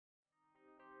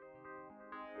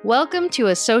Welcome to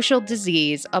A Social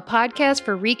Disease, a podcast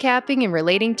for recapping and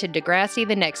relating to Degrassi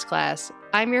the Next Class.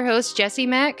 I'm your host, Jessie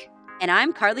Mack. And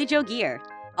I'm Carly Jo Gear,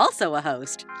 also a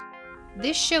host.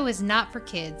 This show is not for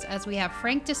kids, as we have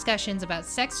frank discussions about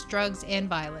sex, drugs, and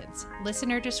violence.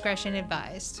 Listener discretion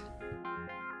advised.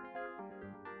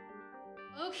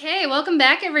 Okay, welcome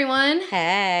back, everyone.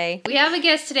 Hey. We have a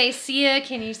guest today. Sia,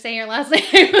 can you say your last name?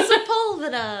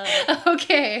 Sepulveda.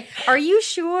 Okay. Are you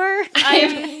sure?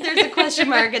 There's a question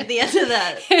mark at the end of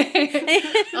that.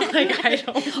 I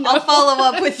don't know. I'll follow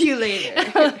up with you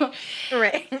later.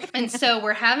 Right. And so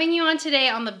we're having you on today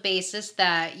on the basis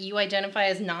that you identify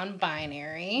as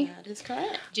non-binary. That is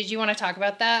correct. Did you want to talk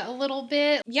about that a little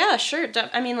bit? Yeah, sure.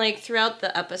 Throughout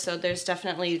the episode, there's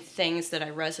definitely things that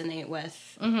I resonate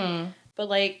with. Mm-hmm. But,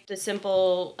 the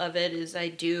simple of it is I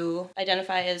do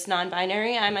identify as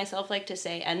non-binary. I myself like to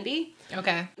say NB.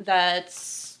 Okay.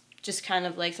 That's just kind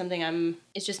of something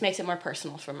it just makes it more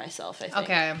personal for myself, I think.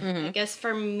 Okay. Mm-hmm. I guess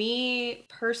for me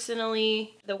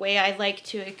personally, the way I like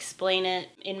to explain it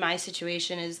in my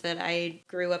situation is that I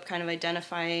grew up kind of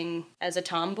identifying as a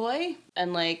tomboy.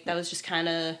 And that was just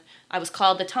I was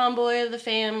called the tomboy of the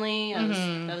family.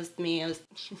 That was me. I was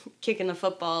kicking the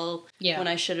football when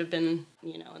I should have been,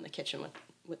 in the kitchen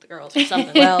with the girls or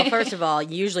something. Well, first of all,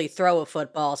 you usually throw a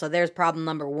football, so there's problem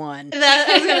number one. That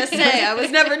I was going to say, I was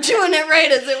never doing it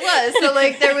right as it was. So,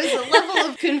 there was a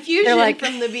level of confusion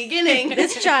from the beginning.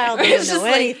 This child doesn't know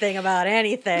anything about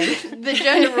anything. The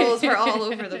gender roles were all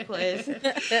over the place. And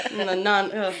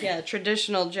the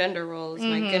traditional gender roles,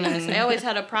 my goodness. I always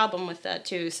had a problem with that,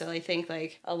 too. So I think,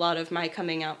 a lot of my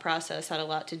coming out process had a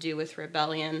lot to do with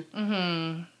rebellion.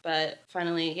 Mm-hmm. But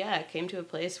finally, it came to a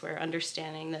place where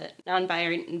understanding that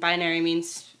non-binary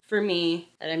means, for me,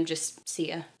 that I'm just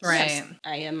Sia. Right. Yes,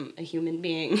 I am a human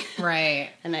being. Right.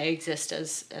 And I exist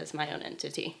as my own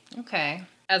entity. Okay.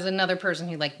 As another person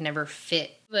who never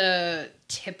fit the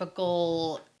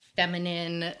typical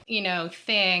feminine,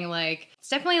 thing, it's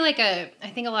definitely I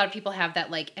think a lot of people have that,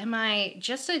 am I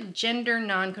just a gender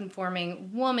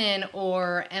non-conforming woman,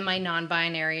 or am I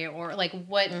non-binary, or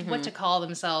what to call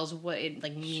themselves, what it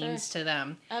means to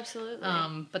them. Absolutely.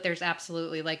 But there's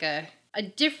absolutely a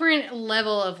different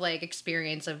level of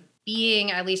experience of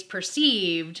being at least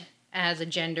perceived as a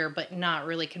gender, but not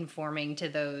really conforming to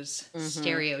those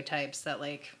stereotypes that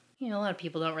a lot of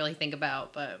people don't really think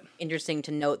about. But interesting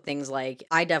to note things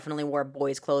I definitely wore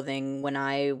boys' clothing when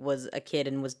I was a kid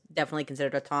and was definitely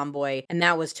considered a tomboy, and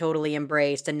that was totally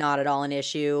embraced and not at all an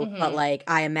issue. Mm-hmm. But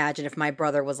I imagine if my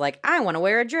brother was I want to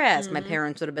wear a dress, my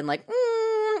parents would have been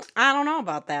I don't know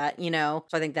about that, So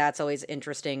I think that's always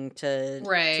interesting to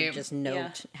just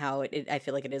note how I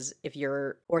feel like it is if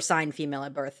you're or signed female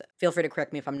at birth. Feel free to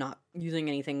correct me if I'm not using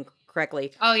anything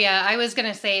correctly. Oh yeah, I was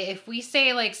gonna say, if we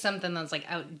say something that's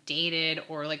outdated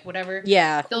or whatever,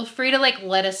 feel free to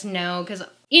let us know, because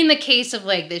in the case of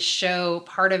this show,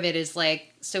 part of it is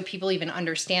so people even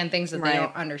understand things that they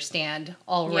don't understand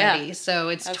already. Yeah, so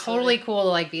it's totally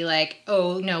cool to be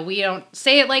oh no, we don't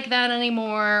say it like that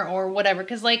anymore, or whatever,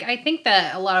 because I think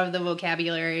that a lot of the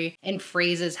vocabulary and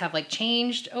phrases have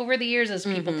changed over the years as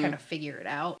people kind of figure it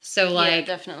out. So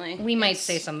definitely we might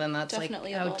say something that's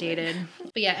outdated.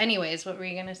 But yeah, anyways, what were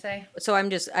you gonna say? So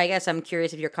I guess I'm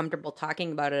curious if you're comfortable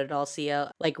talking about it at all,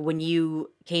 Sia. When you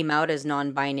came out as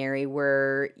non-binary,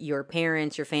 were your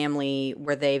parents, your family,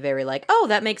 were they very oh,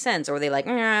 that makes sense? Or were they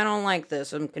I don't like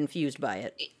this, I'm confused by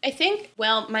it? I think,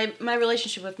 my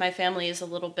relationship with my family is a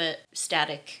little bit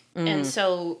static. And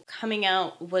so coming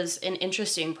out was an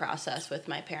interesting process with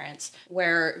my parents,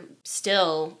 where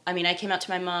still, I came out to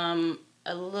my mom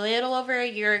a little over a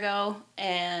year ago,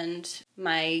 and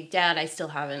my dad I still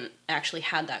haven't actually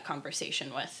had that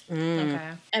conversation with. Okay.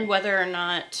 And whether or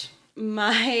not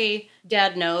my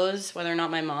dad knows, whether or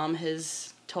not my mom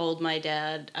has told my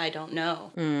dad, I don't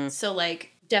know. So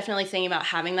definitely thinking about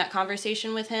having that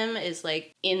conversation with him is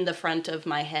in the front of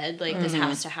my head. This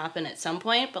has to happen at some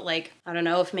point, but I don't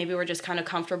know if maybe we're just kind of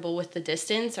comfortable with the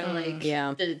distance or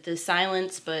the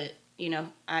silence, but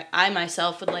I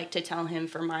myself would like to tell him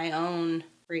for my own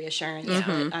reassurance,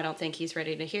 but I don't think he's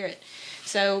ready to hear it.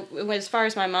 So as far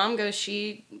as my mom goes,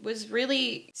 she was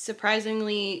really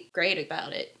surprisingly great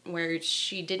about it, where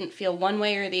she didn't feel one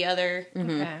way or the other.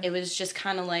 Okay. It was just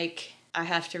kind of I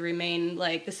have to remain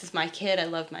this is my kid, I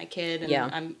love my kid,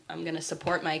 and I'm going to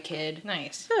support my kid.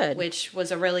 Nice. Good. Which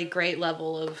was a really great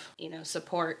level of,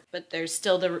 support, but there's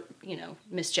still the,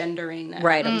 misgendering that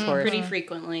happens pretty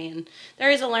frequently, and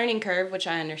there is a learning curve, which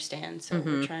I understand, so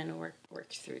we're trying to work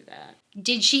through that.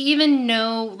 Did she even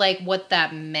know what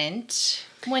that meant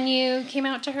when you came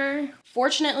out to her?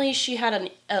 Fortunately, she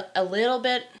had a little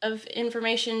bit of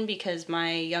information because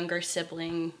my younger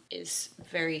sibling is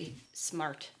very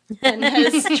smart and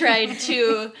has tried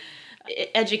to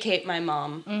educate my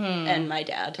mom and my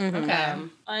dad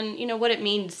on, you know, what it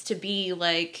means to be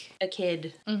like a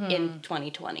kid in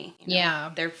 2020. You know?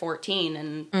 Yeah. They're 14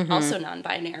 and also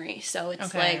non-binary. So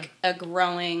it's like a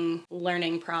growing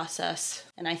learning process.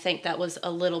 And I think that was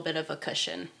a little bit of a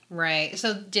cushion. Right.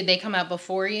 So did they come out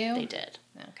before you? They did.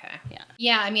 Okay. Yeah.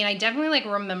 Yeah, I mean, I definitely like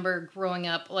remember growing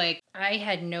up, like I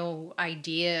had no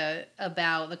idea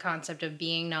about the concept of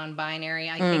being non-binary.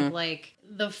 I think like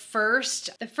the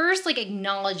first like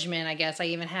acknowledgement I guess I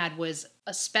even had was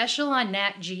a special on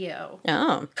Nat Geo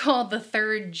called The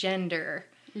Third Gender.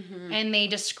 And they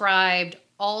described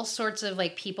all sorts of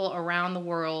like people around the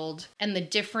world and the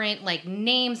different like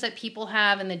names that people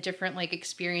have and the different like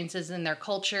experiences in their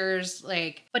cultures,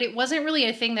 like, but it wasn't really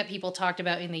a thing that people talked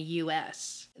about in the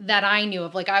US that I knew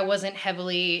of. Like I wasn't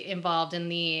heavily involved in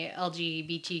the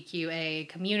LGBTQA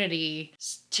community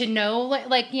to know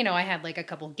like you know, I had like a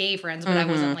couple gay friends, but I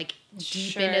wasn't like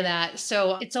deep into that.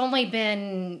 So it's only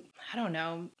been, I don't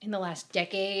know, in the last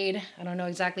decade, I don't know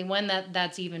exactly when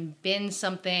that's even been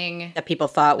something that people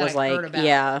thought was like,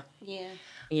 yeah,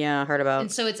 heard about.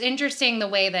 And so it's interesting the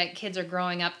way that kids are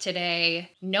growing up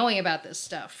today knowing about this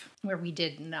stuff where we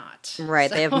did not. Right.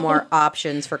 So. They have more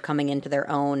options for coming into their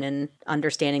own and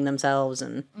understanding themselves.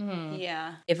 And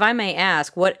yeah. If I may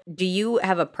ask, what do you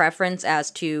have a preference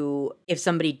as to if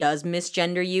somebody does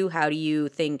misgender you? How do you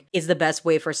think is the best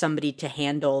way for somebody to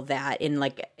handle that in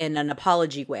an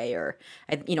apology way? Or,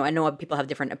 I know people have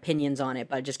different opinions on it,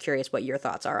 but I'm just curious what your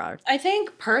thoughts are. I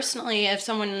think personally, if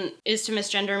someone is to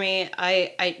misgender me,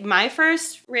 my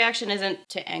first reaction isn't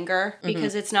to anger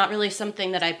because it's not really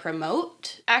something that I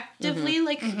promote actively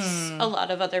like a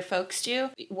lot of other folks do,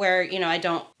 where, I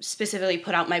don't specifically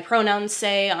put out my pronouns,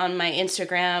 say, on my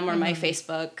Instagram or my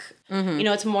Facebook.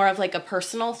 It's more of like a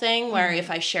personal thing where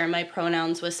if I share my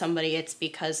pronouns with somebody, it's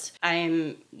because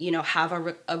I'm, have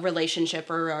a relationship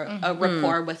or a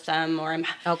rapport with them, or I'm,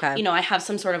 I have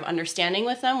some sort of understanding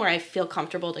with them where I feel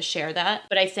comfortable to share that.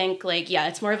 But I think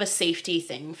it's more of a safety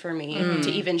thing for me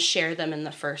to even share them in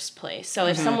the first place. So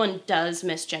if someone does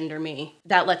misgender me,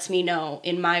 that lets me know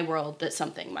in my world that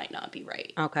something might not be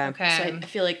right. Okay. So I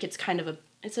feel like it's kind of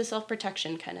it's a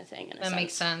self-protection kind of thing in a sense. That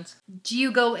makes sense. Do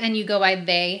you go by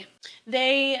they?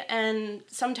 They, and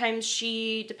sometimes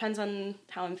she, depends on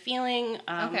how I'm feeling.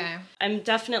 Okay. I'm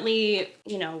definitely,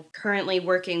 currently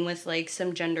working with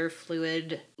some gender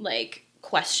fluid,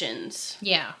 questions.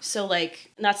 Yeah. So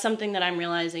that's something that I'm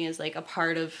realizing is a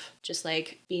part of just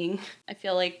being, I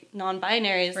feel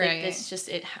non-binary is it's just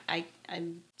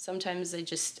I'm sometimes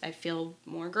I feel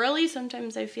more girly,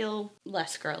 sometimes I feel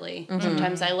less girly.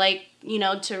 Sometimes I like,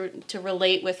 to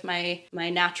relate with my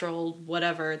natural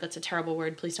whatever. That's a terrible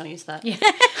word, please don't use that. Yeah.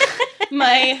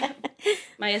 my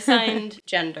assigned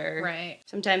gender. Right.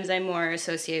 Sometimes I more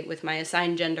associate with my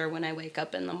assigned gender when I wake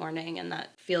up in the morning, and that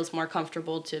feels more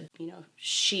comfortable to,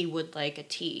 she would like a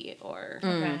tea or,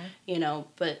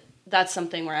 but that's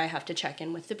something where I have to check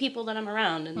in with the people that I'm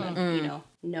around and then,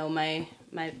 know my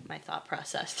thought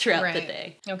process throughout the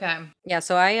day. Okay. Yeah,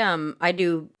 so I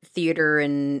do theater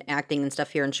and acting and stuff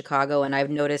here in Chicago, and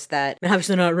I've noticed that,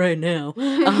 obviously not right now,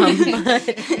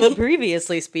 but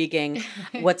previously speaking,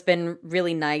 what's been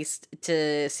really nice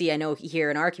to see, I know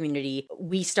here in our community,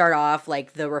 we start off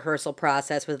the rehearsal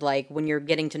process with when you're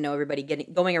getting to know everybody,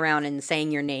 going around and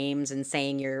saying your names and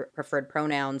saying your preferred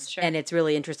pronouns. Sure. And it's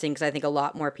really interesting because I think a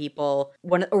lot more people,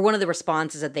 one of the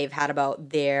responses that they've had about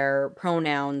their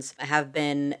pronouns have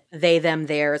been they, them,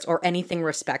 theirs, or anything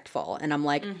respectful. And I'm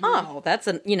like, oh, that's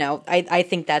I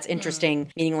think that's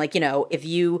interesting. Meaning if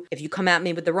you come at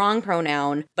me with the wrong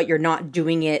pronoun, but you're not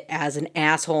doing it as an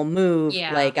asshole move,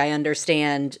 I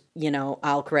understand,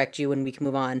 I'll correct you and we can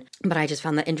move on. But I just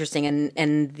found that interesting.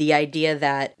 And the idea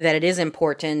that it is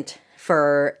important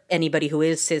for anybody who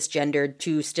is cisgendered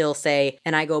to still say,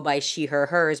 and I go by she, her,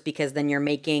 hers, because then you're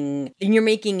making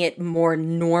it more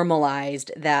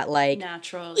normalized that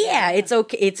natural. Yeah, it's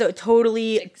okay. It's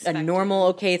totally a normal,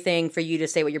 okay thing for you to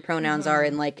say what your pronouns are,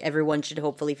 and everyone should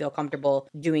hopefully feel comfortable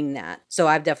doing that. So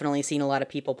I've definitely seen a lot of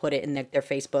people put it in their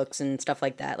Facebooks and stuff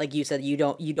like that. Like you said, you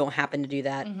don't happen to do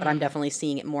that, but I'm definitely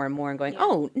seeing it more and more and going,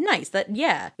 oh, nice.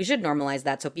 We should normalize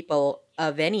that so people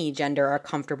of any gender are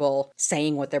comfortable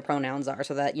saying what their pronouns are,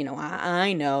 so that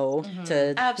I know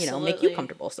to make you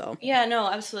comfortable. So yeah, no,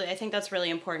 absolutely, I think that's really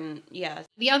important. Yeah.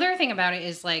 The other thing about it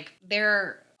is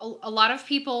there a lot of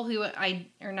people who I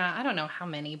don't know how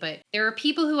many, but there are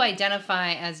people who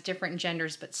identify as different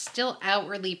genders, but still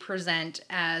outwardly present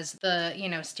as the,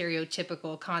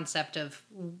 stereotypical concept of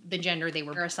the gender they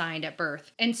were assigned at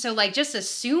birth. And so like just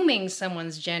assuming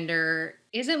someone's gender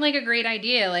isn't like a great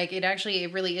idea. Like it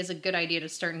really is a good idea to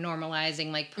start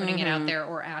normalizing, like putting it out there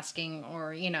or asking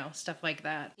or, stuff like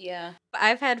that. Yeah.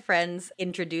 I've had friends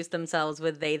introduce themselves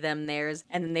with they, them, theirs,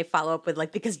 and then they follow up with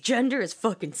like, because gender is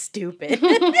fucking stupid.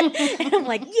 And I'm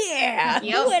like, yeah,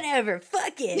 whatever,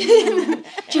 fuck it.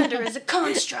 Gender is a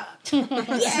construct.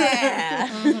 Yeah.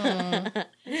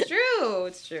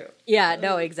 It's true. Yeah,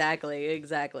 no, exactly.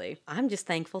 I'm just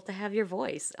thankful to have your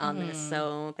voice on this.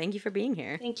 So thank you for being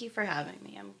here. Thank you for having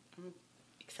me. I'm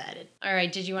excited. All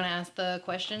right. Did you want to ask the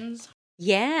questions?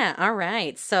 Yeah, all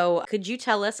right. So could you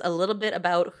tell us a little bit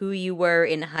about who you were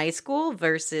in high school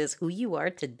versus who you are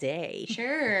today?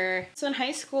 Sure. So in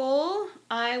high school,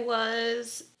 I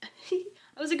was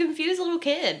a confused little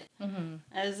kid. I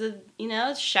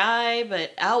was shy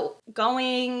but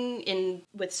outgoing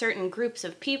with certain groups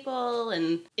of people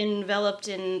and enveloped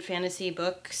in fantasy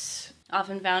books.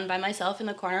 Often found by myself in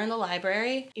the corner in the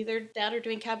library, either that or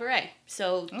doing cabaret.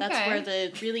 So that's where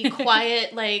the really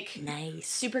quiet, like, nice,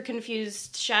 super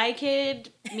confused, shy kid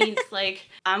means, like,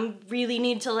 I really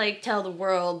need to, like, tell the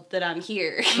world that I'm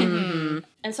here. And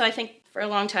so I think for a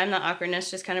long time, the awkwardness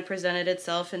just kind of presented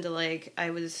itself into, like,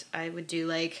 I would do,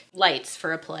 like, lights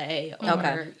for a play.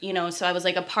 Or, so I was,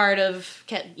 like, a part of,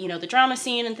 the drama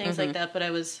scene and things like that, but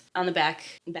I was on the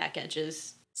back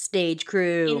edges. Stage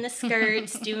crew. In the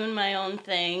skirts, doing my own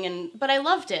thing. But I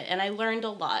loved it, and I learned a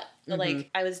lot. Like,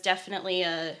 I was definitely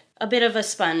a bit of a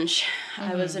sponge.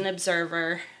 I was an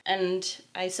observer, and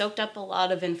I soaked up a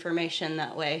lot of information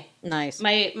that way. Nice.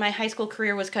 My high school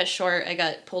career was cut short. I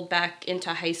got pulled back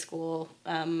into high school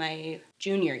my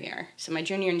junior year. So my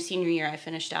junior and senior year, I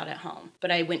finished out at home.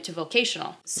 But I went to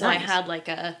vocational. So nice. I had, like,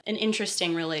 an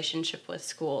interesting relationship with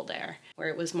school there, where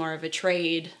it was more of a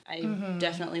trade. I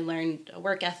definitely learned a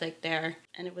work ethic there.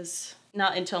 And it was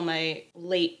not until my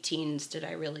late teens did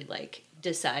I really, like,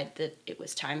 decide that it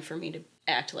was time for me to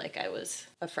act like I was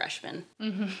a freshman.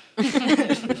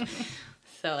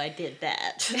 So I did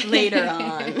that later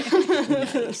on.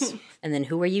 Nice. And then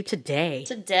who are you today?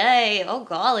 Today, oh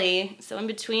golly. So in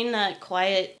between that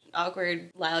quiet,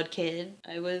 awkward, loud kid,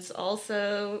 I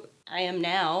am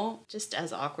now just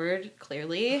as awkward,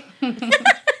 clearly.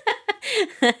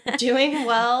 Doing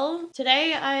well.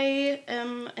 Today I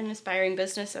am an aspiring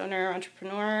business owner,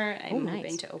 entrepreneur. I'm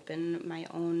hoping to open my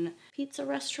own pizza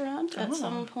restaurant at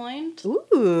some point.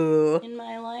 Ooh. In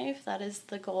my life. That is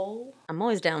the goal. I'm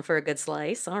always down for a good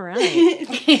slice. All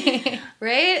right.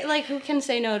 Right? Like, who can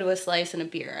say no to a slice and a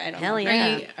beer? I don't know.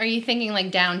 Yeah. Are you thinking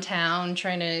like downtown,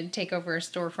 trying to take over a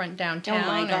storefront downtown? Oh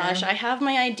my gosh, I have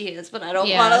my ideas, but I don't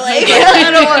want to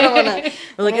I don't want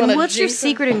to. Like, and what's your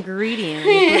secret ingredient?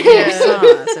 You put in your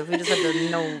sauce. If we just have to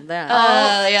know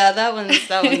that. Yeah, that one's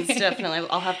definitely.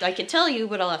 I could tell you,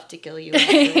 but I'll have to kill you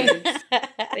afterwards.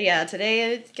 But yeah,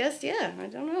 today I guess I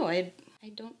don't know. I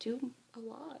don't do a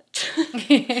lot.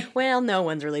 Well, no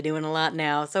one's really doing a lot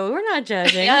now, so we're not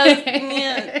judging.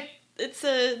 Yeah. It's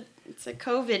a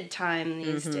COVID time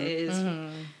these days.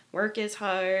 Work is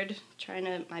hard.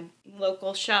 My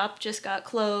local shop just got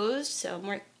closed, so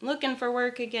I'm looking for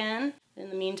work again. In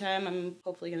the meantime, I'm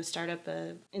hopefully going to start up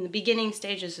in the beginning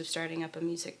stages of starting up a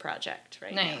music project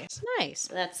right now. Nice.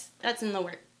 So that's in the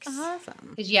works.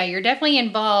 Awesome. Yeah, you're definitely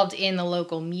involved in the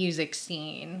local music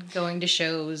scene, going to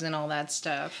shows and all that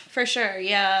stuff. For sure,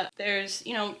 yeah. There's,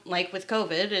 like with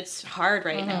COVID, it's hard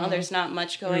right now. There's not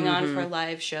much going on for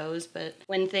live shows, but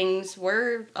when things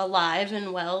were alive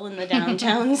and well in the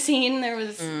downtown scene, there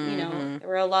was, there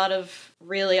were a lot of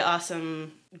really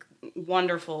awesome,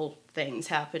 wonderful things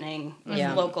happening with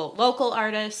local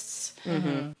artists.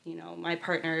 My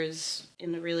partners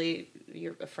in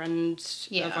a friend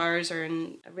of ours are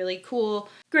in a really cool,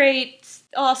 great,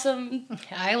 awesome,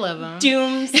 I love them,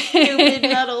 doom stupid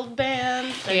metal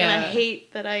band. They're gonna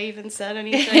hate that I even said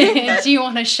anything. Do you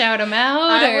want to shout them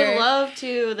out? I would love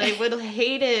to. They would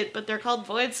hate it, but they're called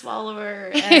Void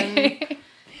Swallower, and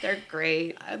they're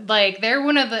great. Like, they're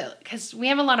one of because we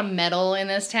have a lot of metal in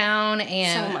this town,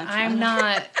 and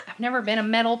I've never been a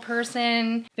metal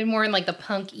person. Been more in, like, the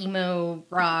punk, emo,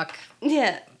 rock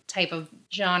type of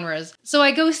genres. So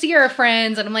I go see our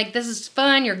friends, and I'm like, this is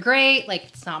fun, you're great. Like,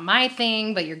 it's not my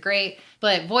thing, but you're great.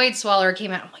 But Void Swallower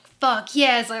came out. I'm like, fuck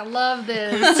yes, I love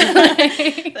this.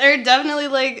 They're definitely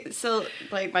like, so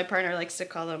like my partner likes to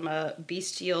call them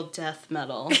bestial death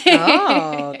metal.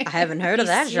 Oh, I haven't heard of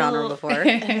that genre before.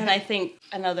 And then I think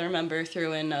another member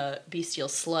threw in bestial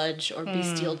sludge or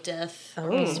bestial death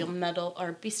or bestial metal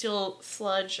or bestial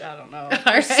sludge. I don't know.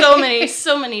 Right. So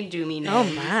many doomy names. Oh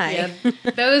my. Yeah.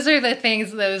 Those are the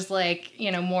things, those like,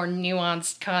 more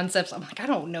nuanced concepts. I'm like, I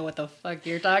don't know what the fuck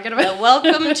you're talking about.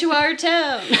 Welcome to our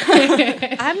town.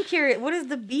 I'm curious, what is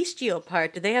the bestial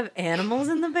part? Do they have animals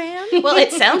in the band? Well,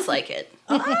 it sounds like it.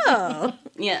 Oh.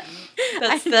 Yeah.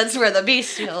 That's where the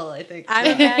bestial, I think. I'm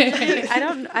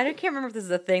imagining, I can't remember if this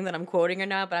is a thing that I'm quoting or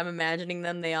not, but I'm imagining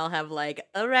them, they all have like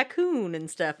a raccoon and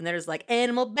stuff, and there's like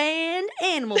animal band.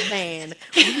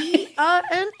 We are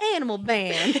an animal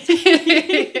band.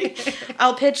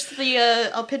 I'll pitch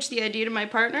the idea to my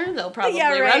partner. They'll probably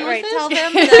run with it. Tell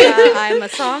them that I'm a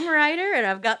songwriter and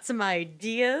I've got some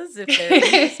ideas if they're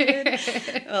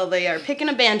interested. Well, they are picking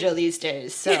a banjo these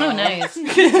days, so nice.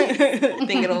 I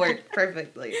think it'll work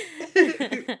perfectly.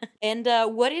 And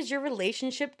what is your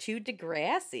relationship to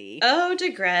Degrassi? Oh,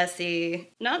 Degrassi.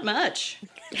 Not much.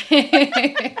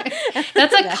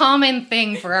 That's a common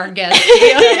thing for our guests.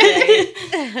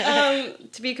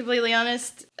 To be completely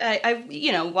honest, I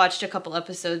watched a couple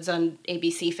episodes on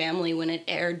ABC Family when it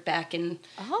aired back in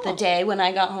the day when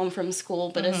I got home from school.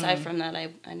 But aside from that,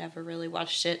 I never really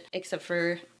watched it except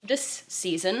for this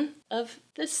season of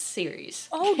this series.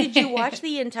 Oh, did you watch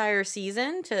the entire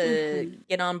season to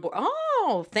get on board?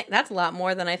 Oh, that's a lot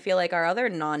more than I feel like our other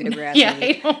non-Degrassi. Yeah,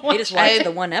 they just watched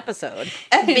the one episode.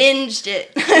 I binged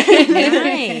it.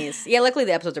 Nice. Yeah, luckily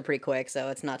the episodes are pretty quick, so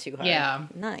it's not too hard. Yeah.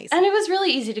 Nice. And it was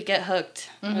really easy to get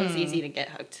hooked. It was easy to get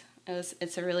hooked.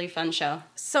 It's a really fun show.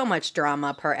 So much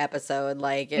drama per episode,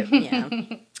 yeah.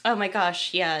 Oh my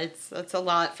gosh, yeah, it's a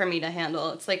lot for me to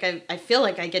handle. It's like I feel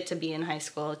like I get to be in high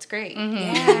school. It's great. Mm-hmm.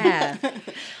 Yeah.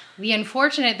 The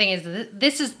unfortunate thing is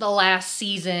this is the last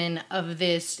season of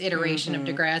this iteration of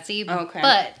Degrassi. Okay.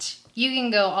 But you can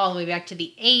go all the way back to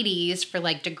the 80s for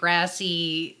like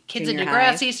Degrassi, Kids of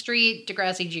Degrassi Street,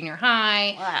 Degrassi Junior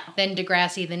High. Wow. Then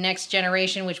Degrassi The Next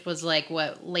Generation, which was like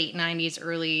late 90s,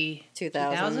 early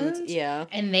 2000s? Yeah.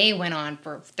 And they went on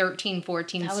for 13,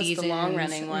 14 seasons. That was the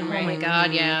long-running one, right? Oh my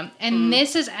God, yeah. And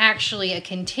this is actually a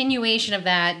continuation of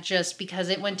that, just because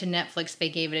it went to Netflix, they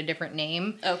gave it a different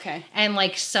name. Okay. And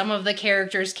like some of the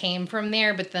characters came from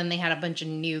there, but then they had a bunch of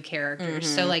new characters.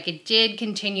 So like it did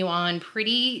continue on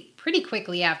pretty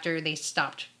quickly after they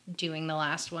stopped doing the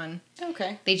last one.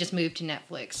 Okay. They just moved to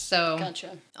Netflix. So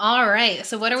gotcha. All right.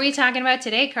 So what are we talking about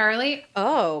today, Carly?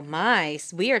 Oh my.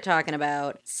 We are talking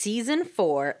about season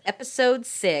 4, episode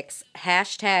 6,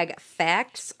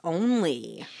 #facts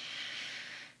only.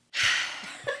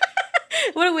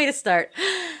 What a way to start.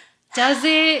 Does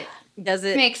it Does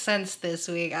it make sense this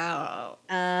week? I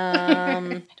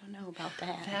don't know about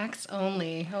that. Facts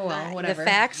only. Oh well, whatever. The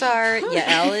facts are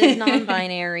Yael is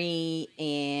non-binary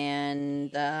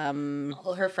and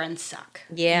all her friends suck.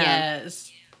 Yeah.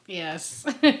 Yes.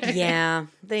 Yeah,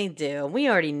 they do. We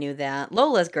already knew that.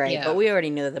 Lola's great, but we already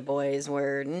knew that the boys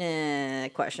were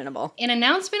questionable. An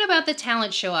announcement about the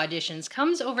talent show auditions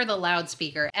comes over the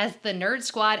loudspeaker as the Nerd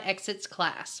Squad exits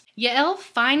class. Yael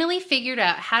finally figured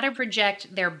out how to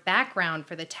project their background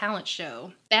for the talent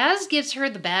show. Baz gives her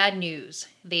the bad news.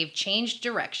 They've changed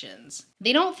directions.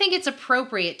 They don't think it's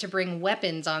appropriate to bring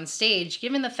weapons on stage,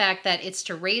 given the fact that it's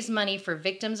to raise money for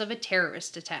victims of a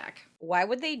terrorist attack. Why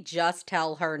would they just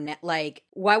tell her,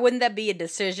 why wouldn't that be a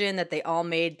decision that they all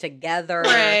made together?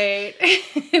 Right.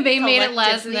 They made it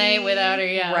last night without her,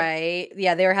 yeah. Right.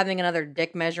 Yeah, they were having another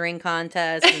dick measuring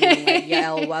contest, and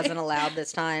Yael wasn't allowed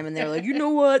this time, and they were like, you know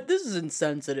what? This is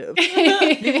insensitive.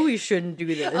 Maybe we shouldn't do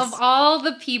this. Of all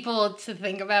the people to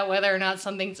think about whether or not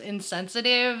something's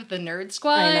insensitive, the Nerd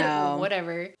Squad, or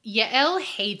whatever, Yael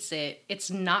hates it. It's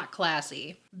not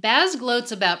classy. Baz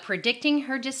gloats about predicting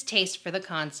her distaste for the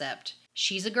concept.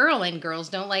 She's a girl and girls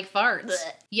don't like farts.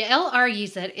 Yael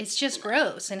argues that it's just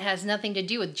gross and has nothing to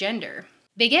do with gender.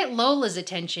 They get Lola's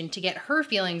attention to get her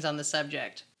feelings on the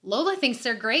subject. Lola thinks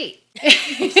they're great.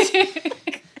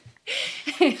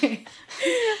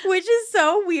 Which is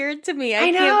so weird to me.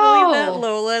 I can't believe that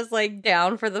Lola's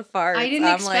down for the farts. I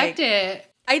didn't expect it.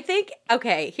 I think,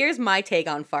 okay, here's my take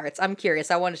on farts. I'm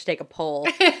curious. I wanted to take a poll.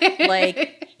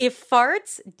 Like, if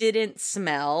farts didn't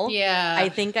smell, I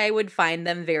think I would find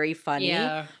them very funny.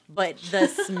 Yeah. But the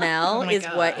smell is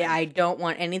God. What I don't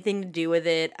want anything to do with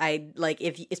it. I like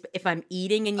if I'm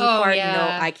eating and you fart, no,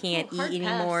 I can't eat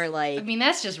anymore. Like, I mean,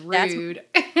 that's just rude.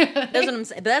 That's what I'm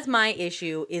saying. But that's my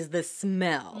issue is the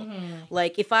smell. Mm-hmm.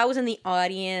 Like, if I was in the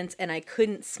audience and I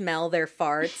couldn't smell their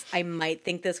farts, I might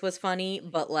think this was funny.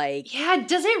 But like, yeah,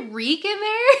 does it reek in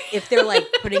there? If they're like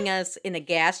putting us in a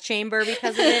gas chamber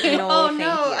because of it, no. Oh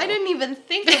no, I didn't even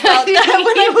think about that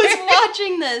when I was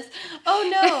watching this.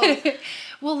 Oh no.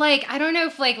 Well, like, I don't know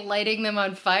if, like, lighting them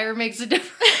on fire makes a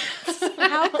difference.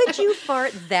 How could you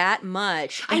fart that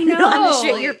much? I know. Not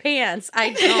shit your pants.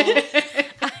 I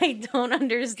don't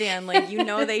understand. Like, you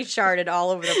know they sharted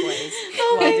all over the place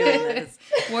while doing this.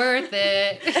 Worth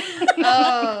it.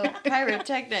 Oh,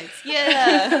 pyrotechnics.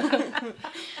 Yeah.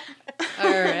 All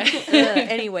right.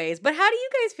 Anyways, but how do you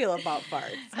guys feel about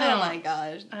farts? Oh, my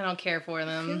gosh. I don't care for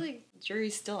them. I feel like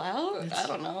jury's still out. I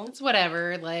don't know. It's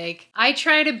whatever. Like, I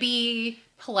try to be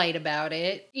polite about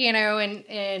it, you know,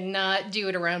 and not do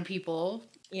it around people.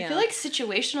 Yeah. I feel like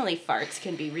situationally farts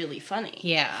can be really funny.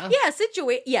 Yeah. Yeah,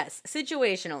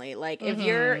 situationally. Like, if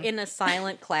you're in a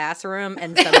silent classroom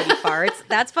and somebody farts,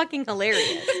 that's fucking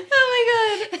hilarious.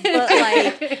 Oh my God. But,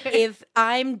 like, if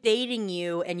I'm dating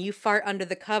you and you fart under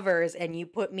the covers and you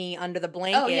put me under the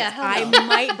blankets, I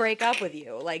might break up with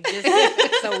you. Like, just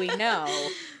so we know.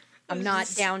 I'm not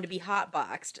down to be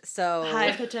hotboxed, so...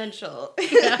 High potential.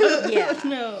 Yeah.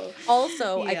 No.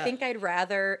 Also, I think I'd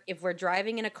rather, if we're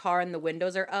driving in a car and the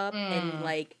windows are up and,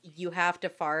 like, you have to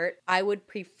fart, I would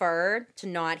prefer to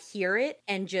not hear it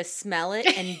and just smell it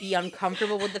and be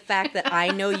uncomfortable with the fact that I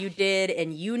know you did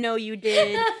and you know you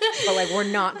did, but, like, we're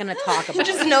not going to talk about it.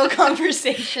 Just no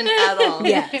conversation at all.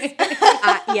 Yes.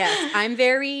 Yes, I'm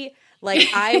very... Like,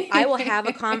 I will have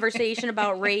a conversation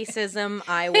about racism.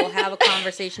 I will have a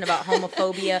conversation about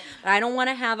homophobia. But I don't want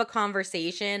to have a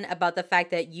conversation about the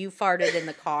fact that you farted in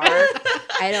the car.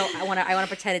 I want to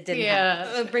pretend it didn't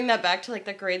happen. Bring that back to, like,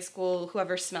 the grade school,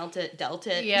 whoever smelt it, dealt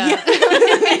it. Yeah.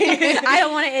 I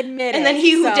don't want to admit it. And then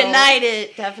he who denied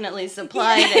it definitely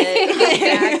supplied it.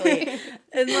 Exactly.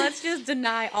 And let's just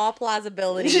deny all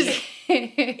plausibility.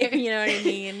 If you know what I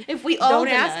mean. If we all don't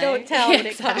ask, don't tell when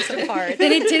it comes to farts.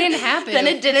 Then it didn't happen. Then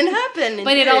it didn't happen.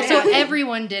 But it also,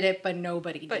 everyone did it, but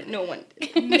nobody did. But no one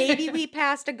did. Maybe we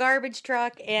passed a garbage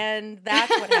truck and that's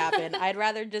what happened. I'd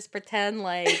rather just pretend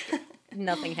like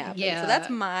nothing happened. Yeah. So that's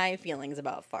my feelings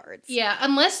about farts. Yeah,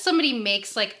 unless somebody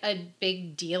makes like a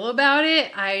big deal about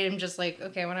it, I am just like,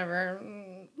 okay, whatever.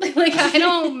 Like, I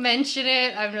don't mention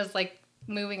it. I'm just like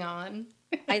moving on.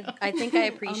 I think I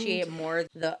appreciate more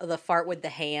the fart with the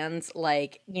hands,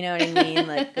 like, you know what I mean?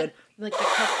 Like, good. Like the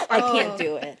cup. I can't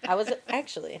do it. I was pretty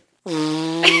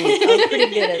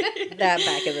good at that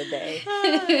back in the day.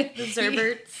 The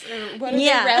Zerberts, or what are they?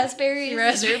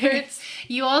 Raspberries? Zerberts.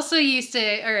 You also used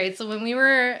to, all right, so when we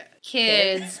were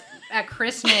kids at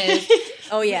Christmas.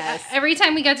 Oh, yes. Every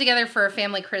time we got together for a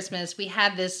family Christmas, we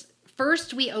had this.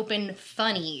 First, we opened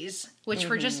funnies, which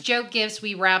were just joke gifts.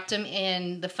 We wrapped them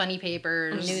in the funny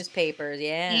papers. Newspapers,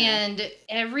 yeah. And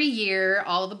every year,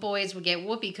 all the boys would get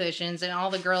whoopee cushions and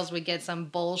all the girls would get some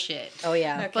bullshit. Oh,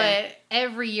 yeah. Okay. But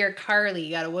every year,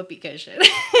 Carly got a whoopee cushion.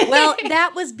 Well,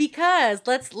 that was because,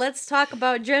 let's talk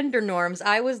about gender norms.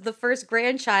 I was the first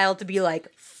grandchild to be like,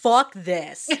 fuck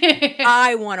this.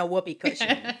 I want a whoopee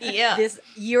cushion. Yeah.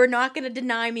 You're not going to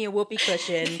deny me a whoopee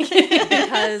cushion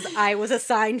because I was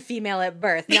assigned female at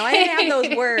birth. Now, I didn't have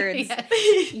those words,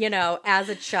 you know, as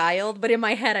a child, but in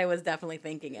my head, I was definitely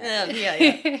thinking it.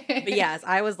 Yeah. But yes,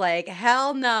 I was like,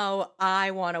 hell no,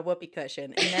 I want a whoopee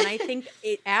cushion. And then I think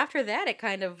after that, it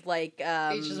kind of like...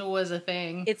 it just was a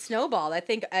thing. It snowballed. I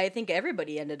think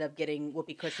everybody ended up getting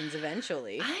whoopee cushions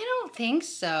eventually. I don't think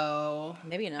so.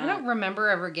 Maybe not. I don't remember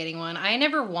ever getting one. I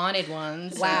never wanted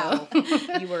one. So. Wow.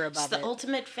 You were above it. It's the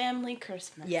ultimate family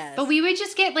Christmas. Yes. But we would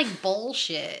just get like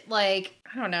bullshit. Like,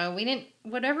 I don't know.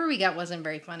 Whatever we got wasn't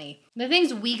very funny. The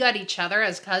things we got each other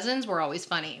as cousins were always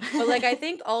funny. But like, I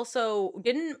think also,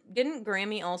 didn't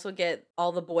Grammy also get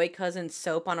all the boy cousins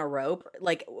soap on a rope?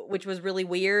 Like, which was really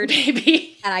weird.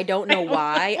 Maybe. And I don't know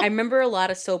why. I remember a lot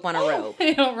of soap on a rope.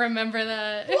 I don't remember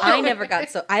that. I never got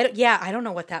soap. I don't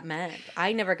know what that meant.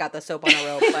 I never got the soap on a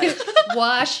rope. But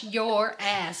wash your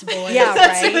ass, boy. Yeah,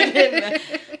 right.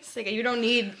 It's like, you don't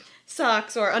need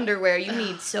socks or underwear, you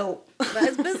need soap.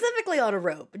 Specifically on a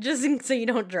rope, just so you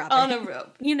don't drop on a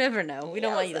rope. You never know. We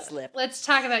don't want you to slip. Let's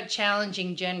talk about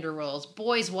challenging gender roles.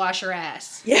 Boys, wash your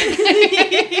ass. Yeah.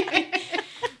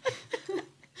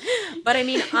 But I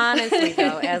mean, honestly,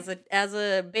 though, as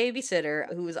a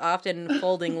babysitter who is often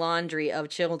folding laundry of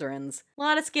children's, a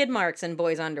lot of skid marks in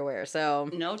boys' underwear. So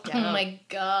no doubt. Oh my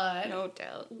god, no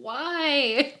doubt.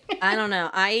 Why? I don't know.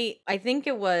 I think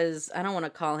it was. I don't want to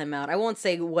call him out. I won't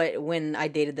say when I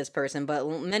dated this person, but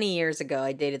many years ago,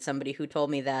 I dated somebody who told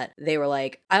me that they were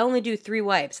like, I only do 3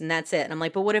 wipes and that's it. And I'm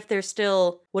like, but what if there's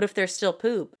still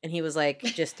poop? And he was like,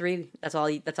 just 3. That's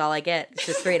all I get. It's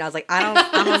just 3. And I was like, I'm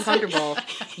uncomfortable.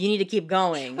 You need to keep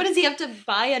going. What, does he have to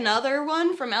buy another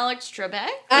one from Alex Trebek?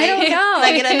 I don't know. Can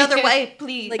I get another wipe,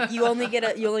 please? Like you only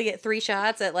get 3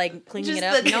 shots at like cleaning it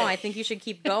up. No, I think you should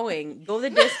keep going. Go the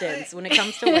distance. When it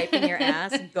comes to wiping your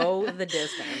ass, go the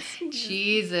distance.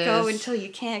 Jesus. Go until you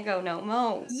can't go no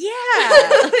more. Yeah.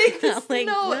 like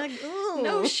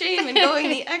no shame in going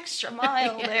the extra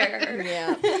mile there.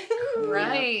 Yeah.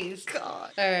 Christ.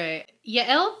 God. All right.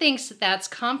 Yael thinks that's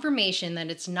confirmation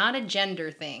that it's not a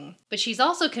gender thing, but she's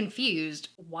also confused.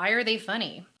 Why are they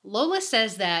funny? Lola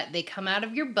says that they come out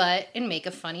of your butt and make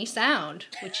a funny sound,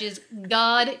 which is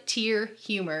god-tier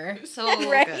humor. So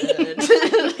good.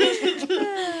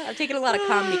 I've taken a lot of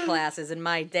comedy classes in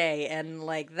my day, and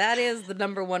like that is the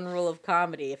number 1 rule of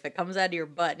comedy. If it comes out of your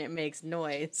butt and it makes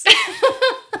noise.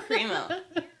 Primo.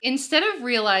 Instead of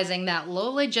realizing that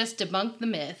Lola just debunked the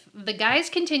myth, the guys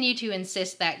continue to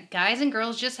insist that guys and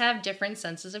girls just have different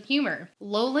senses of humor.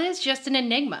 Lola is just an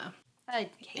enigma. I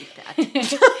hate that.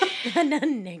 An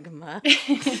enigma.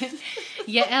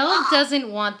 Yael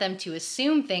doesn't want them to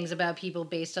assume things about people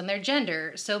based on their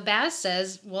gender, so Baz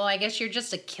says, well, I guess you're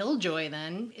just a killjoy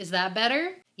then. Is that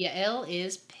better? Yael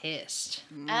is pissed.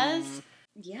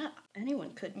 Yeah,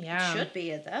 anyone should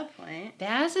be at that point.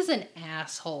 Baz is an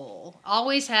asshole.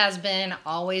 Always has been,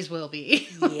 always will be.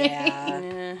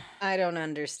 Yeah. I don't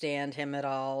understand him at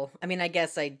all. I mean, I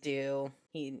guess I do.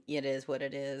 It is what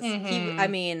it is.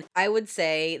 Mm-hmm. I would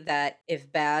say that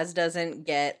if Baz doesn't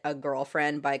get a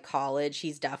girlfriend by college,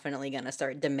 he's definitely going to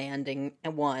start demanding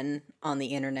one on the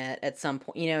internet at some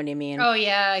point. You know what I mean? Oh,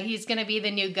 yeah. He's going to be the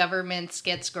new government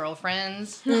gets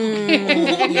girlfriends.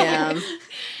 Yeah.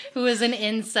 Who was an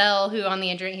incel who on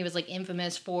the internet, he was like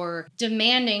infamous for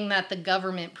demanding that the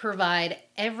government provide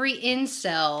every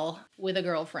incel with a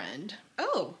girlfriend.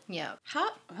 Oh. Yeah.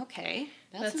 Hot. Okay.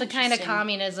 That's the kind of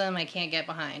communism I can't get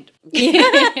behind. Well,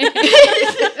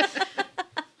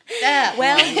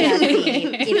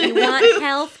 Jesse, if you want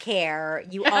health care,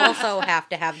 you also have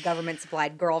to have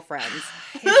government-supplied girlfriends.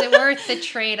 Is it worth the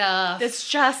trade-off? It's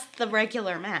just the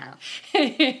regular math.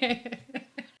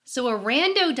 So a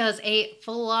rando does a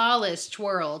flawless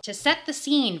twirl to set the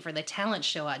scene for the talent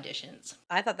show auditions.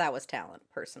 I thought that was talent,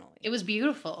 personally. It was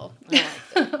beautiful.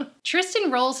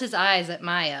 Tristan rolls his eyes at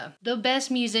Maya, the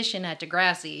best musician at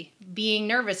Degrassi, being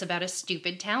nervous about a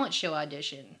stupid talent show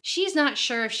audition. She's not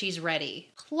sure if she's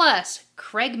ready. Plus,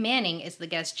 Craig Manning is the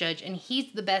guest judge, and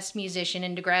he's the best musician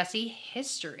in Degrassi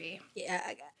history. Yeah,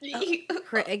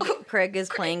 Craig is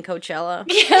playing Coachella.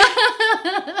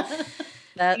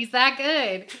 He's that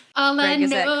good. All Craig I know.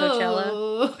 Is at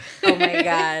Coachella.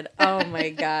 Oh my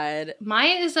god.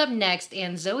 Maya is up next,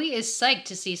 and Zoe is psyched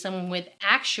to see someone with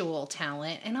actual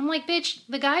talent. And I'm like, bitch,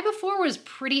 the guy before was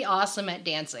pretty awesome at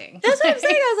dancing. That's what I'm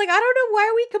saying. I was like, I don't know, why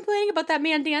are we complaining about that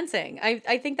man dancing?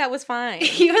 I think that was fine.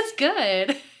 He was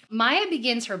good. Maya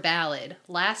begins her ballad,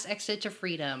 Last Exit to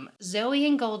Freedom. Zoe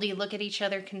and Goldie look at each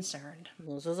other concerned.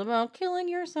 This is about killing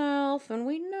yourself, and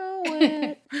we know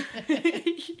it.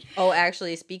 Oh,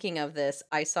 actually, speaking of this,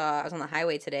 I was on the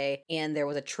highway today, and there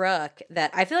was a truck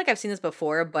that, I feel like I've seen this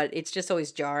before, but it's just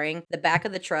always jarring. The back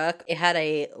of the truck, it had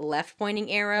a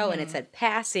left-pointing arrow, and it said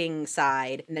passing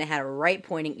side, and then it had a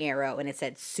right-pointing arrow, and it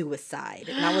said suicide.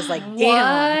 And I was like,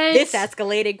 damn, this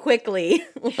escalated quickly.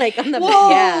 Like, on the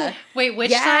yeah. Wait,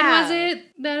 which side was it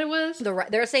that it was? The right.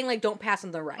 They were saying, like, don't pass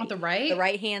on the right. On the right? The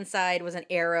right-hand side was an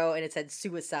arrow, and it said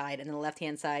suicide, and then the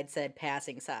left-hand side said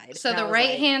passing side. So the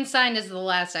right-hand side is the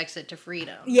last exit to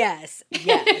freedom. Yes.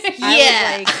 Yeah.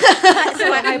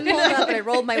 I pulled up and I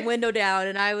rolled my window down,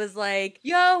 and I was like,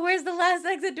 yo, where's the last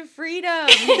exit to freedom?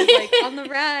 And he was like, on the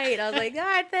right. I was like,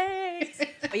 ah, thanks.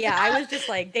 But yeah, I was just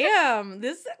like, damn,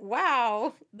 this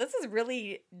is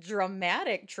really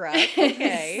dramatic truck.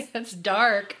 Okay. That's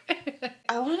dark.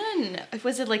 I want to know,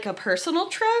 was it like a personal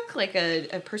truck? Like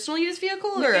a personal use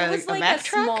vehicle? Or it was a like Mack a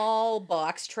truck? Small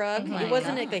box truck. It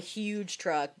wasn't like a huge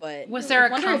truck, but... Was there a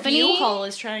company? If U-Haul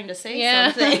is trying to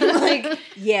say something. Like,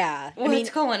 yeah. What's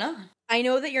going on? I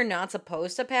know that you're not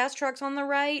supposed to pass trucks on the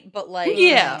right, but like,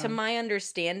 to my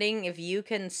understanding, if you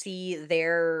can see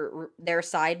their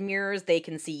side mirrors, they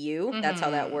can see you. Mm-hmm. That's how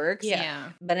that works.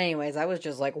 Yeah. But anyways, I was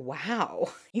just like, wow,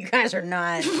 you guys are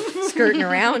not skirting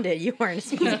around it. You aren't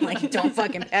being like, don't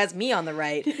fucking pass me on the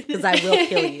right because I will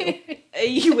kill you.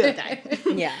 You will die.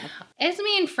 Yeah. Esme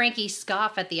and Frankie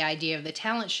scoff at the idea of the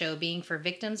talent show being for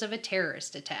victims of a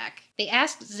terrorist attack. They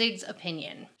ask Zig's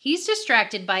opinion. He's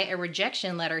distracted by a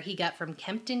rejection letter he got from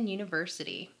Kempton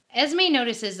University. Esme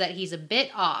notices that he's a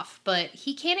bit off, but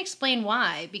he can't explain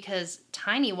why because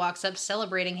Tiny walks up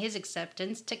celebrating his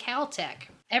acceptance to Caltech.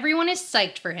 Everyone is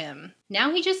psyched for him.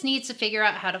 Now he just needs to figure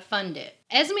out how to fund it.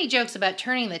 Esme jokes about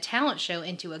turning the talent show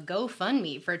into a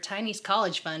GoFundMe for Tiny's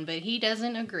college fund, but he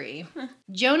doesn't agree.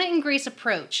 Jonah and Grace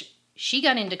approach. She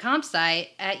got into comp sci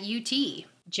at UT.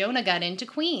 Jonah got into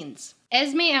Queens.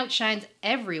 Esme outshines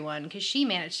everyone because she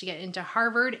managed to get into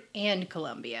Harvard and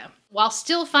Columbia, while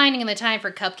still finding the time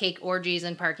for cupcake orgies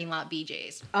and parking lot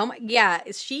BJs. Oh my, yeah,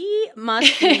 she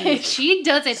must be she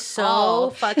does it so all.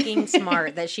 Fucking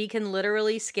smart that she can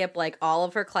literally skip like all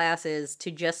of her classes to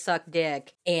just suck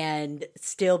dick and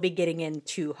still be getting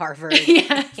into Harvard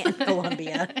and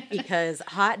Columbia because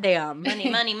hot damn.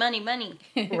 Money.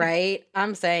 Right?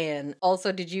 I'm saying.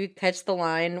 Also, did you catch the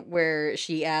line where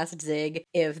she asked Zig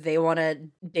if they want to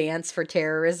dance for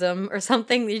terrorism or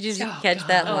something? Did you catch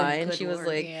that line? She was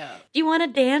like, do you want to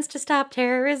dance to stop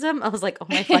terrorism? I was like, oh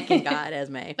my fucking God,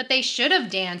 Esme. But they should have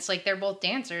danced. Like, they're both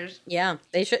dancers. Yeah,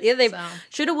 they should. Yeah, they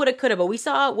shoulda, woulda, coulda. But we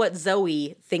saw what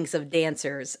Zoe thinks of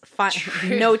dancers.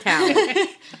 No talent.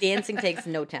 Dancing takes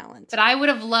no talent. But I would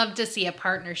have loved to see a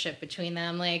partnership between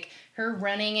them. Like, her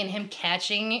running and him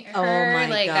catching her. Oh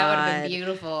my God. That would have been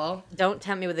beautiful. Don't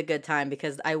tempt me with a good time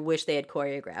because I wish they had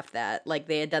choreographed that. Like,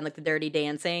 they had done, like, the dirty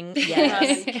dancing.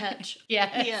 Yes. Catch.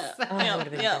 Yes. Yeah. Oh, that would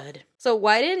have been good. So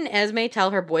why didn't Esme tell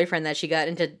her boyfriend that she got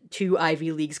into 2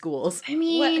 Ivy League schools? I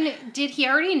mean, did he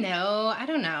already know? I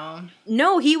don't know.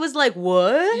 No, he was like,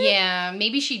 what? Yeah,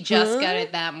 maybe she just got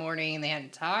it that morning and they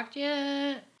hadn't talked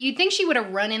yet. You'd think she would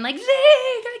have run in like, Zig,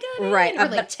 I got it. Right. Or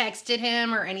like texted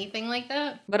him or anything like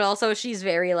that. But also she's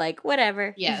very like,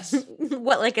 whatever. Yes.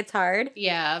 What, like it's hard?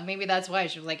 Yeah, maybe that's why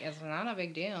she was like, it's not a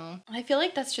big deal. I feel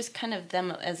like that's just kind of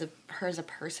them as her as a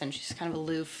person. She's kind of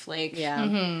aloof, like,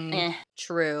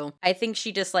 True. I think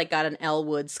she just like got an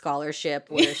Elwood scholarship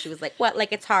where she was like, what,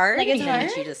 like it's hard? Like it's hard?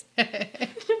 And she just...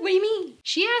 What do you mean?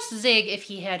 She asked Zig if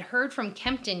he had heard from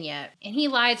Kempton yet, and he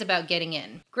lies about getting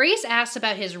in. Grace asks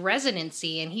about his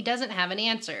residency, and he doesn't have an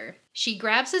answer. She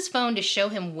grabs his phone to show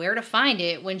him where to find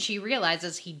it when she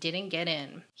realizes he didn't get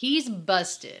in. He's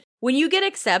busted. When you get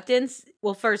acceptance,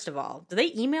 well, first of all, do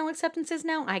they email acceptances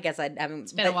now? I guess I haven't.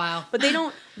 It's been a while. But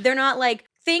they're not like,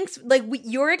 thanks, like,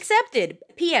 you're accepted.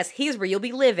 P.S. Here's where you'll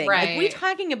be living. Right. Like, what are you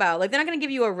talking about? Like, they're not going to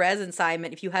give you a res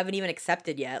assignment if you haven't even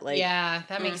accepted yet. Like, yeah,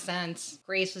 that makes sense.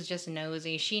 Grace was just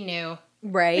nosy. She knew.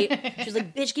 Right? She was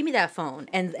like, bitch, give me that phone.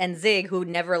 And Zig, who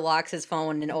never locks his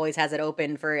phone and always has it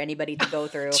open for anybody to go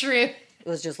through. True. It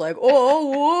was just like,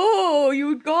 oh, whoa,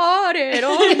 you got it.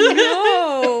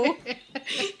 Oh, no.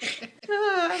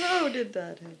 How did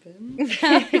that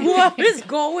happen? What is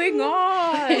going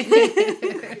on?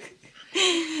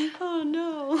 Oh,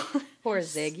 no. Poor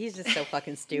Zig. He's just so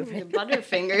fucking stupid.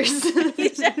 Butterfingers.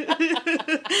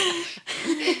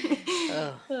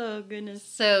 Oh, goodness.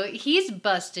 So he's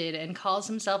busted and calls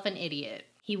himself an idiot.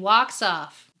 He walks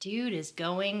off. Dude is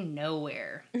going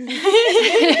nowhere.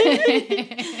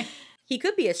 He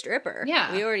could be a stripper.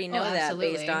 Yeah. We already know that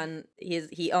absolutely. based on he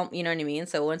you know what I mean?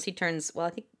 So once he turns, well, I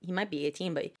think he might be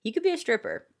 18, but he could be a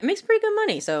stripper. It makes pretty good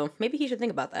money, so maybe he should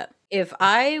think about that. If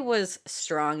I was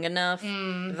strong enough,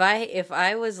 if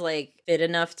I was like fit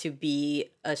enough to be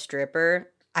a stripper,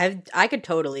 I could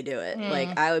totally do it.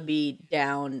 Like, I would be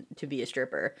down to be a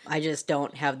stripper. I just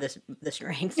don't have the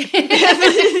strength.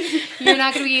 You're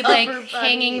not going to be, like,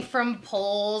 hanging from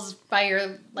poles by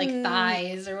your, like,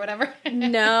 thighs or whatever.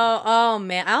 No. Oh,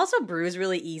 man. I also bruise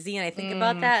really easy, and I think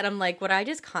about that, and I'm like, would I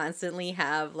just constantly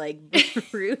have, like,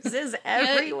 bruises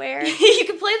everywhere? You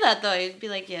could play that, though. You'd be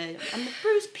like, yeah, I'm the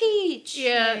Bruce Peach.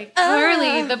 Yeah. Like,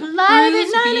 Carly, the live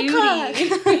Bruce at 9 beauty.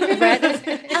 o'clock.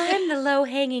 Right? I'm the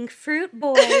low-hanging fruit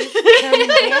boy. Come and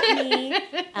get me.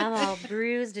 I'm all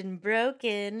bruised and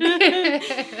broken.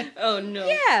 Oh, no.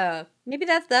 Yeah. Maybe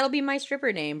that'll be my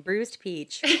stripper name, Bruised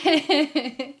Peach.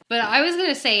 But I was going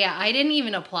to say, yeah, I didn't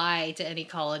even apply to any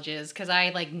colleges because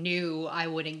I, like, knew I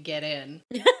wouldn't get in.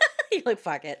 You're like,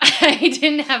 fuck it. I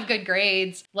didn't have good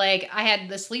grades. Like, I had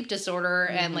the sleep disorder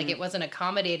and, like, it wasn't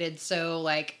accommodated, so,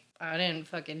 like, I didn't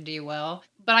fucking do well.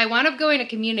 But I wound up going to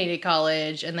community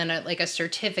college and then a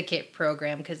certificate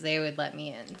program because they would let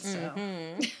me in.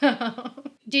 So,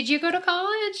 Did you go to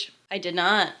college? I did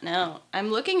not. No,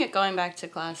 I'm looking at going back to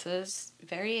classes.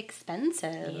 Very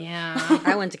expensive. Yeah,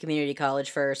 I went to community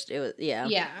college first. It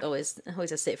was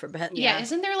always a safer bet. Yeah,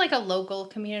 isn't there like a local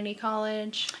community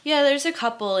college? Yeah, there's a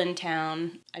couple in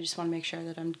town. I just want to make sure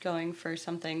that I'm going for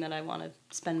something that I want to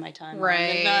spend my time on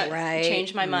and not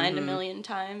change my mind a million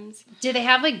times. Do they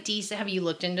have like decent? Have you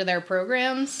looked into their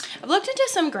programs? I've looked into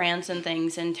some grants and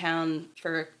things in town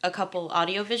for a couple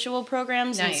audiovisual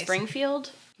programs in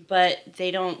Springfield, but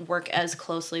they don't work as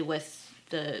closely with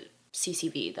the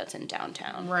CCV that's in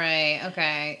downtown. Right,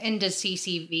 okay. And does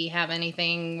CCV have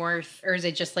anything worth, or is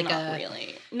it just like Not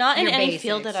really. Not in any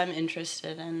field that I'm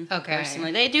interested in,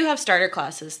 personally. They do have starter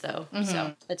classes, though,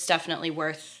 so it's definitely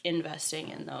worth investing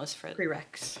in those for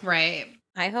prereqs. Right.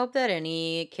 I hope that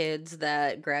any kids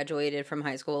that graduated from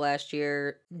high school last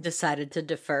year decided to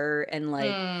defer and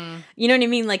you know what I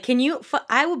mean? Like,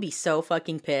 I would be so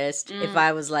fucking pissed if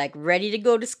I was like ready to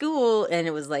go to school and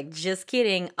it was like, just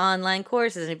kidding, online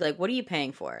courses. And I'd be like, what are you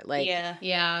paying for? Like,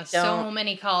 yeah. So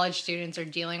many college students are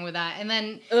dealing with that. And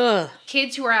then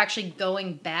kids who are actually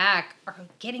going back are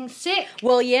getting sick.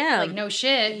 Well, yeah. Like, no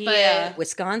shit. But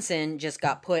Wisconsin just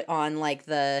got put on like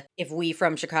if we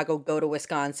from Chicago go to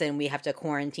Wisconsin, we have to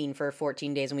quarantine for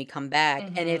 14 days and we come back.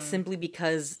 And it's simply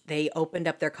because they opened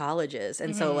up their colleges.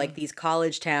 And so like these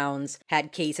college towns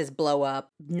had cases blow up.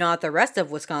 Not the rest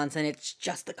of Wisconsin. It's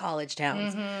just the college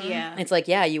towns. Yeah. It's like,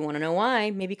 yeah, you want to know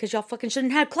why? Maybe because y'all fucking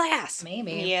shouldn't have class.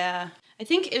 Maybe. Yeah. I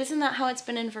think, isn't that how it's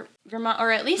been in Vermont? Or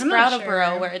at least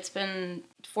Brattleboro, where it's been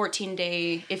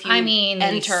 14-day, if you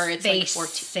enter, it's they like 14.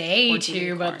 Say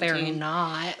to, but they're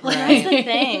not. Like, that's the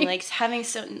thing.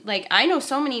 Like, I know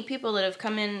so many people that have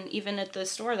come in, even at the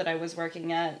store that I was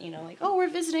working at, you know, like, oh, we're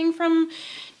visiting from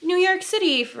New York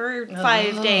City for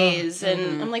 5 days.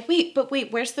 And I'm like, wait,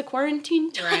 where's the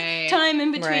quarantine time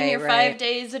in between your 5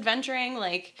 days adventuring?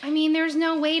 Like, I mean, there's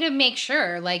no way to make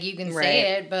sure. Like, you can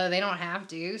say it, but they don't have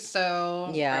to.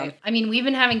 So, I mean, we've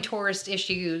been having tourist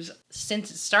issues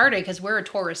since it started because we're a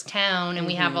tourist town and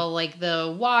we have all like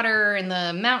the water and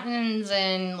the mountains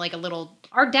and like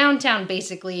our downtown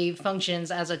basically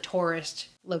functions as a tourist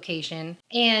location.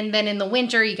 And then in the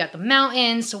winter, you got the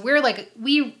mountains. So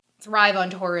we thrive on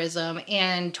tourism,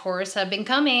 and tourists have been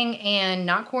coming and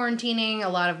not quarantining, a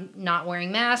lot of not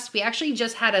wearing masks. We actually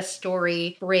just had a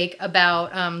story break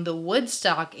about the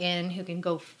Woodstock Inn, who can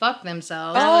go fuck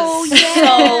themselves. Oh,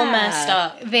 so messed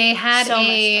up. They had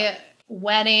a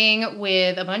wedding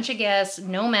with a bunch of guests,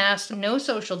 no mask, no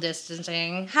social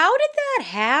distancing. How did that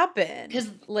happen? Because,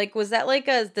 like, was that like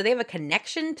did they have a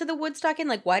connection to the Woodstock Inn?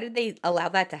 Like, why did they allow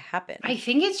that to happen? I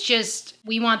think it's just,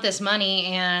 we want this money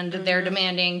and they're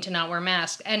demanding to not wear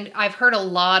masks. And I've heard a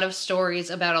lot of stories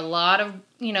about a lot of,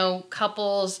 you know,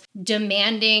 couples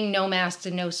demanding no masks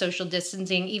and no social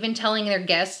distancing, even telling their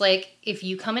guests, like, if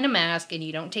you come in a mask and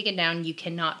you don't take it down, you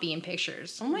cannot be in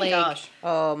pictures. Oh my gosh.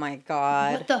 Oh my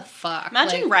God. What the fuck?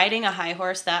 Imagine riding a high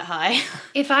horse that high.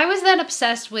 If I was that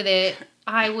obsessed with it,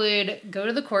 I would go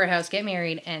to the courthouse, get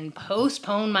married, and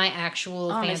postpone my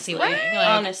actual fancy wedding. Like,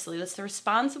 honestly, that's the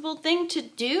responsible thing to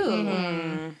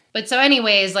do. But so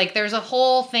anyways, like, there's a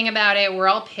whole thing about it. We're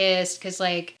all pissed because,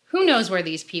 like, who knows where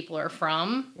these people are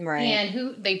from? Right.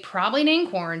 And they probably didn't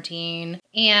quarantine.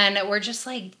 And we're just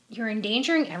like, you're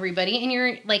endangering everybody, and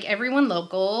you're like everyone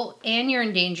local, and you're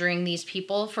endangering these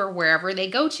people for wherever they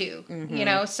go to, you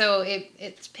know? So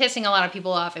it's pissing a lot of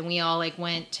people off, and we all like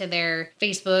went to their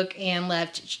Facebook and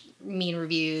left mean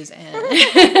reviews and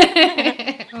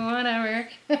whatever.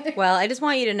 Well, I just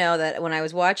want you to know that when I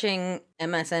was watching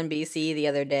MSNBC the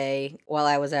other day while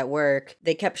I was at work,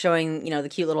 they kept showing, you know, the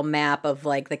cute little map of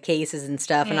like the cases and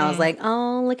stuff. And I was like,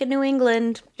 oh, look at New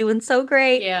England doing so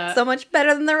great. Yeah. So much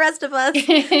better than the rest of us.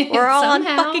 We're all on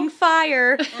fucking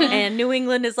fire. And New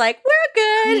England is like, we're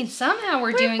good. I mean, somehow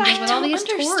we're doing good with all these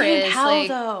tourists. How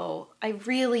though? I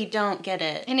really don't get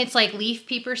it. And it's like leaf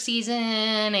peeper season,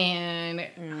 and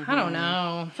I don't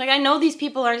know. It's like, I know these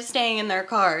people are staying in their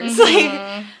cars.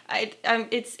 Like,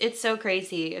 it's so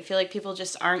crazy. I feel like people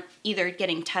just aren't either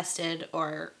getting tested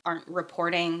or aren't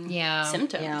reporting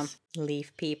symptoms. Yeah.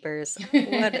 Leaf peepers.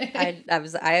 What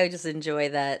I just enjoy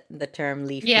the term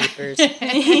leaf peepers.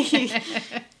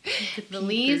 The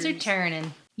leaves are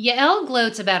turning. Yael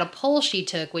gloats about a poll she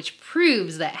took which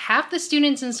proves that half the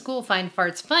students in school find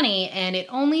farts funny, and it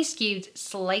only skewed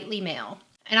slightly male.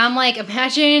 And I'm like,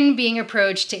 imagine being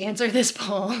approached to answer this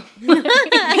poll.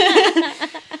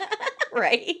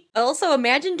 Right? Also,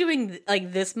 imagine doing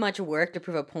like this much work to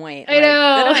prove a point. I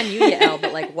know. Good on you, Yael,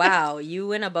 but like, wow, you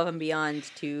went above and beyond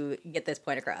to get this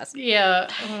point across. Yeah.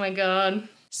 Oh my god.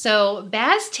 So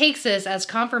Baz takes this as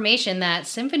confirmation that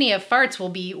Symphony of Farts will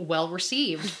be well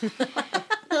received.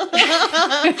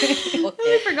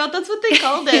 I forgot that's what they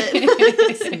called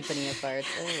it. Symphony of Farts.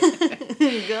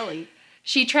 Golly.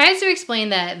 She tries to explain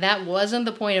that that wasn't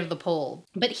the point of the poll,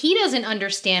 but he doesn't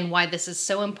understand why this is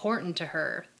so important to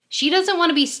her. She doesn't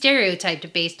want to be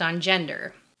stereotyped based on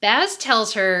gender. Baz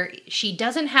tells her she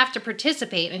doesn't have to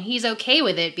participate and he's okay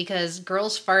with it because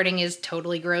girls farting is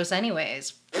totally gross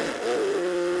anyways.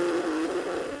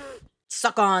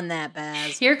 Suck on that,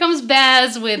 Baz. Here comes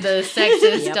Baz with the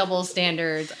sexist double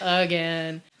standards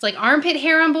again. It's like armpit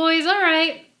hair on boys, all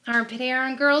right. Armpit hair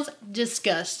on girls,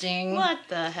 disgusting. What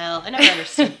the hell? I never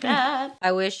understood that.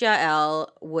 I wish Yael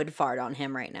would fart on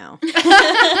him right now.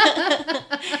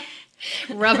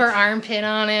 Rubber armpit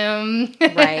on him.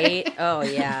 Right? Oh,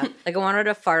 yeah. Like, I want her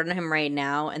to fart on him right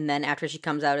now, and then after she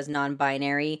comes out as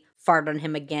non-binary, fart on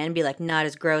him again, be like, not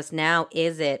as gross now,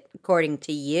 is it? According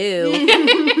to you.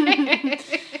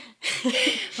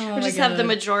 We just have the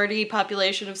majority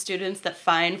population of students that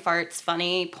find farts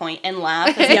funny, point and laugh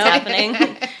as it's happening.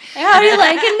 How do you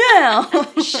like it now?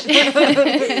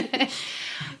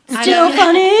 Still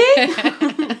funny?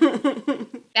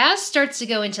 Baz starts to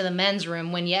go into the men's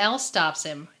room when Yael stops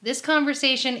him. This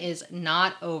conversation is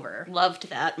not over. Loved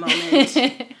that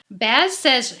moment. Baz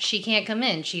says she can't come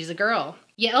in. She's a girl.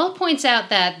 Yael points out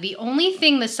that the only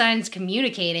thing the sign's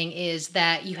communicating is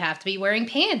that you have to be wearing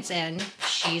pants, and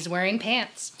she's wearing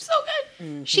pants. So good.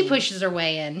 Mm-hmm. She pushes her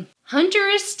way in. Hunter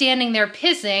is standing there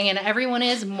pissing, and everyone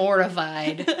is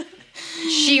mortified.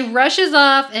 She rushes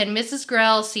off, and Mrs.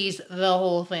 Grell sees the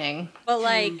whole thing. But,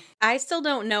 like, I still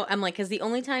don't know. I'm like, because the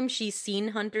only time she's seen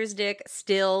Hunter's dick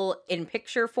still in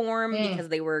picture form because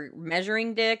they were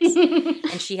measuring dicks,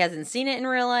 and she hasn't seen it in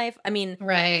real life. I mean,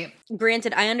 right.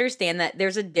 Granted, I understand that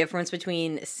there's a difference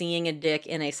between seeing a dick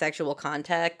in a sexual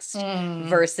context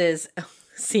versus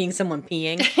seeing someone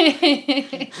peeing.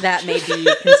 That may be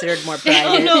considered more private.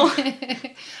 Oh, no.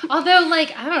 Although,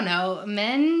 like, I don't know,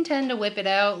 men tend to whip it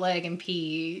out, like, and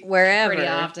pee wherever pretty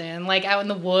often. Like, out in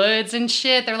the woods and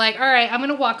shit. They're like, all right, I'm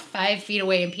gonna walk 5 feet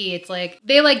away and pee. It's like,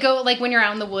 they, like, go, like, when you're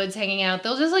out in the woods hanging out,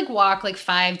 they'll just, like, walk, like,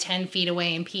 5-10 feet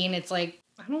away and pee. And it's like,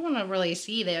 I don't want to really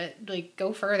see that. Like,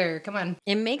 go further. Come on.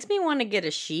 It makes me want to get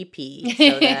a sheepy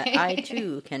so that I,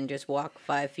 too, can just walk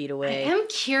 5 feet away. I am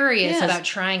curious about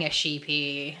trying a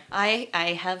sheepy.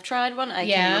 I have tried one. I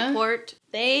can report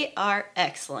they are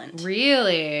excellent.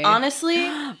 Really? Honestly.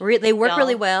 They work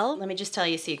really well? Let me just tell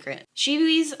you a secret.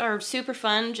 Shiwis are super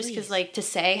fun just because, like, to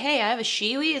say, hey, I have a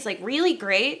shiwi is, like, really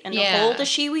great. And to hold a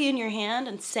shiwi in your hand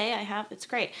and say I have, it's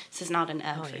great. This is not an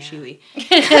ad for shiwi.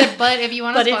 But if you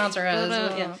want to sponsor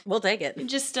us, we'll take it.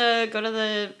 Just go to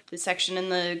the section in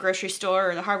the grocery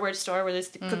store or the hardware store where there's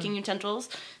the cooking utensils,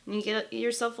 and you get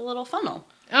yourself a little funnel.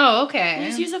 Oh, okay. You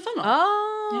just use a funnel.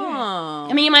 Oh.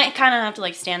 I mean, you might kind of have to,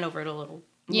 like, stand over it a little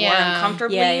more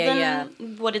uncomfortably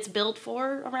than what it's built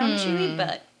for around a shiwi,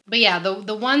 but yeah,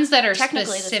 the ones that are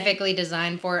specifically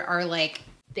designed for it are, like,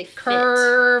 they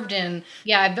curved and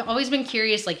I've always been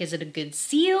curious, like, is it a good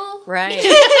seal? Right.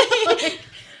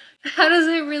 How does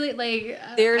it really, like...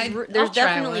 There's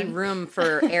definitely room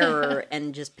for error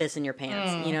and just piss in your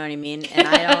pants. You know what I mean? And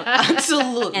I don't...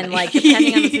 Absolutely. And, like,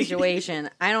 depending on the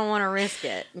situation, I don't want to risk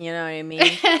it. You know what I mean?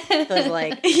 Because,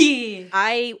 like,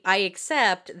 I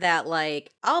accept that,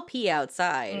 like, I'll pee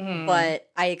outside, but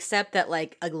I accept that,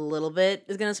 like, a little bit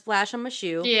is going to splash on my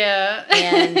shoe. Yeah.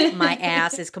 And my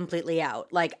ass is completely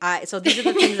out. Like, so these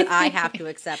are the things that I have to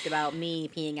accept about me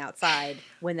peeing outside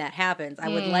when that happens. I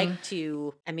would like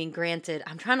to... I mean, granted,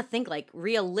 I'm trying to think, like,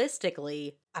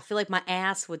 realistically, I feel like my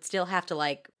ass would still have to,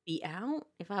 like, be out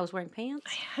if I was wearing pants.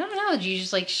 I don't know. Do you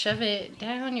just, like, shove it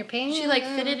down your pants? She, like,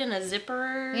 fit it in a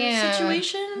zipper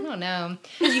situation? I don't know.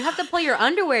 You have to pull your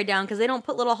underwear down because they don't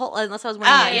put little holes, unless I was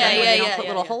wearing they don't put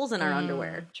little holes in our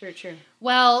underwear. True.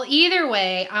 Well, either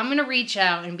way, I'm going to reach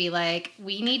out and be like,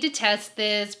 we need to test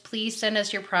this. Please send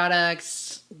us your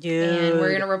products. Dude. And we're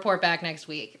going to report back next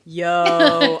week.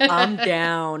 Yo, I'm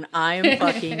down. I'm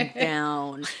fucking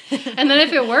down. And then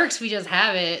if it works, we just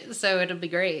have it. So it'll be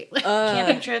great.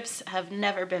 Camping trips have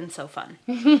never been so fun.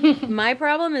 My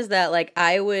problem is that, like,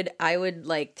 I would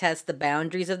like test the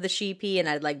boundaries of the sheepy, and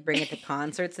I'd like bring it to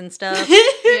concerts and stuff.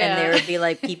 And there would be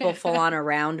like people full on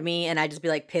around me, and I'd just be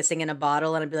like pissing in a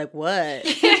bottle, and I'd be like, what?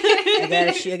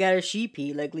 I got a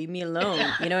sheepy, like, leave me alone.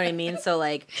 You know what I mean? So,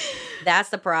 like, that's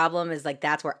the problem, is, like,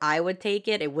 that's where I would take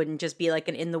it. It wouldn't just be, like,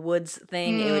 an in the woods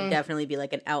thing. It would definitely be,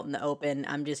 like, an out in the open.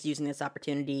 I'm just using this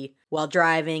opportunity while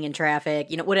driving in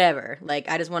traffic, you know, whatever. Like,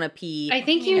 I just want to pee. I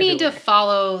think you need to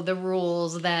follow the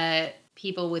rules that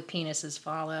people with penises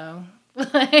follow.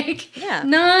 Like,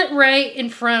 not right in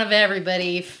front of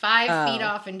everybody, 5 feet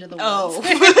off into the woods. Well,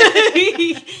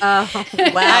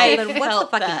 then what's the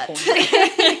fucking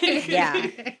point?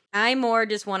 Yeah. I more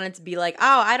just wanted to be like,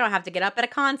 I don't have to get up at a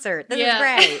concert. This is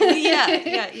great.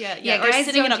 Yeah. Or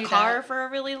sitting in a car for a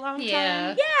really long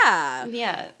time.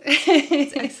 Yeah.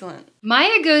 It's excellent.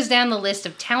 Maya goes down the list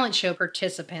of talent show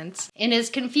participants and is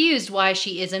confused why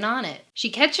she isn't on it. She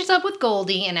catches up with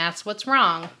Goldie and asks what's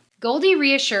wrong. Goldie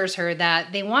reassures her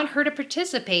that they want her to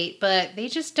participate, but they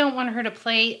just don't want her to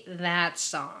play that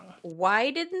song. Why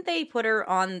didn't they put her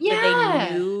on that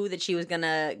they knew that she was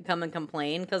gonna come and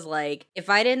complain? Because, like, if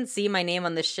I didn't see my name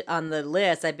on the on the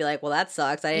list, I'd be like, well, that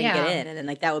sucks. I didn't get in. And then,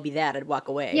 like, that would be that. I'd walk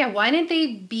away. Yeah, why didn't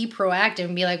they be proactive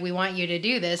and be like, we want you to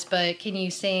do this, but can you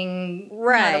sing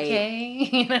right? Okay?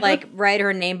 You know? Like, write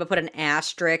her name, but put an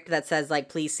asterisk that says, like,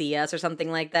 please see us or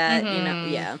something like that. You know,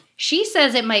 yeah. She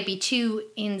says it might be too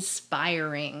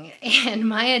inspiring, and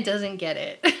Maya doesn't get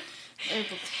it.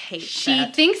 She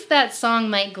thinks that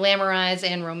song might glamorize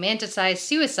and romanticize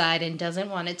suicide and doesn't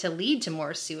want it to lead to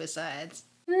more suicides.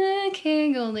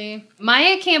 Okay, Goldie.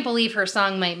 Maya can't believe her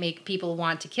song might make people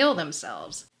want to kill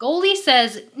themselves. Goldie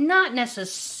says not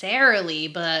necessarily,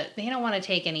 but they don't want to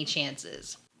take any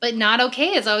chances. But Not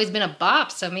Okay has always been a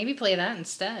bop, so maybe play that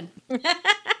instead.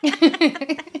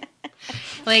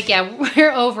 Like, yeah,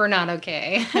 we're over Not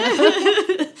Okay.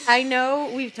 I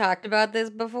know we've talked about this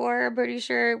before, I'm pretty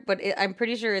sure, but I'm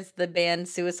pretty sure it's the band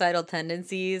Suicidal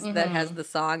Tendencies that has the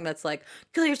song that's like,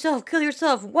 kill yourself,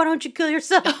 why don't you kill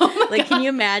yourself? Like, can you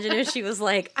imagine if she was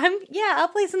like, I'll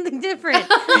play something different.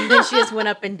 And then she just went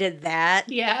up and did that.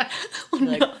 Yeah.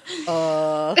 Like,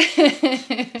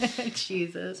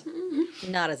 Jesus.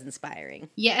 Not as inspiring.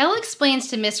 Yael explains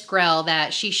to Miss Grell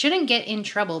that she shouldn't get in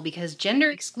trouble because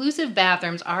gender-exclusive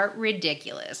bathrooms are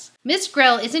ridiculous. Miss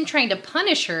Grell isn't trying to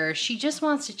punish her, she just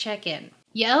wants to check in.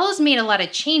 Yael has made a lot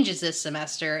of changes this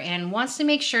semester and wants to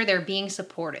make sure they're being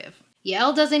supportive.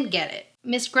 Yael doesn't get it.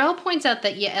 Miss Grell points out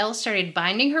that Yael started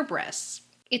binding her breasts.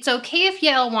 It's okay if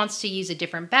Yael wants to use a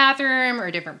different bathroom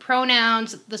or different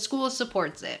pronouns, the school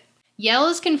supports it.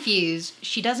 Yael is confused.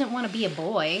 She doesn't want to be a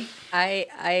boy.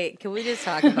 Can we just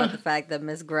talk about the fact that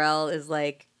Miss Grell is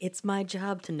like, it's my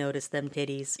job to notice them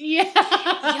titties. Yeah.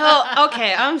 Yo,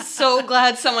 okay, I'm so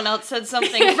glad someone else said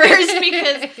something first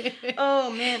because,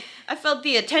 oh man, I felt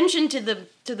the attention to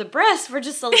the breasts were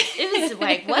just, it was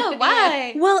like, well,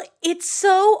 why? Well, it's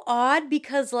so odd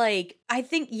because, like, I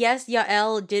think, yes,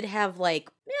 Yael did have, like,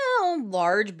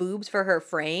 large boobs for her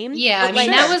frame. Yeah, I mean,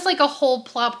 that was like a whole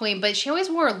plot point, but she always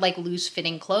wore like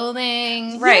loose-fitting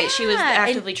clothing. Right, she was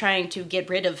actively trying to get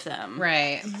rid of them.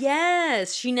 Right.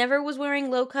 Yes, she never was wearing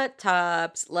low-cut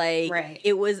tops. Like,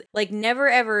 it was, like, never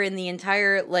ever in the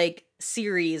entire, like,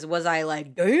 series was I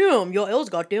like, damn, Yael's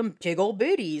got them big old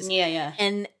bitties. Yeah.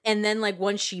 And then, like,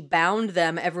 once she bound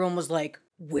them, everyone was like,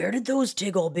 where did those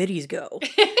big old bitties go?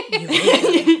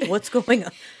 What's going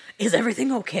on? Is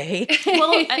everything okay?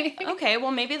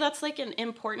 Well, maybe that's, like, an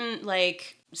important,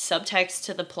 like, subtext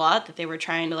to the plot that they were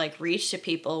trying to, like, reach to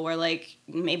people, where, like,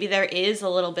 maybe there is a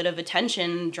little bit of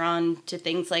attention drawn to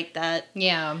things like that.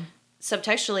 Yeah.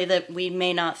 subtextually that we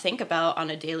may not think about on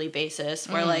a daily basis,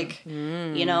 where like,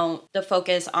 you know, the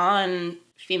focus on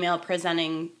female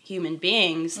presenting human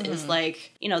beings is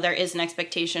like, you know, there is an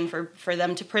expectation for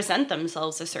them to present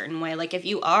themselves a certain way. Like if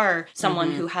you are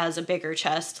someone who has a bigger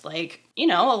chest, like, you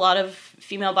know, a lot of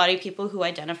female body people who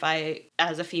identify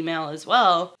as a female as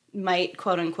well might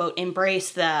quote unquote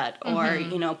embrace that or,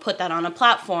 you know, put that on a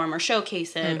platform or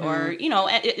showcase it or, you know,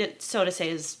 it so to say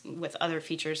is with other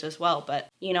features as well. But,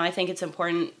 you know, I think it's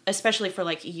important, especially for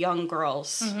like young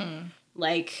girls,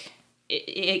 like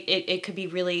it could be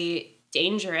really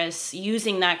dangerous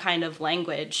using that kind of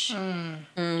language,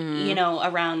 you know,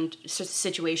 around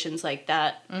situations like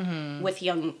that with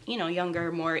young, you know,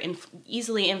 younger, more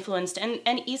easily influenced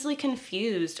and easily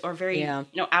confused or very, you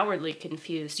know, outwardly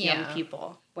confused young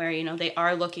people where, you know, they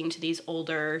are looking to these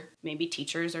older, maybe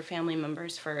teachers or family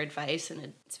members for advice.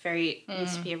 And it's very, it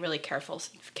needs to be a really careful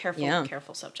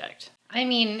subject. I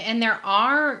mean, and there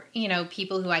are, you know,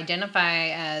 people who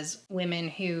identify as women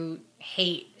who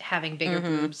hate having bigger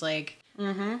boobs. Like,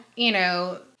 you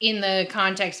know, in the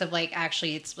context of like,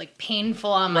 actually it's like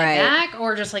painful on my back,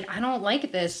 or just like, I don't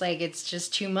like this, like it's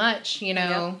just too much, you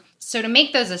know? Yep. So to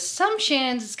make those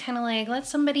assumptions, it's kind of like, let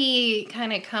somebody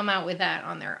kind of come out with that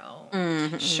on their own.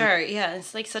 Mm-hmm. Sure, yeah.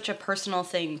 It's like such a personal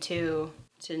thing too,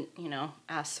 to, you know,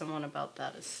 ask someone about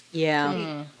that.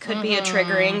 Could be a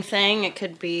triggering thing. It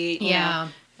could be, you know,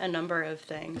 a number of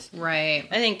things. Right.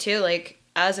 I think too, like,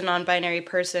 as a non-binary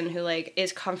person who like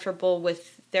is comfortable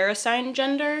with their assigned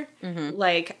gender,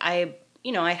 like I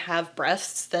have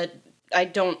breasts that I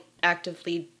don't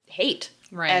actively hate.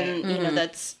 Right. And, you know,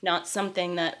 that's not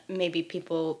something that maybe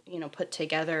people, you know, put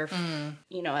together,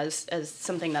 you know, as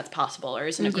something that's possible or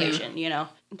as an equation, you know.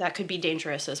 That could be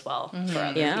dangerous as well for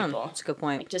other people. That's a good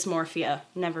point. Like dysmorphia,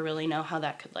 never really know how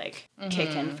that could, like, kick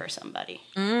in for somebody.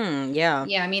 Yeah.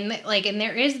 Yeah, I mean, like, and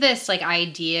there is this, like,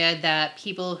 idea that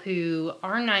people who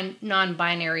are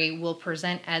non-binary will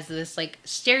present as this, like,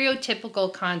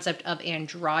 stereotypical concept of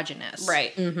androgynous.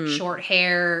 Right. Short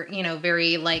hair, you know,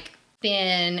 very, like,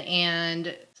 thin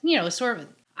and, you know, sort of...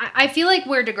 I feel like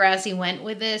where Degrassi went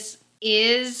with this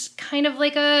is kind of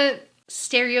like a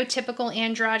stereotypical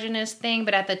androgynous thing,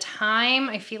 but at the time,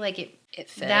 I feel like it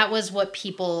fit. That was what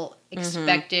people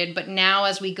expected. But now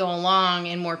as we go along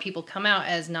and more people come out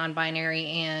as non-binary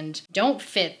and don't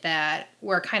fit that,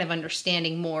 we're kind of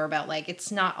understanding more about, like,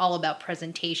 it's not all about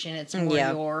presentation. It's more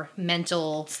your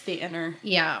mental... It's the inner...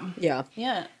 Yeah.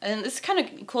 And it's kind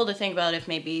of cool to think about if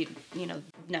maybe, you know,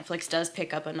 Netflix does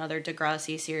pick up another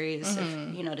Degrassi series,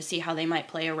 if, you know, to see how they might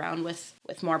play around with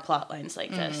more plot lines like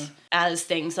this as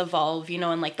things evolve, you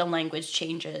know, and like the language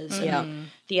changes and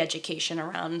the education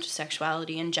around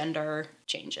sexuality and gender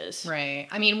changes. Right.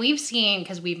 I mean, we've seen,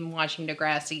 because we've been watching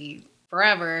Degrassi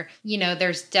forever, you know,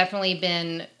 there's definitely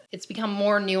been... It's become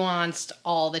more nuanced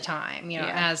all the time, you know,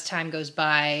 as time goes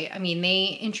by. I mean,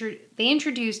 they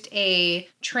introduced a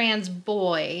trans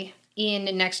boy in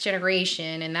Next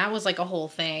Generation, and that was like a whole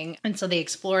thing. And so they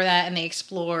explore that, and they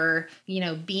explore, you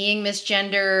know, being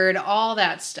misgendered, all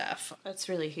that stuff. That's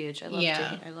really huge. I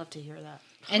love to hear that.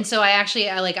 And so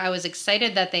I was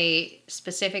excited that they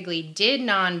specifically did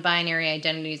non-binary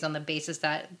identities on the basis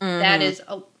that that is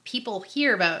people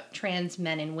hear about trans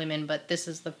men and women, but this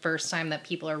is the first time that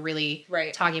people are really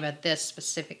talking about this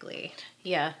specifically.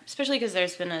 Yeah, especially because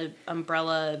there's been an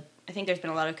umbrella. I think there's been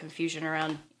a lot of confusion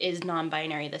around, is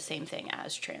non-binary the same thing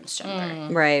as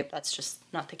transgender? Right. That's just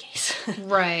not the case.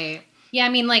 Right. Yeah, I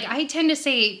mean, like, I tend to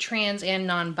say trans and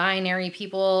non-binary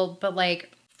people, but,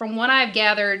 like, from what I've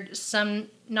gathered, some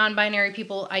non-binary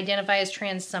people identify as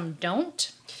trans, some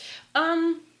don't.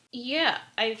 Yeah,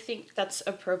 I think that's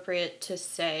appropriate to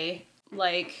say.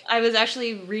 Like, I was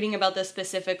actually reading about this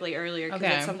specifically earlier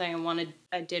because it's something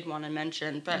I did want to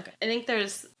mention. But I think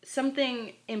there's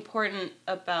something important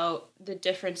about the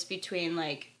difference between,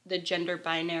 like, the gender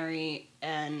binary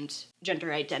and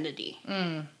gender identity.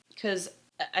 Because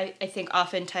I think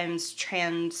oftentimes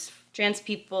trans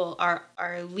people are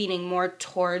leaning more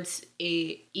towards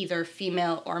a either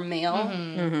female or male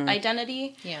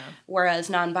identity. Yeah. Whereas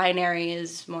non-binary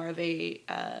is more of a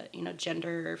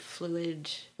gender fluid,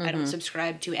 I don't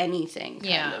subscribe to anything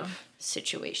kind of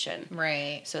situation.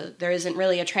 Right. So there isn't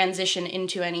really a transition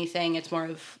into anything. It's more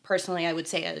of, personally, I would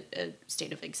say a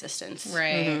state of existence.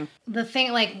 Right. The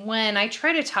thing, like, when I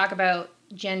try to talk about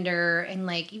gender and,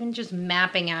 like, even just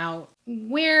mapping out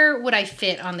where would I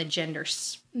fit on the gender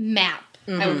map,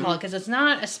 I would call it, because it's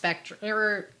not a spectrum.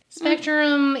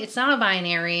 It's not a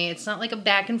binary. It's not like a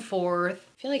back and forth.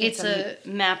 I feel like it's a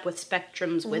map with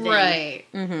spectrums within. Right.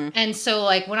 And so,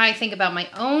 like, when I think about my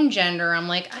own gender, I'm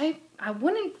like, I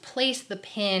wouldn't place the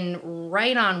pin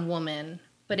right on woman,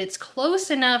 but it's close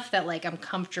enough that, like, I'm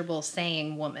comfortable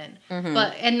saying woman.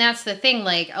 And that's the thing,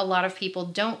 like, a lot of people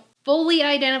don't fully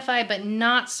identify, but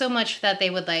not so much that they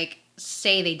would, like,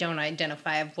 say they don't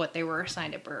identify of what they were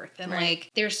assigned at birth. And like,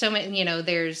 there's so many, you know,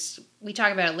 we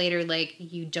talk about it later, like,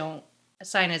 you don't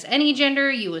assign as any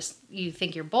gender, you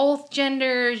think you're both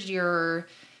genders, you're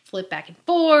flip back and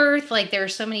forth, like, there are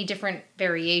so many different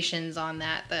variations on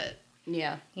that you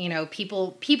know,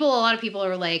 a lot of people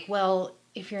are like, well,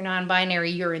 if you're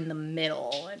non-binary, you're in the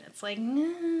middle, and it's like,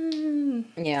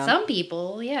 some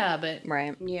people, but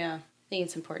I think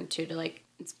it's important too to, like,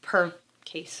 it's per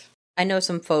case. I know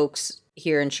some folks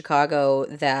here in Chicago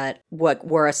that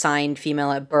were assigned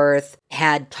female at birth,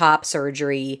 had top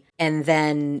surgery, and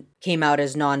then came out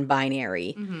as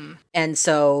non-binary. And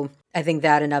so I think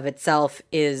that in of itself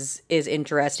is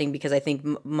interesting, because I think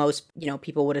most, you know,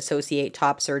 people would associate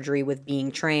top surgery with being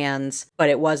trans, but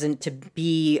it wasn't to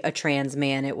be a trans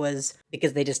man. It was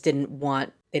because they just didn't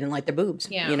want they didn't like their boobs.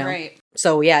 Yeah, you know? Right.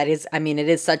 So yeah, it is. I mean, it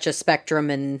is such a spectrum,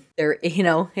 and there, you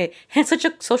know, it's such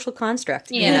a social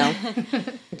construct. Yeah. You know,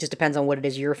 it just depends on what it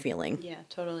is you're feeling. Yeah,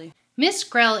 totally. Miss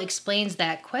Grell explains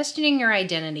that questioning your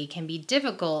identity can be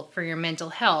difficult for your mental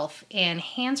health and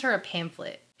hands her a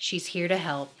pamphlet. She's here to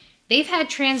help. They've had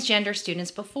transgender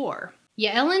students before.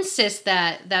 Yael insists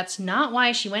that that's not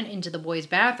why she went into the boys'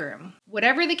 bathroom.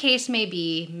 Whatever the case may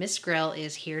be, Miss Grell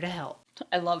is here to help.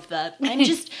 I love that. I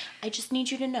just need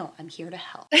you to know I'm here to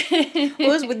help.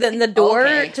 The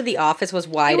door to the office was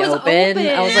wide open.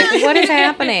 I was like, what is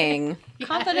happening?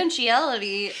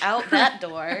 Confidentiality out that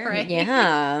door. Right?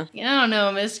 Yeah. I don't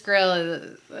know. Miss Grell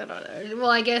is, I don't know. Well,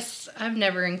 I guess I've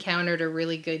never encountered a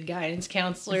really good guidance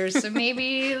counselor, so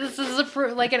maybe this is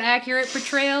an accurate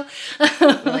portrayal.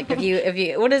 Like if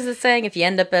you, what is the saying? If you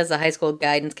end up as a high school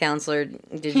guidance counselor,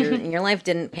 your life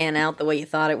didn't pan out the way you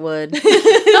thought it would.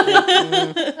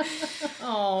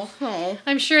 Oh,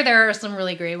 I'm sure there are some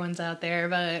really great ones out there,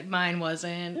 but mine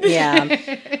wasn't. Yeah.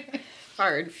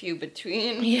 Hard few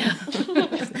between. Yeah.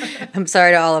 I'm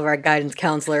sorry to all of our guidance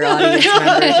counselor audience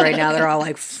members right now. They're all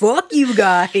like, fuck you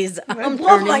guys. I'm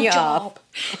turning you off.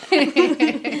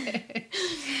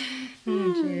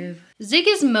 Zig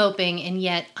is moping in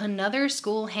yet another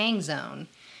school hang zone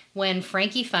when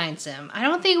Frankie finds him. I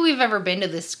don't think we've ever been to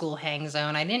this school hang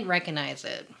zone. I didn't recognize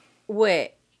it.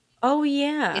 Wait. Oh,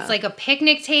 yeah. It's like a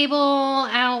picnic table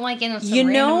out like in some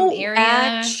random area.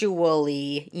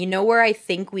 Actually, you know where I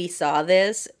think we saw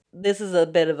this? This is a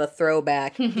bit of a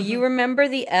throwback. Do you remember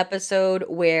the episode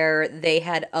where they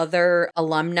had other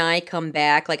alumni come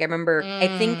back? Like, I remember,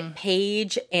 I think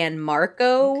Paige and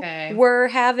Marco were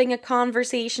having a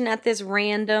conversation at this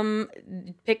random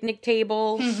picnic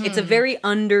table. It's a very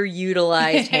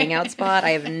underutilized hangout spot. I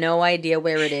have no idea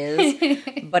where it is.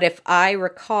 But if I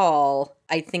recall,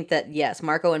 I think that, yes,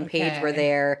 Marco and Paige were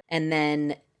there. And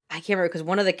then, I can't remember, because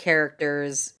one of the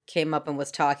characters came up and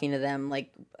was talking to them,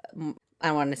 like...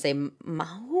 I wanted to say, who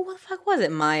the fuck was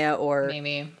it? Maya or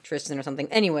maybe Tristan or something.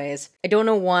 Anyways, I don't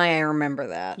know why I remember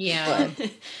that. Yeah.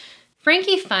 But.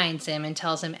 Frankie finds him and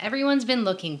tells him everyone's been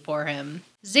looking for him.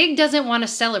 Zig doesn't want to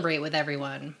celebrate with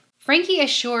everyone. Frankie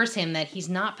assures him that he's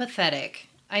not pathetic.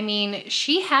 I mean,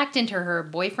 she hacked into her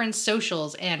boyfriend's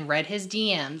socials and read his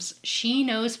DMs. She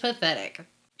knows pathetic.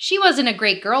 She wasn't a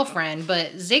great girlfriend,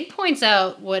 but Zig points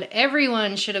out what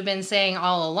everyone should have been saying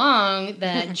all along,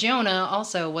 that Jonah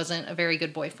also wasn't a very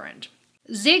good boyfriend.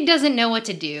 Zig doesn't know what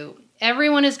to do.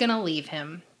 Everyone is going to leave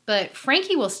him, but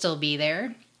Frankie will still be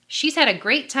there. She's had a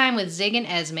great time with Zig and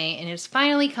Esme and is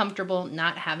finally comfortable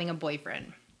not having a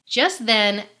boyfriend. Just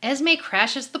then, Esme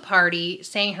crashes the party,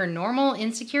 saying her normal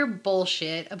insecure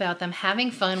bullshit about them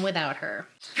having fun without her.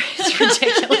 It's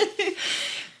ridiculous.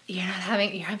 You're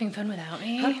having fun without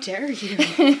me? How dare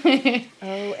you?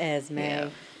 Oh, Esme. Yeah.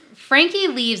 Frankie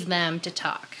leaves them to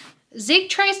talk. Zig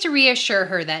tries to reassure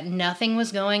her that nothing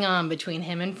was going on between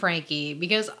him and Frankie,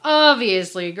 because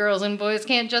obviously girls and boys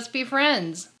can't just be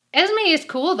friends. Esme is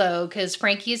cool though, because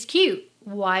Frankie is cute.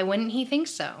 Why wouldn't he think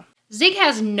so? Zig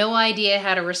has no idea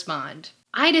how to respond.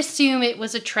 I'd assume it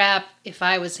was a trap if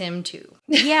I was him too.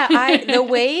 Yeah,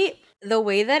 the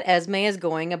way that Esme is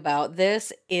going about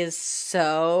this is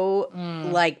so,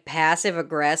 like,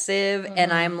 passive-aggressive,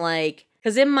 and I'm like,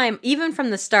 because even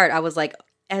from the start, I was like,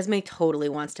 Esme totally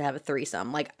wants to have a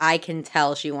threesome. Like, I can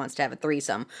tell she wants to have a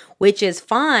threesome, which is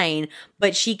fine,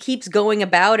 but she keeps going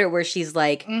about it where she's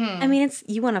like, I mean,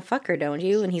 you want to fuck her, don't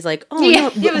you? And he's like, oh,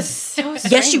 no. It was so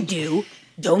strange. Yes, you do.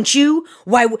 Don't you?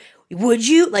 Why would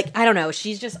you? Like, I don't know.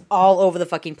 She's just all over the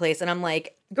fucking place. And I'm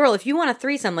like, girl, if you want a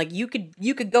threesome, like, you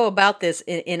could go about this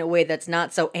in a way that's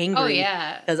not so angry. Oh,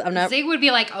 yeah. Because I'm not... Zig would be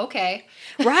like, okay.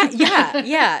 Right,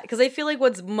 yeah. Because I feel like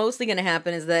what's mostly going to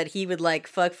happen is that he would, like,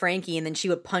 fuck Frankie and then she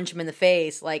would punch him in the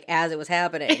face, like, as it was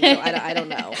happening. So I don't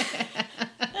know.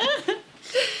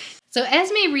 So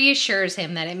Esme reassures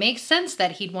him that it makes sense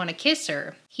that he'd want to kiss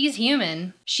her. He's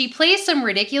human. She plays some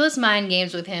ridiculous mind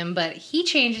games with him, but he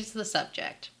changes the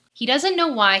subject. He doesn't know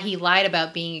why he lied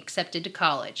about being accepted to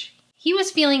college. He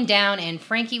was feeling down and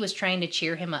Frankie was trying to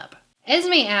cheer him up.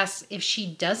 Esme asks if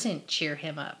she doesn't cheer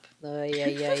him up. Oh,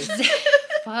 yeah.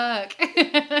 Fuck.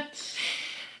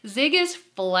 Zig is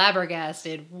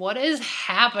flabbergasted. What is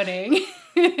happening?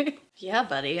 Yeah,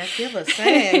 buddy, I feel the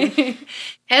same.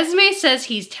 Esme says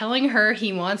he's telling her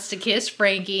he wants to kiss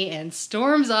Frankie and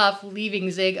storms off, leaving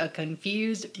Zig a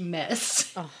confused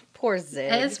mess. Oh, poor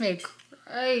Zig. Esme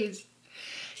Christ.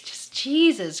 Just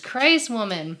Jesus Christ,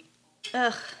 woman.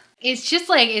 Ugh. It's just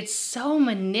like, it's so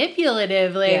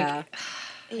manipulative. Like, yeah.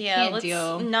 Yeah, let's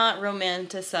not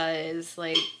romanticize,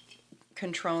 like,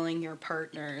 controlling your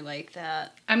partner like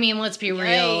that. I mean, let's be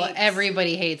real.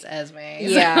 Everybody hates Esme.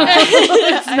 Yeah.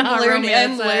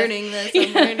 I'm learning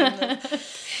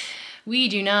this. We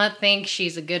do not think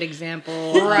she's a good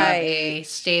example of a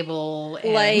stable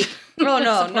and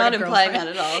not implying that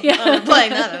at all. Yeah. Not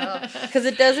implying that at all. Because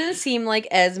it doesn't seem like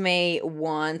Esme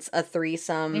wants a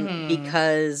threesome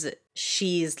because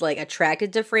she's like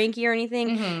attracted to Frankie or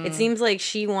anything. It seems like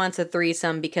she wants a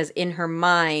threesome because in her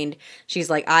mind she's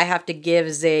like, I have to give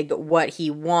Zig what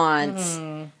he wants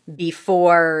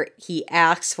before he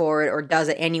asks for it or does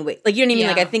it anyway. Like, you know what I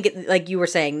mean? Like, I think it, like you were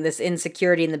saying, this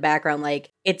insecurity in the background,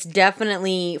 like, it's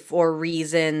definitely for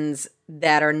reasons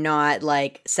that are not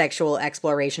like sexual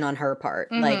exploration on her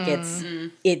part. Like,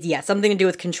 it's something to do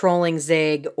with controlling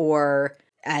Zig, or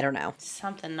I don't know.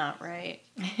 Something not right.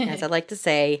 As I like to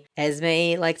say,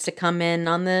 Esme likes to come in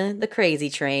on the crazy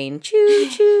train. Choo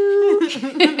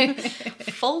choo.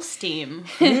 Full steam.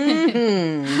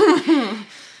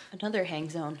 Another hang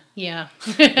zone. Yeah.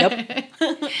 Yep.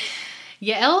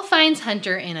 Yael finds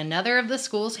Hunter in another of the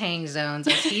school's hang zones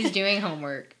as he's doing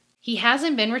homework. He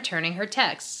hasn't been returning her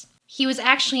texts. He was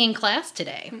actually in class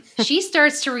today. She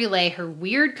starts to relay her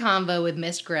weird convo with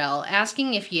Miss Grell,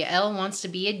 asking if Yael wants to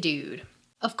be a dude.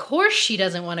 Of course she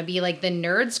doesn't want to be like the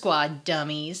Nerd Squad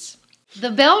dummies.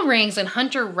 The bell rings and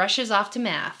Hunter rushes off to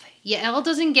math. Yael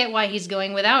doesn't get why he's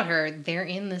going without her. They're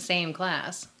in the same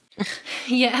class.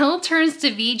 Yael turns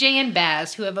to VJ and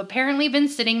Baz, who have apparently been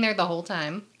sitting there the whole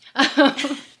time.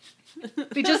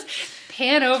 We just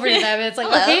pan over to them and it's like,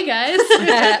 hello. Okay, guys.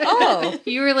 Oh,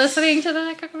 you were listening to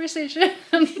that conversation?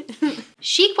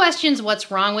 She questions what's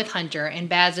wrong with Hunter, and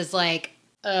Baz is like,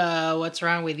 what's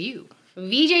wrong with you?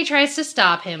 VJ tries to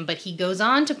stop him, but he goes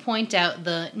on to point out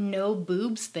the no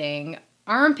boobs thing,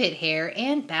 armpit hair,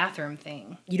 and bathroom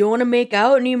thing. You don't want to make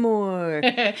out anymore.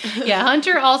 Yeah,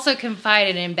 Hunter also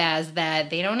confided in Baz that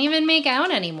they don't even make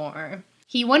out anymore.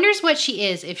 He wonders what she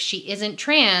is if she isn't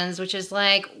trans, which is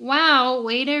like, wow,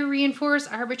 way to reinforce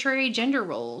arbitrary gender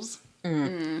roles.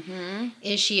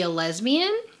 Is she a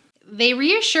lesbian? They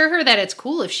reassure her that it's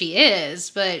cool if she is,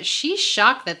 but she's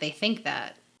shocked that they think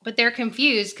that. But they're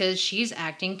confused because she's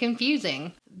acting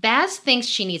confusing. Baz thinks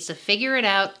she needs to figure it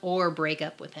out or break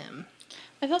up with him.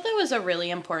 I thought that was a really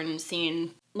important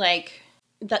scene. Like,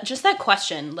 that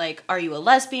question, like, are you a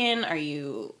lesbian? Are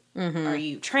you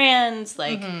trans?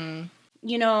 Like,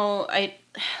 you know, I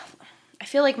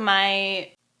feel like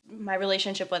my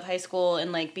relationship with high school,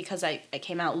 and like because I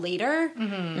came out later,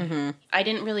 I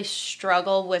didn't really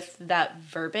struggle with that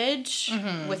verbiage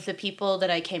with the people that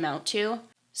I came out to.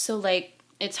 So like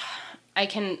I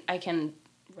can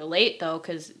relate though,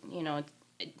 because you know,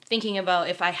 thinking about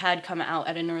if I had come out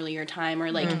at an earlier time,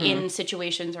 or like in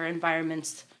situations or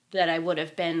environments that I would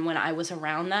have been when I was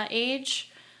around that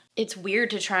age, it's weird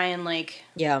to try and like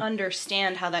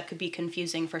understand how that could be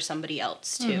confusing for somebody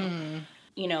else too.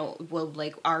 You know, well,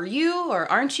 like, are you or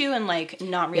aren't you? And like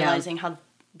not realizing how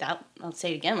that, I'll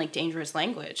say it again, like dangerous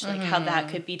language, like how that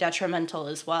could be detrimental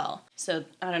as well. So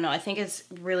I don't know. I think it's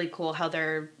really cool how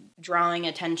they're drawing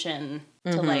attention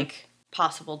to like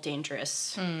possible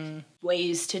dangerous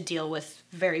ways to deal with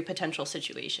very potential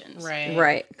situations.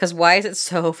 Right. Because why is it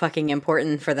so fucking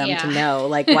important for them to know?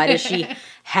 Like, why does she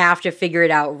have to figure it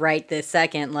out right this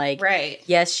second? Like,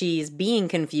 yes, she's being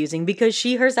confusing because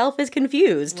she herself is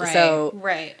confused. So,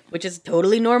 which is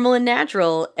totally normal and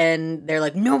natural. And they're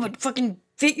like, no, but fucking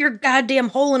fit your goddamn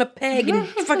hole in a peg and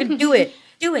fucking do it.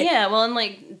 Do it. Yeah, well, and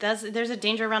like there's a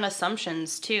danger around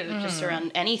assumptions too, just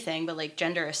around anything, but like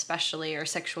gender especially, or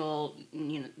sexual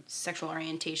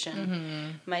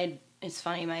orientation. It's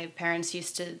funny, my parents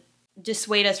used to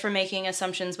dissuade us from making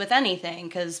assumptions with anything,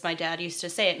 because my dad used to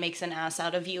say it makes an ass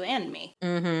out of you and me.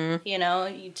 You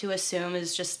know, to assume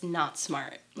is just not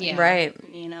smart. Right.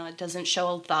 You know, it doesn't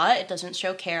show thought, it doesn't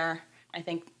show care. I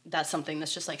think that's something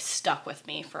that's just like stuck with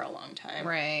me for a long time.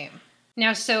 Right.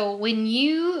 Now, so when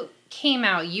you came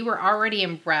out, you were already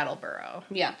in Brattleboro.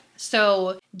 Yeah.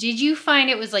 So did you find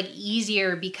it was like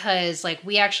easier because like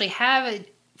we actually have,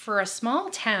 for a small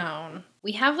town,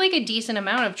 we have like a decent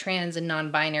amount of trans and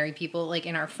non-binary people like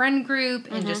in our friend group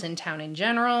and just in town in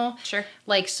general. Sure.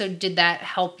 Like, so did that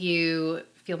help you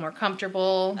feel more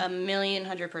comfortable?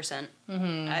 1,100%.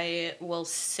 I will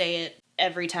say it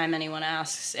every time anyone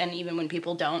asks, and even when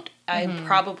people don't. I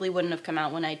probably wouldn't have come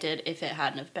out when I did if it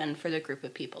hadn't have been for the group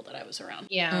of people that I was around.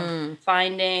 Yeah.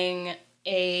 Finding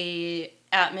a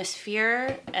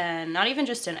atmosphere, and not even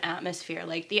just an atmosphere,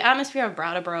 like the atmosphere of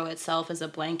Brattleboro itself as a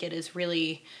blanket is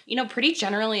really, you know, pretty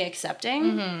generally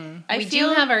accepting. We do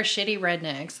have our shitty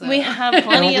rednecks, though. We have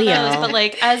plenty of those, but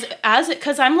like as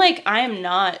because I'm like, I am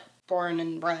not born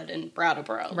and bred in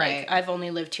Brattleboro. Right. Like, I've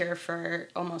only lived here for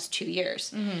almost 2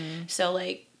 years. So,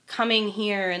 like, coming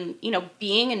here and, you know,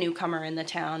 being a newcomer in the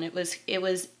town, it was,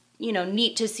 you know,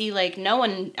 neat to see, like,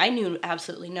 I knew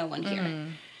absolutely no one here.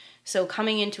 So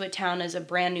coming into a town as a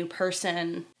brand new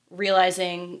person,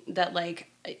 realizing that, like,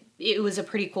 it was a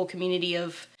pretty cool community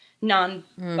of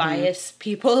non-biased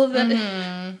people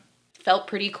that felt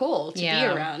pretty cool to be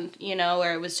around, you know,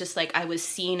 where it was just like I was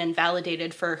seen and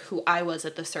validated for who I was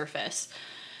at the surface.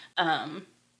 And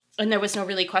there was no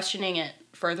really questioning it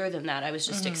further than that. I was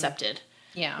just accepted.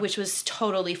 Yeah. Which was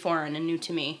totally foreign and new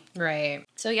to me. Right.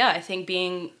 So yeah, I think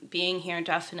being here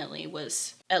definitely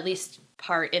was at least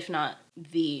part, if not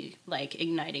the, like,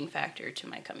 igniting factor to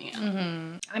my coming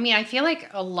out. I mean, I feel like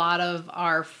a lot of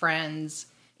our friends,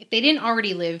 if they didn't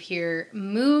already live here,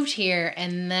 moved here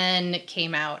and then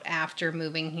came out after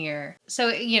moving here. So,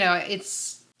 you know, it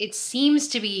seems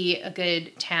to be a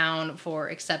good town for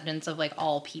acceptance of, like,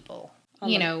 all people.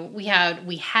 You know, we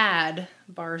had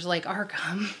bars like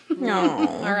Arkham. No.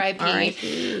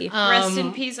 R.I.P. Rest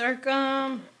in peace,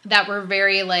 Arkham. That were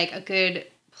very, like, a good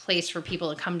place for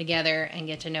people to come together and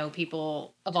get to know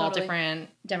people of all different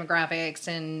demographics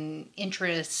and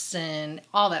interests and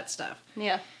all that stuff.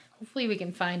 Yeah. Hopefully we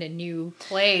can find a new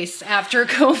place after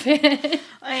COVID.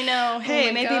 I know.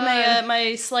 Hey, maybe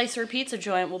my Slicer pizza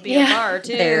joint will be a bar,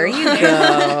 too. There you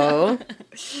go.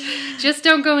 Just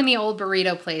don't go in the old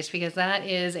burrito place because that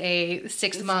is a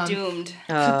 6 month. Doomed.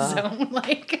 So,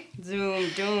 like...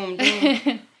 Doomed.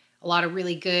 A lot of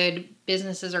really good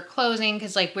businesses are closing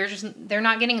because, like, they're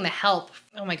not getting the help.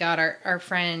 Oh my God, our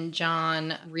friend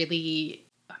John really...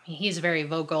 I mean, he's very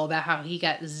vocal about how he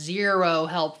got zero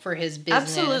help for his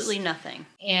business. Absolutely nothing.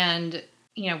 And,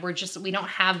 you know, we don't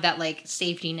have that, like,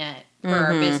 safety net for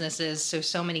our businesses.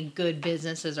 So many good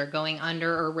businesses are going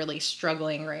under or really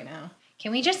struggling right now.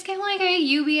 Can we just get, like, a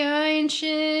UBI and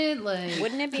shit? Like,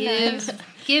 wouldn't it be nice?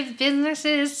 Give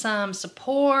businesses some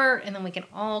support, and then we can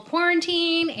all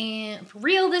quarantine and for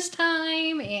real this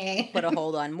time. And put a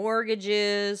hold on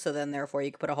mortgages, so then therefore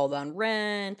you could put a hold on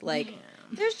rent. Like,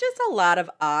 there's just a lot of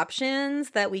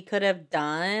options that we could have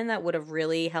done that would have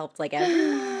really helped, like,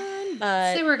 everyone.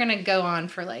 But so we're gonna go on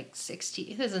for like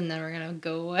 60. This is never gonna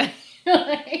go away.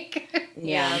 Like,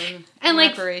 yeah, and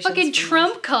like fucking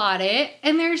Trump caught it,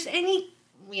 and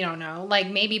we don't know. Like,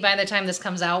 maybe by the time this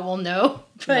comes out, we'll know.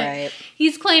 But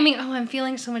he's claiming, "Oh, I'm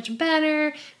feeling so much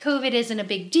better. COVID isn't a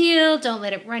big deal. Don't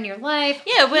let it run your life."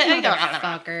 Yeah, but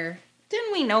motherfucker.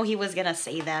 Didn't we know he was gonna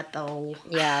say that though?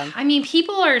 Yeah. I mean,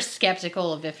 people are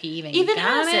skeptical of if he even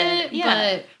got it.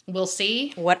 Yeah. But we'll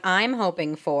see. What I'm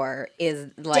hoping for is,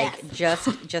 like,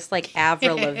 just like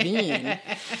Avril Lavigne,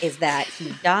 is that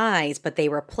he dies, but they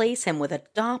replace him with a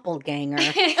doppelganger,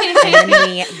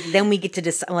 and then we get to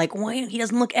decide. Like, wait, he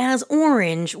doesn't look as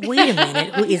orange. Wait a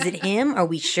minute, who is it? Him? Are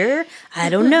we sure? I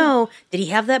don't know. Did he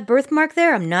have that birthmark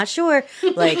there? I'm not sure.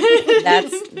 Like,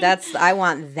 that's. I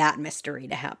want that mystery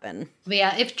to happen. But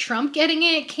yeah, if Trump getting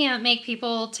it can't make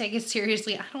people take it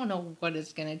seriously, I don't know what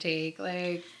it's gonna take.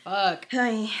 Like, fuck.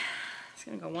 It's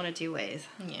gonna go one of two ways.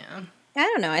 Yeah. I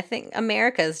don't know. I think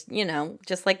America's, you know,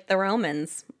 just like the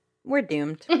Romans. We're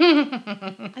doomed.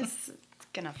 It's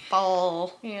gonna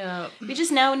fall. Yeah. We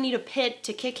just now need a pit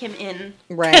to kick him in.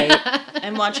 Right.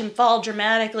 And watch him fall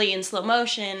dramatically in slow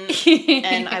motion,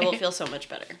 and I will feel so much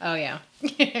better. Oh, yeah.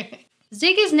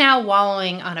 Zig is now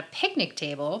wallowing on a picnic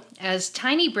table as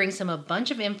Tiny brings him a bunch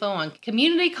of info on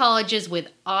community colleges with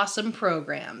awesome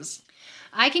programs.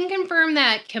 I can confirm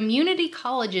that community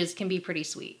colleges can be pretty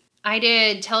sweet. I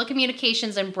did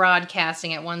telecommunications and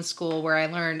broadcasting at one school where I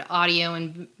learned audio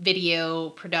and video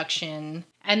production.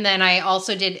 And then I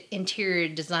also did interior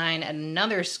design at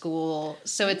another school.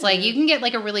 So it's like you can get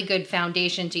like a really good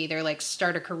foundation to either like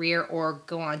start a career or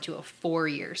go on to a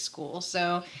 4-year school.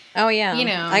 So, oh yeah, you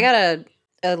know, I got a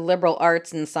liberal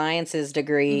arts and sciences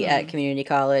degree at community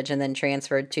college and then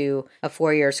transferred to a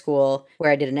 4-year school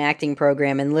where I did an acting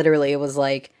program. And literally it was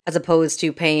like, as opposed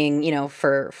to paying, you know,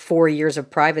 for 4 years of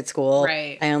private school,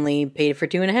 right, I only paid for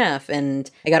 2.5.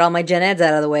 And I got all my gen eds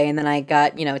out of the way. And then I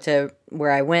got, you know, to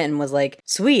where I went and was like,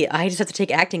 sweet, I just have to take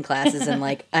acting classes and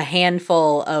like a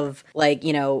handful of like,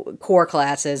 you know, core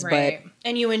classes. Right. But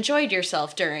and you enjoyed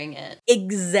yourself during it.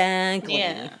 Exactly.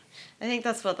 Yeah. I think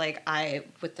that's what, like,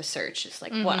 with the search, is,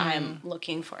 like, what I'm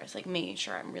looking for. Is, like, making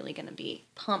sure I'm really going to be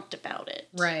pumped about it.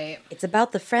 Right. It's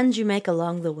about the friends you make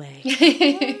along the way.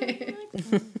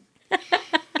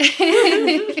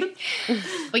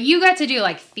 But you got to do,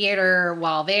 like, theater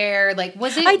while there. Like,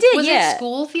 was it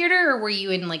school theater, or were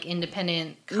you in, like,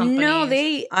 independent companies? No,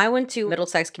 I went to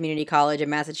Middlesex Community College in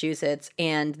Massachusetts,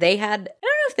 and they had, I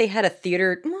don't know if they had a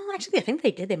theater. Well, actually, I think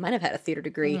they did. They might have had a theater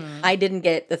degree. I didn't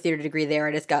get the theater degree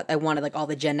there. I wanted like all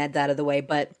the gen eds out of the way,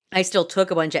 but I still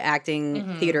took a bunch of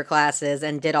acting theater classes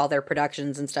and did all their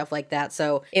productions and stuff like that.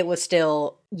 So it was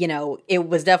still, it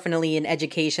was definitely an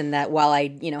education that while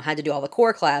I, had to do all the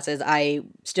core classes, I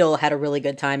still had a really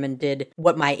good time and did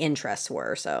what my interests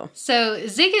were. So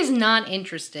Zig is not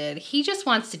interested. He just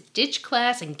wants to ditch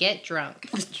class and get drunk.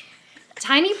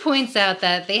 Tiny points out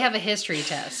that they have a history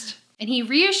test, and he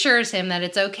reassures him that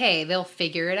it's okay, they'll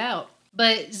figure it out.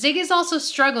 But Zig is also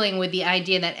struggling with the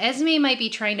idea that Esme might be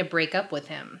trying to break up with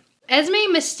him.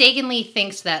 Esme mistakenly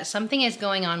thinks that something is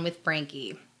going on with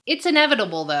Frankie. It's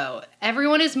inevitable, though.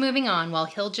 Everyone is moving on while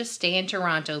he'll just stay in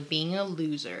Toronto being a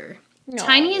loser. No.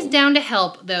 Tiny is down to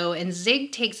help, though, and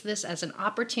Zig takes this as an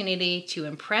opportunity to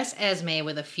impress Esme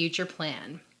with a future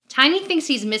plan. Tiny thinks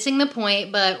he's missing the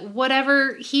point, but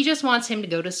whatever, he just wants him to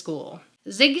go to school.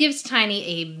 Zig gives Tiny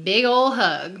a big ol'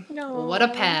 hug. No. What a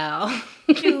pal.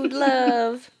 Dude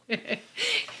love.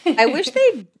 I wish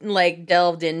they,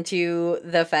 delved into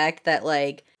the fact that,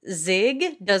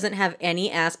 Zig doesn't have any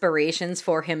aspirations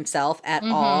for himself at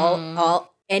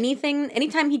all.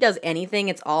 Anytime he does anything,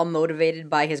 it's all motivated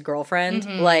by his girlfriend.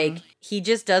 He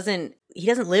just doesn't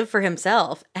live for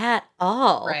himself at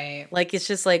all. Right. It's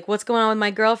just what's going on with my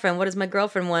girlfriend? What does my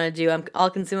girlfriend want to do? I'm all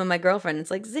consuming my girlfriend.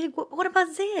 It's like, Zig, what about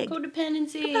Zig?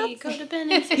 Codependency.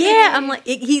 Yeah, I'm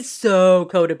he's so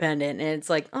codependent. And it's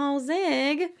like, oh,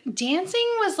 Zig. Dancing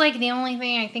was the only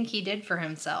thing I think he did for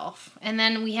himself. And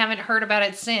then we haven't heard about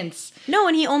it since. No,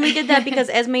 and he only did that because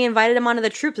Esme invited him onto the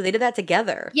troupe, so they did that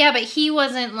together. Yeah, but he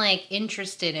wasn't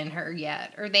interested in her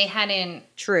yet. Or they hadn't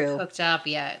hooked up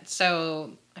yet.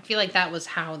 So I feel like that was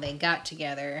how they got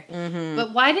together.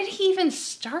 But why did he even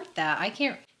start that?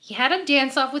 He had a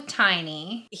dance-off with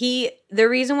Tiny. The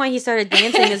reason why he started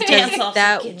dancing is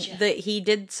because he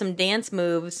did some dance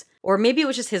moves, or maybe it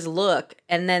was just his look,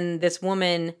 and then this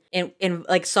woman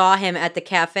saw him at the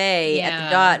cafe at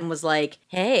the Dot and was like,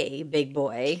 hey, big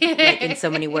boy, in so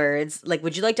many words,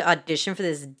 would you like to audition for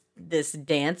this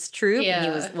dance troupe? Yeah. And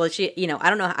he was, I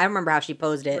don't know, I remember how she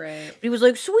posed it. Right. But he was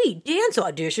like, sweet, dance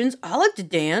auditions, I like to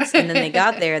dance. And then they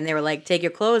got there and they were like, take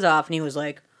your clothes off. And he was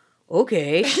like,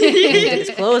 okay. And he took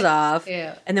his clothes off.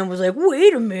 Yeah. And then was like,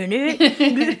 wait a minute.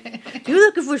 You're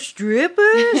looking for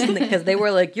strippers? Because they were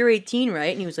like, you're 18,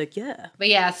 right? And he was like, yeah. But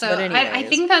yeah, so I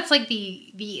think that's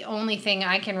the only thing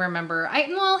I can remember.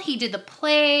 He did the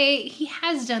play. He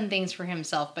has done things for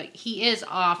himself, but he is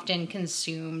often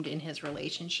consumed in his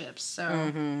relationships.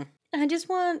 So I just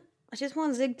want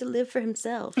Zig to live for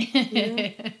himself.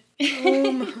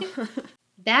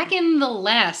 Back in the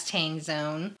last Hang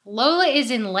Zone, Lola is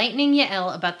enlightening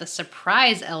Yael about the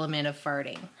surprise element of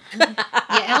farting.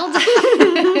 Yael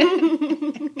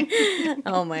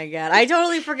oh my god, I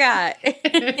totally forgot.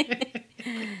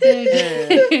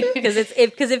 Because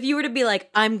if you were to be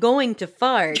like, I'm going to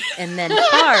fart, and then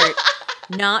fart,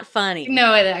 not funny.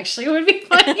 No, it actually would be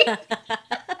funny.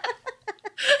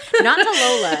 Not to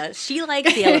Lola. She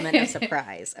likes the element of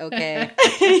surprise, okay?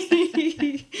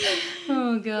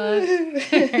 Oh, God.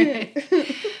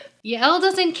 Yael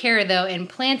doesn't care, though, and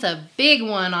plants a big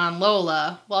one on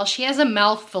Lola while she has a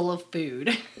mouthful of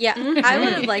food. Yeah, I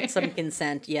would have liked some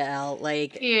consent, Yael.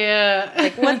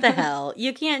 Yeah. What the hell?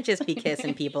 You can't just be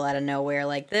kissing people out of nowhere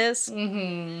like this.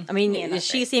 I mean,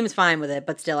 she seems fine with it,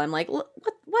 but still, I'm like,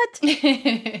 what?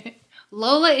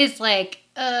 Lola is like,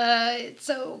 it's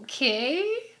okay.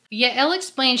 Yael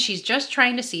explains she's just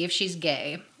trying to see if she's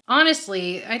gay.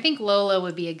 Honestly, I think Lola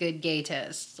would be a good gay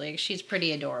test. She's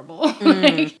pretty adorable.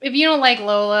 If you don't like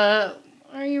Lola,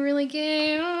 are you really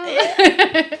gay?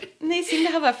 They seem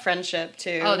to have a friendship,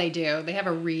 too. Oh, they do. They have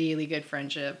a really good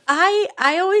friendship.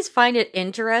 I always find it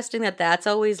interesting that that's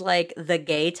always, the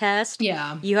gay test.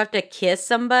 Yeah. You have to kiss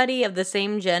somebody of the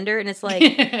same gender, and it's like,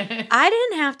 I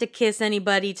didn't have to kiss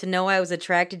anybody to know I was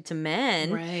attracted to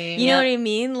men. Right. You know what I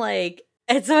mean?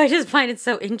 And so I just find it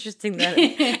so interesting that,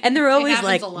 and they're always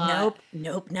like, nope,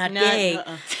 not gay.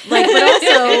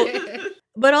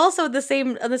 But also on the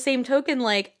same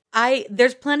token,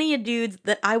 there's plenty of dudes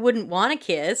that I wouldn't want to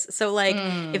kiss. So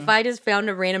if I just found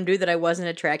a random dude that I wasn't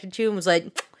attracted to and was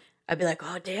like, I'd be like,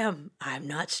 oh damn, I'm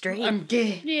not straight. I'm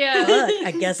gay. Yeah. Fuck,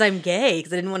 I guess I'm gay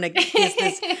because I didn't want to kiss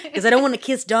this, because I don't want to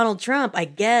kiss Donald Trump. I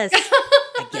guess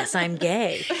I'm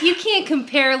gay. You can't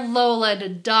compare Lola to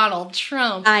Donald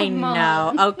Trump. I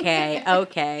know.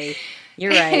 Okay.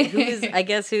 You're right.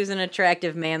 Who's an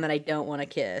attractive man that I don't want to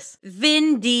kiss?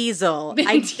 Vin Diesel.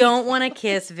 I don't want to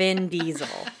kiss Vin Diesel.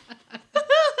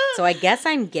 So I guess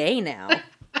I'm gay now.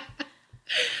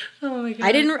 Oh my god.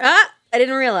 I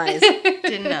didn't realize.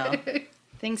 Didn't know.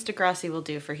 Things Degrassi will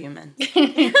do for humans.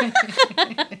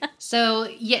 So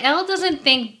Yael doesn't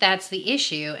think that's the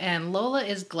issue, and Lola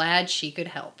is glad she could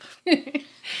help.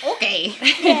 Okay.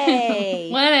 Yay.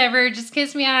 Whatever, just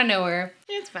kiss me out of nowhere.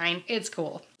 It's fine. It's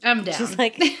cool. I'm down. She's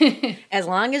like, as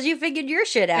long as you figured your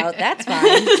shit out, that's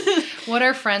fine. What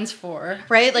are friends for?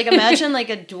 Right? Like, imagine like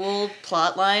a dual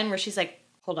plot line where she's like,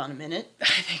 hold on a minute.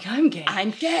 I think I'm gay.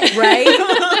 I'm gay. Right?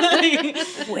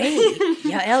 Wait,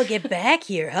 Yael, get back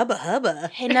here. Hubba hubba.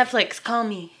 Hey, Netflix, call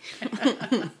me.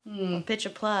 Pitch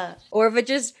a plot. Or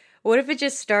what if it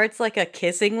just starts like a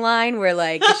kissing line where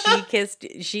like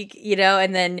she you know,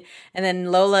 and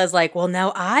then Lola's like, well,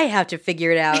 now I have to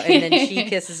figure it out, and then she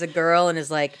kisses a girl and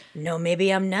is like, no,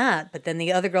 maybe I'm not, but then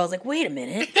the other girl's like, wait a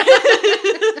minute.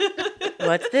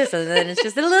 What's this? And then it's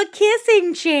just a little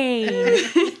kissing chain.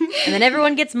 And then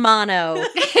everyone gets mono.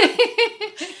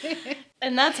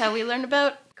 And that's how we learned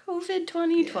about COVID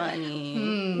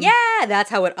 2020. Yeah,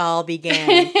 that's how it all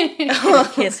began. A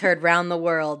kiss heard round the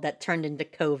world that turned into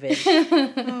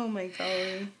COVID. Oh my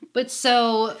God. But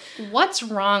so, what's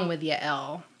wrong with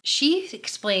Yael? She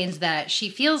explains that she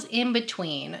feels in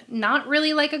between, not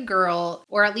really like a girl,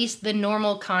 or at least the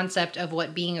normal concept of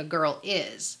what being a girl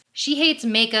is. She hates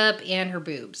makeup and her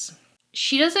boobs.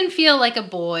 She doesn't feel like a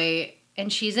boy,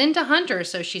 and she's into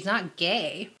hunters, so she's not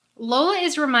gay. Lola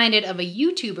is reminded of a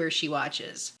YouTuber she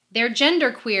watches. They're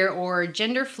genderqueer or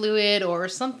gender fluid or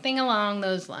something along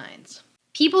those lines.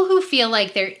 People who feel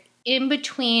like they're in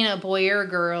between a boy or a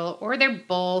girl, or they're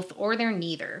both, or they're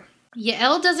neither.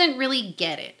 Yael doesn't really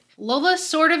get it. Lola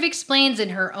sort of explains in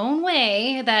her own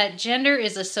way that gender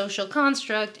is a social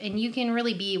construct and you can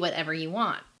really be whatever you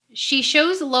want. She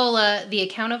shows Lola the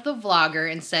account of the vlogger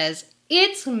and says,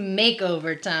 it's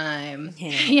makeover time.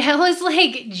 Yeah. Yael is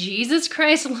like, Jesus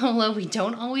Christ, Lola, we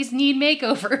don't always need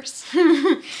makeovers.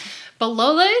 But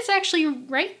Lola is actually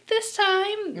right this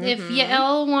time. Mm-hmm. If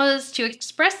Yael was to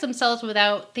express themselves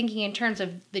without thinking in terms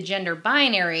of the gender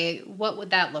binary, what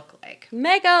would that look like?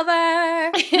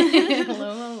 Makeover!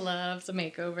 Lola loves a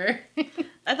makeover.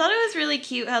 I thought it was really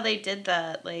cute how they did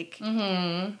that. Like,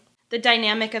 the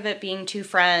dynamic of it being two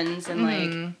friends and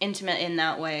like intimate in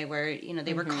that way where, you know,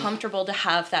 they were comfortable to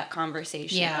have that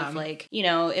conversation of like, you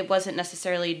know, it wasn't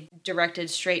necessarily directed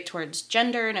straight towards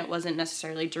gender and it wasn't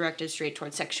necessarily directed straight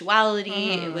towards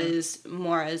sexuality. It was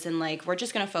more as in like, we're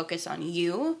just going to focus on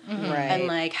you and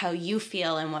like how you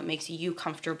feel and what makes you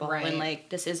comfortable. And like,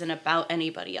 this isn't about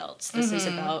anybody else. This is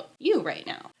about you right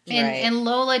now. And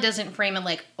Lola doesn't frame it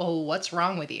like, oh, what's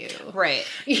wrong with you? Right.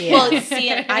 Yeah. Well, see,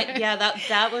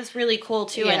 that was really cool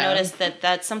too. Yeah. I noticed that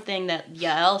that's something that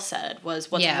Yael said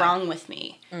was, what's wrong with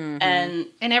me? And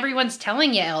everyone's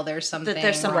telling Yael there's something. That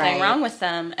there's something wrong with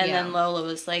them. And then Lola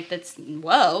was like,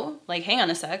 whoa, like, hang on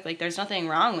a sec. Like, there's nothing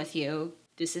wrong with you.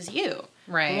 This is you.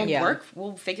 Right. And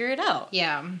we'll figure it out.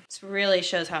 Yeah. It really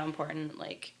shows how important,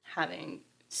 like, having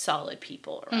solid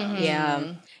people around.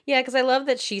 Yeah, because I love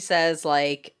that she says,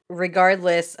 like,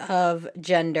 regardless of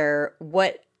gender,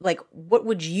 what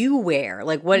would you wear?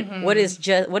 Like, what does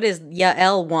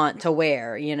Yael want to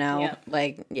wear, you know? Yep.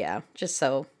 Like, just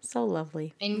so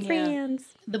lovely. And friends.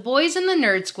 The boys in the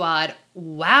Nerd Squad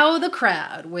wow the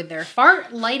crowd with their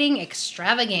fart lighting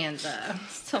extravaganza.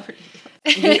 So ridiculous.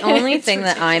 The only thing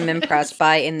that I'm impressed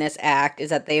by in this act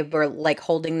is that they were like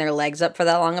holding their legs up for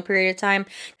that long a period of time,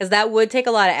 because that would take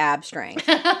a lot of ab strength.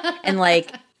 And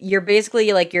like, you're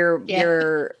basically like you're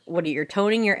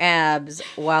toning your abs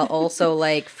while also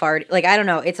like fart. Like, I don't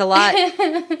know, it's a lot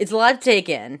to take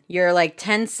in. You're like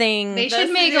tensing. They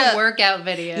should make a workout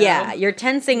video. Yeah, you're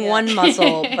tensing one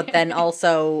muscle but then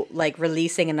also like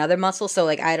releasing another muscle. So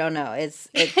like, I don't know, it's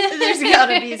there's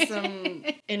gotta be some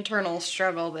internal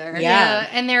struggle there. Yeah,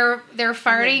 and they're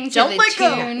farting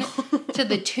to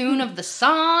the tune of the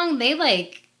song.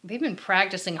 They've been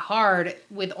practicing hard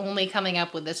with only coming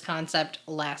up with this concept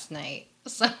last night.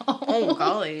 So, oh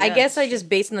golly, yes. I guess I just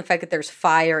based on the fact that there's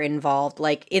fire involved.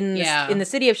 Like in the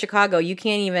city of Chicago, you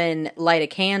can't even light a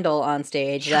candle on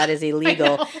stage. That is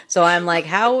illegal. So I'm like,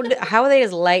 how are they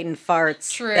just lighting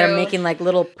farts that are making like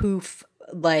little poof,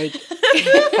 like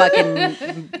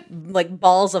fucking like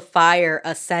balls of fire,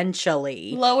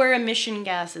 essentially. Lower emission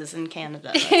gases in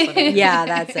Canada. That's what it is. Yeah,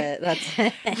 that's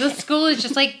it. The school is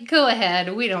just like, go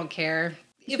ahead, we don't care.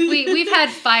 If we've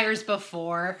had fires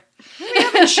before. We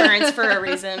have insurance for a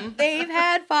reason. They've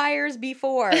had fires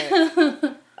before.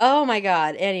 Oh my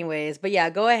god. Anyways, but yeah,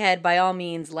 go ahead, by all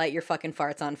means, light your fucking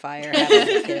farts on fire. Have it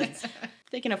with kids.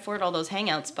 They can afford all those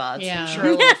hangout spots. Yeah. I'm sure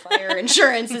a little fire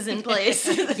insurance is in place.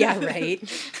 Yeah, right.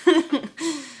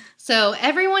 So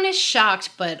everyone is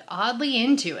shocked but oddly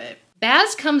into it.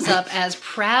 Baz comes up as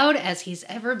proud as he's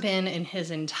ever been in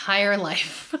his entire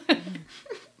life.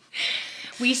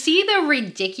 We see the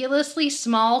ridiculously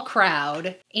small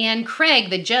crowd, and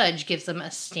Craig, the judge, gives them a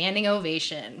standing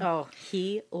ovation. Oh,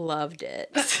 he loved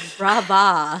it.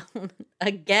 Brava.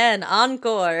 Again,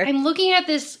 encore. I'm looking at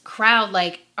this crowd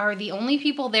like, are the only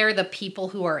people there the people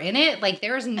who are in it? Like,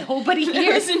 there is nobody here.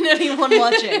 There isn't anyone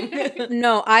watching.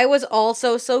 No, I was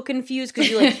also so confused because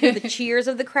you like hear the cheers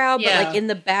of the crowd, but like in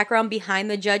the background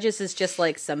behind the judges is just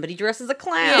like somebody dressed as a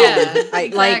clown. Yeah,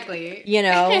 exactly. Like, you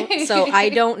know, so I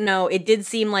don't know. It did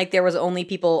seem like there was only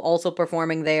people also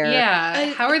performing there.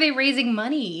 Yeah. How are they raising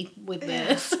money with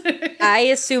this? I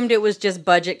assumed it was just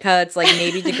budget cuts, like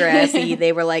maybe Degrassi.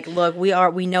 They were like, look,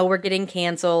 we know we're getting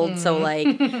canceled, so like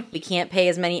we can't pay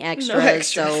as many extras,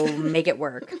 so make it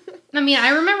work. I mean, I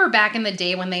remember back in the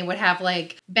day when they would have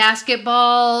like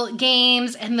basketball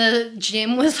games and the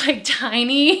gym was like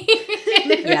tiny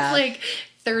and there was like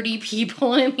 30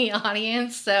 people in the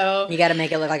audience, so you got to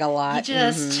make it look like a lot. You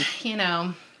just, you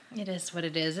know, it is what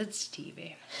it is. It's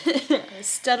TV. I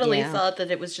steadily thought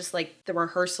that it was just like the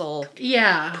rehearsal.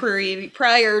 Yeah.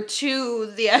 Prior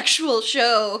to the actual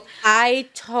show. I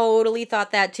totally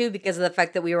thought that too because of the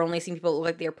fact that we were only seeing people look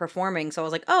like they were performing. So I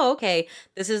was like, oh, okay,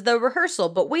 this is the rehearsal.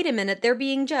 But wait a minute, they're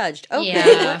being judged. Okay.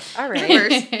 Yeah. All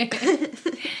right.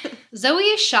 Zoe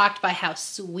is shocked by how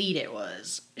sweet it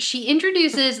was. She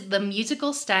introduces the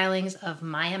musical stylings of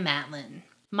Maya Matlin.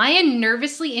 Maya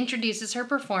nervously introduces her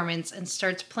performance and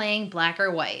starts playing Black or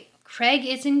White. Craig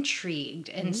is intrigued,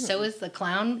 and so is the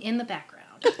clown in the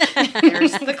background.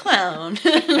 There's the clown.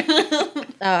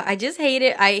 I just hate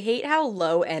it. I hate how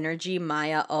low energy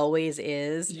Maya always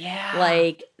is. Yeah.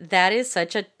 Like, that is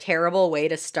such a terrible way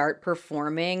to start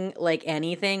performing, like,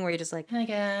 anything where you're just like, hi,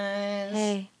 guys.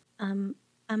 Hey, I'm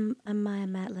Maya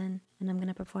Matlin, and I'm going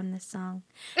to perform this song.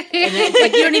 And then,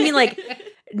 like, you know what I mean? Like,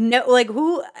 no, like,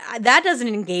 who, that doesn't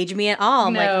engage me at all.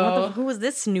 I'm like, who is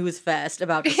this snooze fest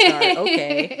about to start?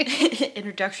 Okay.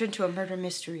 Introduction to a murder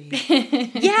mystery.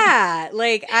 Yeah,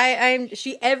 like,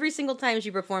 she, every single time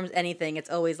she performs anything, it's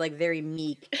always, like, very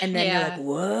meek. And then you're like,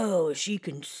 whoa, she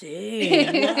can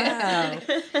sing. Wow.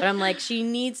 But I'm like, she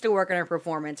needs to work on her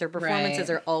performance. Her performances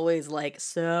are always, like,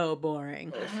 so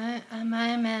boring. I'm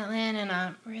Maya Matlin, and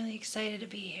I'm really excited to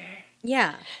be here.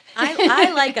 Yeah,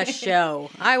 I like a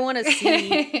show. I want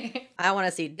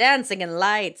to see dancing and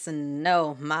lights, and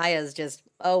no, Maya's just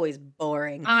always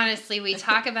boring. Honestly, we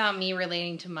talk about me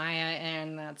relating to Maya,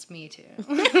 and that's me too.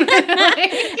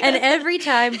 And every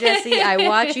time, Jesse, I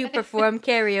watch you perform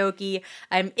karaoke,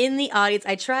 I'm in the audience.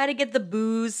 I try to get the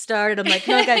boos started. I'm like,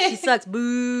 no, guys, she sucks.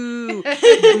 Boo,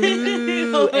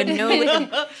 boo, and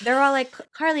nobody. They're all like,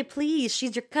 Carly, please,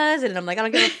 she's your cousin. And I'm like, I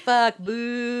don't give a fuck.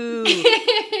 Boo.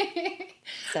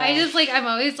 So. I just like, I'm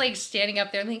always like standing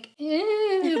up there like,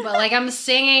 but like I'm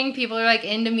singing, people are like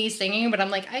into me singing, but I'm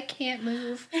like, I can't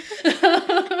move. There's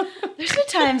been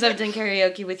times I've done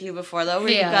karaoke with you before though, where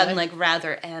you've gotten like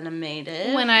rather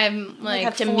animated. When I'm like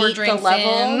have to meet the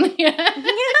level.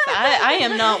 I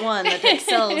am not one that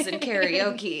excels in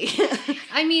karaoke.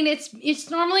 I mean, it's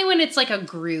normally when it's like a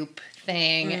group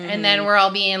thing, and then we're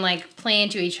all being like playing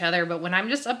to each other, but when I'm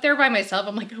just up there by myself,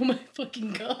 I'm like, oh my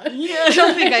fucking god. Yeah, I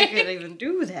don't think I could even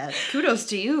do that. Kudos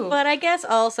to you. But I guess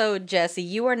also, Jesse,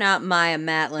 you are not Maya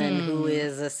Matlin, who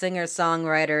is a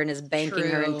singer-songwriter and is banking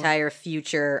her entire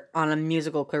future on a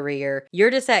musical career. You're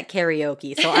just at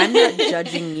karaoke, so I'm not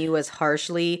judging you as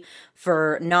harshly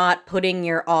for not putting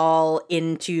your all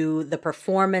into the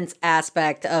performance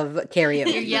aspect of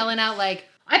karaoke. You're yelling out like,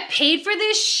 I paid for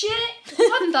this shit?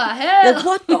 What the hell? Like,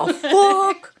 what the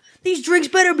fuck? These drinks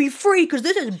better be free because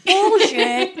this is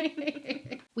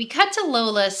bullshit. We cut to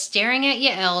Lola staring at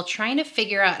Yael, trying to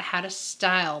figure out how to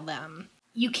style them.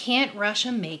 You can't rush a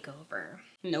makeover.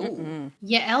 No.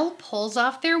 Yael pulls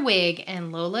off their wig,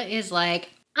 and Lola is like,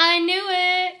 I knew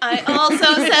it. I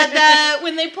also said that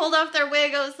when they pulled off their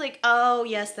wig, I was like, oh,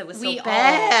 yes, that was so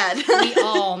bad. We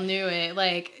all knew it.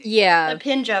 Like, yeah. The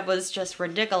pin job was just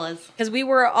ridiculous. Because we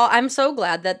were all, I'm so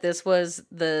glad that this was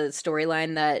the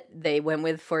storyline that they went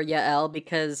with for Yael,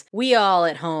 because we all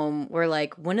at home were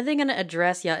like, when are they going to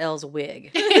address Yael's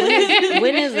wig?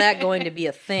 When is that going to be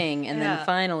a thing? And then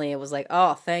finally it was like,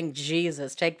 oh, thank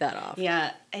Jesus, take that off.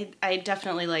 Yeah. I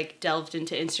definitely like delved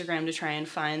into Instagram to try and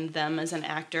find them as an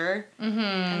actor.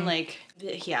 And like,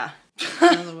 yeah.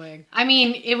 I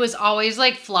mean, it was always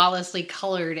like flawlessly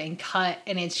colored and cut,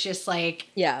 and it's just like,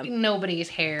 nobody's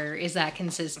hair is that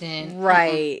consistent.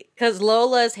 Right. Because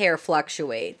Lola's hair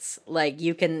fluctuates. Like,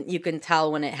 you can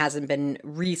tell when it hasn't been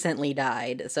recently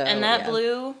dyed. So and that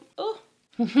blue,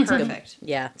 perfect.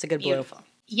 Yeah, it's a good blue. Beautiful.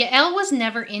 Yael was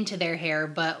never into their hair,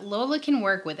 but Lola can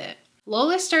work with it.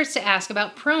 Lola starts to ask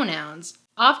about pronouns.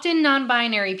 Often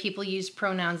non-binary people use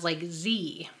pronouns like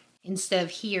Z instead of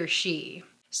he or she.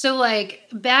 So, like,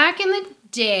 back in the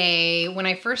day, when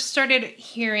I first started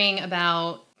hearing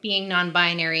about being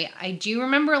non-binary, I do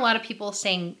remember a lot of people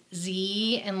saying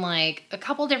Z and, like, a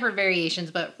couple different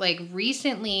variations, but, like,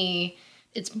 recently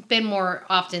it's been more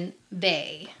often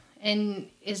they. And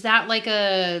is that, like,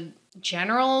 a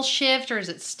general shift, or is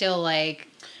it still, like,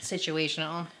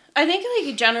 situational? I think,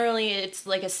 like, generally it's,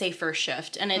 like, a safer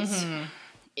shift, and it's...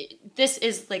 this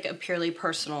is, like, a purely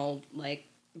personal, like,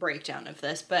 breakdown of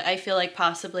this, but I feel like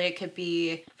possibly it could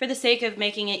be for the sake of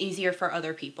making it easier for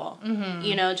other people.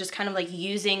 You know, just kind of like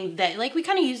using they, like we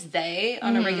kind of use they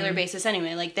on a regular basis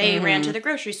anyway. Like they ran to the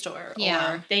grocery store,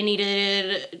 or they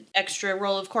needed extra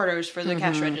roll of quarters for the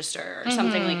cash register, or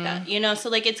something like that. You know, so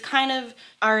like it's kind of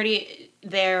already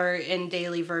there in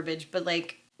daily verbiage, but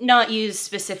like not used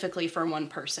specifically for one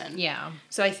person. Yeah.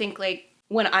 So I think like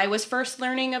when I was first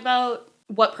learning about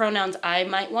what pronouns I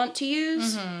might want to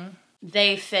use,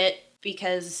 they fit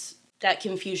because that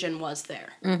confusion was there.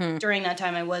 During that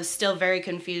time, I was still very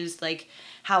confused, like,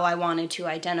 how I wanted to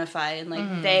identify. And,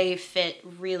 like, they fit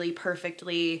really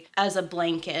perfectly as a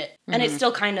blanket. And it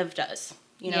still kind of does.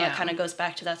 You know, it kind of goes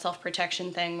back to that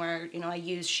self-protection thing where, you know, I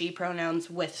use she pronouns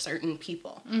with certain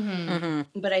people.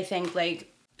 But I think,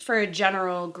 like, for a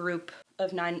general group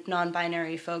of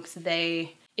non-binary folks,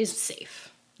 they is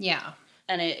safe. Yeah.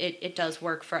 And it does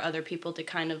work for other people to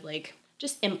kind of, like,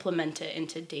 just implement it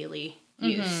into daily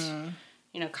use.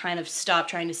 You know, kind of stop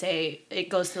trying to say, it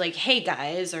goes to like, hey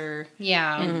guys, or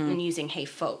and using hey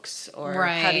folks, or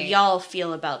how do y'all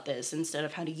feel about this instead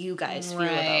of how do you guys feel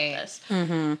about this.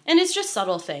 And it's just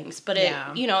subtle things, but it,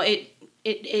 you know,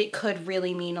 it could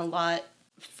really mean a lot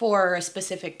for a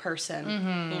specific person.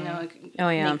 You know, it could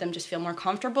make them just feel more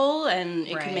comfortable, and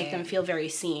it could make them feel very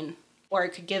seen, or it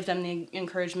could give them the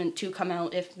encouragement to come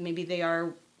out if maybe they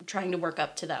are trying to work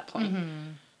up to that point.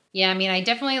 Yeah, I mean, I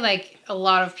definitely, like, a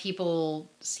lot of people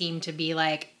seem to be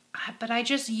like, but I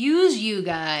just use you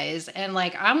guys. And,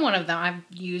 like, I'm one of them.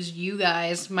 I've used you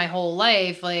guys my whole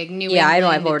life. Like, I know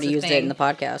I've already used it in the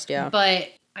podcast, But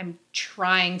I'm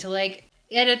trying to, like,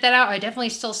 edit that out. I definitely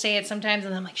still say it sometimes,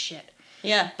 and I'm like, shit.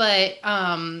 Yeah. But,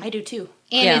 I do too.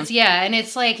 And and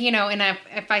it's like, you know, and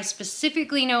if I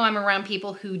specifically know I'm around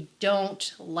people who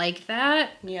don't like that,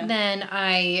 then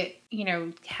I, you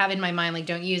know, have in my mind, like,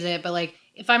 don't use it. But, like,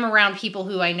 if I'm around people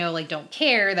who I know, like, don't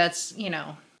care, that's, you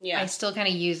know, I still kind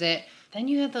of use it. Then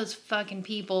you have those fucking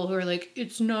people who are like,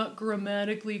 it's not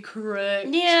grammatically correct.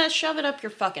 Yeah, shove it up your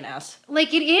fucking ass.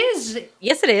 Like, it is.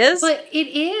 Yes, it is. But it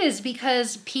is,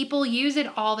 because people use it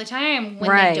all the time when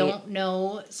they don't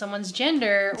know someone's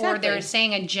gender, or they're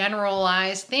saying a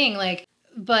generalized thing. Like,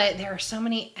 but there are so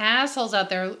many assholes out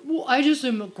there. Well, I just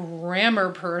am a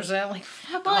grammar person. Like,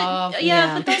 fuck off.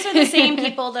 Yeah, but those are the same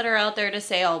people that are out there to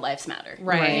say all lives matter.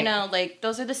 Right. You know, like,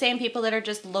 those are the same people that are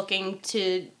just looking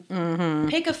to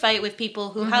pick a fight with people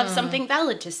who have something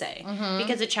valid to say.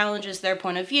 Because it challenges their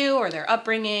point of view, or their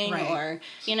upbringing, or,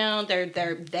 you know, their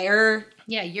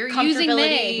you're using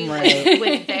they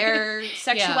with their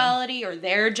sexuality or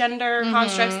their gender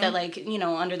constructs that, like, you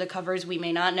know, under the covers we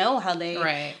may not know how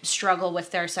they struggle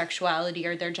with their sexuality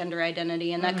or their gender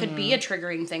identity, and that could be a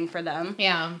triggering thing for them.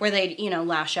 Yeah. Where they, you know,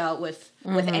 lash out with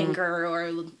anger, or,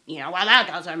 you know, well, that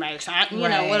doesn't make sense, you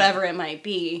know, whatever it might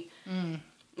be.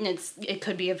 It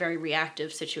could be a very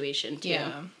reactive situation too.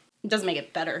 Yeah. It doesn't make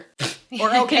it better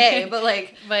or okay, but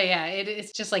like... But yeah,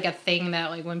 it's just like a thing that,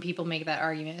 like, when people make that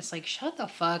argument, it's like, shut the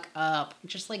fuck up.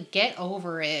 Just, like, get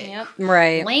over it. Yep.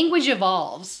 Right. Language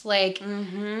evolves. Like,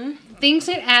 things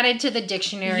get added to the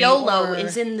dictionary. YOLO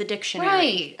is in the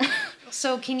dictionary. Right.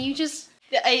 So can you just...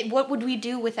 what would we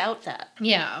do without that?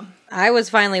 Yeah. I was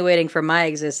finally waiting for my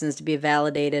existence to be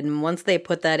validated, and once they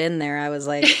put that in there, I was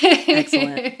like,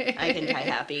 excellent. I can die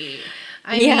happy.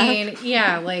 I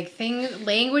mean, like,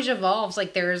 language evolves.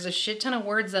 Like, there's a shit ton of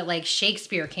words that, like,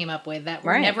 Shakespeare came up with that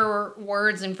were never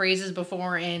words and phrases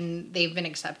before, and they've been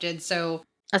accepted. So,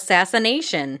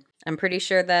 assassination. I'm pretty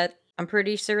sure that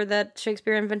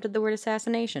Shakespeare invented the word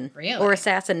assassination. Really? Or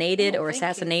assassinated, or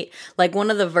assassinate. Like, one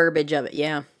of the verbiage of it,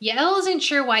 Yael isn't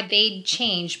sure why they'd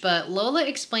change, but Lola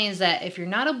explains that if you're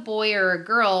not a boy or a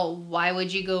girl, why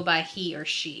would you go by he or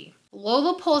she?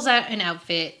 Lola pulls out an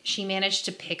outfit she managed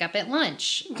to pick up at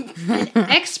lunch. An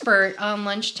expert on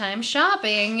lunchtime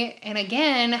shopping. And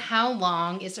again, how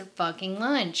long is her fucking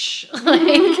lunch?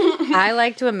 I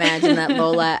like to imagine that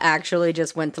Lola actually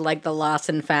just went to like the Lost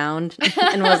and Found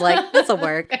and was like, this'll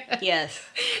work. Yes.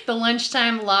 The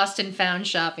lunchtime lost and found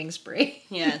shopping spree.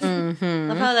 Yes. Mm-hmm.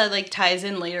 Love how that like ties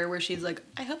in later where she's like,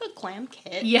 I have a glam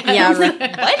kit. Yeah,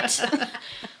 right. What?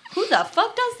 Who the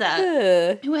fuck does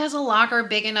that? Who has a locker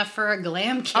big enough for a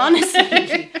glam kit?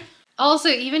 Honestly. Also,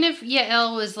 even if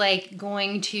Yael was like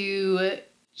going to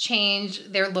change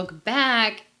their look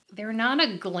back, they're not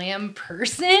a glam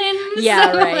person.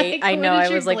 Yeah, so, right. Like, I know. I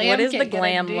was like, what is the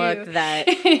glam look that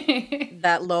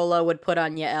that Lola would put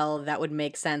on Yael that would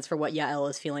make sense for what Yael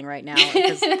is feeling right now?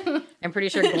 Because I'm pretty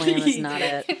sure glam is not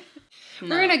it.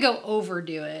 No. We're going to go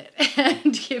overdo it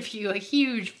and give you a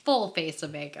huge full face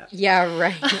of makeup. Yeah,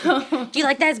 right. Do you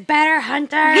like this better,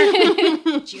 Hunter?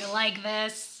 Do you like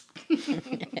this?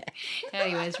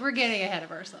 Anyways, we're getting ahead of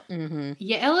ourselves. Mm-hmm.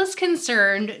 Yael is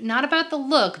concerned not about the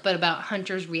look, but about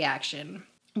Hunter's reaction.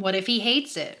 What if he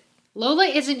hates it? Lola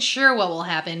isn't sure what will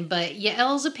happen, but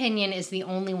Yael's opinion is the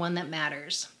only one that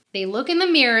matters. They look in the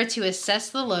mirror to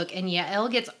assess the look, and Yael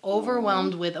gets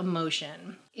overwhelmed with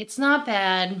emotion. It's not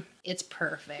bad. It's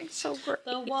perfect. So great.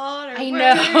 The water I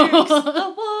know.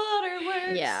 The water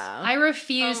works. Yeah. I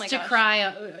refuse to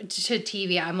cry to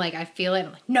TV. I'm like, I feel it.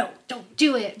 I'm like, no, don't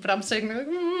do it. But I'm sitting there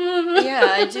like,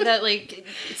 yeah, I do that like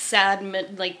sad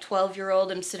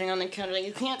 12-year-old. I'm sitting on the counter like,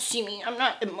 you can't see me. I'm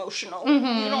not emotional.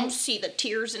 Mm-hmm. You don't see the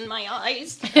tears in my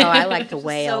eyes. Oh, I like to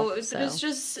wail. It was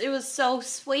so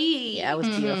sweet. Yeah, it was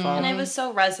beautiful. And it was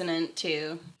so resonant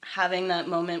too, having that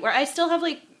moment where I still have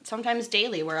like sometimes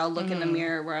daily where I'll look in the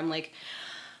mirror where I'm like,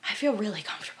 I feel really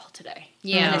comfortable today.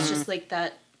 Yeah. And it's just like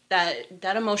that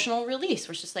emotional release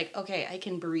where it's just like, okay, I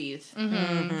can breathe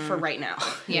for right now.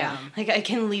 Yeah. Like I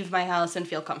can leave my house and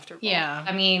feel comfortable. Yeah.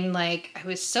 I mean, like, I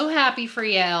was so happy for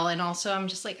Yael, and also I'm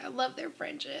just like, I love their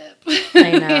friendship.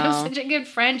 I know. They have such a good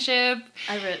friendship.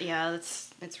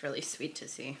 It's really sweet to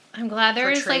see. I'm glad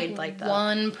there is like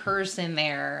one person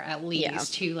there at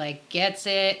least who like gets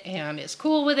it and is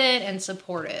cool with it and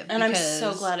supportive. And I'm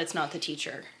so glad it's not the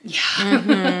teacher. Yeah.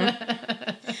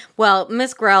 Mm-hmm. Well,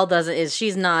 Miss Grell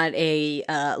she's not a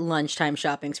lunchtime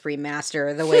shopping spree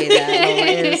master the way that Lola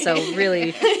is. So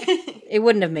really, it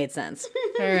wouldn't have made sense.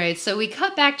 All right, so we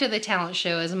cut back to the talent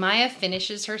show as Maya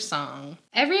finishes her song.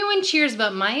 Everyone cheers,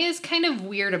 but Maya is kind of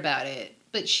weird about it.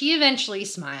 But she eventually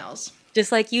smiles. Just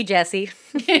like you, Jessie.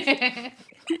 Okay.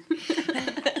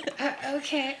 I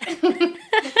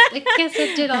guess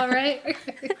I did all right.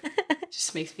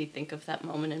 Just makes me think of that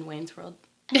moment in Wayne's World.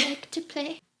 I like to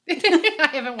play. I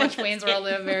haven't watched Wayne's World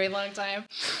in a very long time.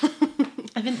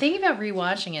 I've been thinking about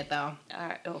rewatching it, though.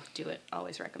 Do it.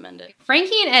 Always recommend it.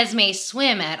 Frankie and Esme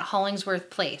swim at Hollingsworth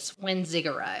Place when Zig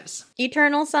arrives.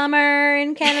 Eternal summer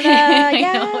in Canada.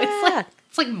 Yeah. Know,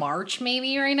 it's like March,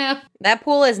 maybe, right now. That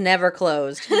pool is never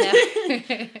closed.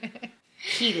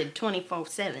 Heated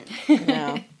 24/7.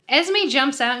 No. Esme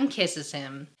jumps out and kisses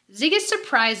him. Zig is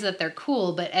surprised that they're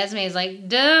cool, but Esme is like,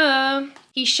 duh.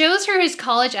 He shows her his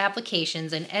college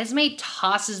applications, and Esme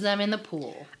tosses them in the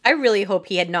pool. I really hope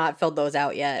he had not filled those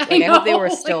out yet. I hope they were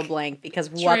still blank, because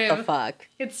what the fuck?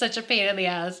 It's such a pain in the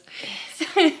ass.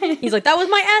 He's like, that was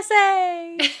my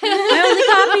essay! My only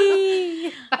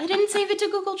copy! I didn't save it to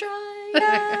Google Drive.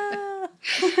 No.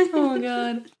 Oh,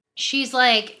 God. She's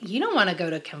like, you don't want to go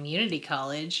to community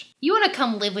college. You want to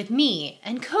come live with me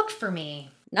and cook for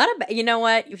me. You know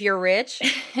what? If you're rich,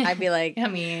 I'd be like, I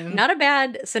mean, not a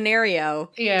bad scenario.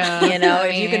 Yeah. You know,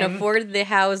 if you can afford the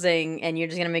housing and you're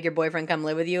just going to make your boyfriend come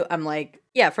live with you, I'm like,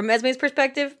 yeah, from Esme's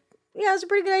perspective, yeah, it's a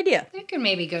pretty good idea. I could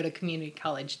maybe go to community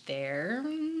college there.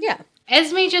 Yeah.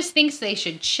 Esme just thinks they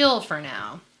should chill for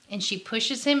now, and she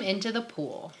pushes him into the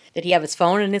pool. Did he have his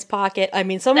phone in his pocket? I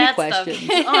mean, so many questions.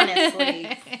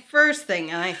 Honestly. First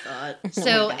thing I thought.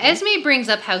 So Esme brings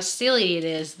up how silly it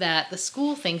is that the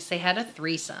school thinks they had a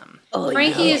threesome. Oh,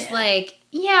 Frankie is like,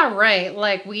 yeah, right,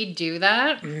 like we do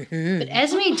that. Mm-hmm. But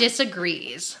Esme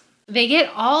disagrees. They get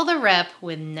all the rep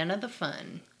with none of the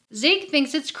fun. Zig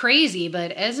thinks it's crazy,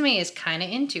 but Esme is kind of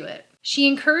into it. She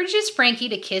encourages Frankie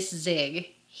to kiss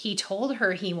Zig. He told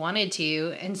her he wanted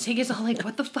to, and Zig is all like,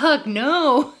 what the fuck,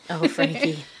 no. Oh,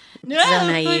 Frankie. No, so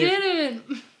naive. I didn't.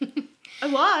 I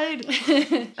lied.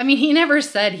 I mean, he never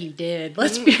said he did.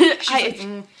 Let's be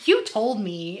honest. You told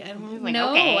me. And like, no,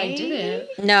 okay. I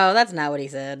didn't. No, that's not what he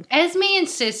said. Esme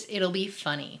insists it'll be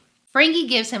funny. Frankie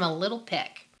gives him a little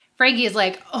peck. Frankie is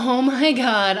like, oh my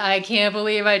God, I can't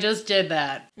believe I just did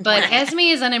that. But Esme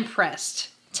is unimpressed.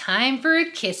 Time for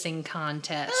a kissing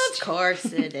contest. Of course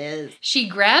it is. She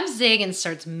grabs Zig and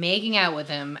starts making out with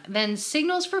him, then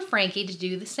signals for Frankie to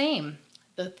do the same.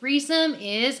 The threesome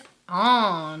is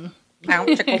on. Wow,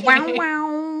 chicka, wow,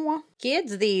 wow.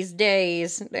 Kids these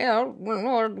days, they're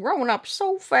growing up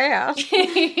so fast.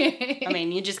 I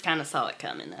mean, you just kind of saw it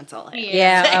coming. That's all I have.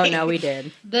 Yeah, oh no, we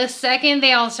did. The second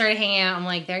they all started hanging out, I'm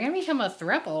like, they're going to become a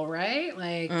throuple, right?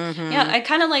 Like, yeah, I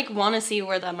kind of like want to see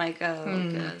where that might go,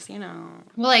 because, you know.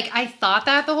 Well, like, I thought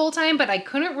that the whole time, but I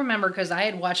couldn't remember because I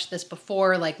had watched this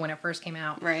before, like, when it first came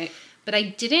out. Right. But I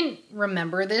didn't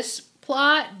remember this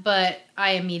plot, but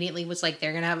I immediately was like,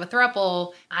 they're gonna have a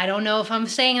throuple. I don't know if I'm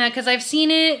saying that because I've seen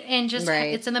it and just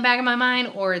it's in the back of my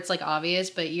mind, or it's like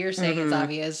obvious, but you're saying it's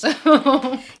obvious.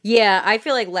 So. Yeah, I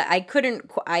feel like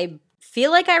I feel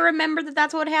like I remember that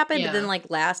that's what happened, but then like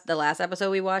the last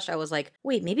episode we watched, I was like,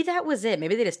 wait, maybe that was it.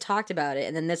 Maybe they just talked about it.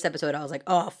 And then this episode, I was like,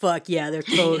 oh, fuck yeah, they're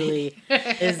totally,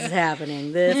 this is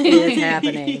happening. This is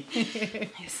happening.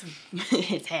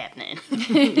 It's happening.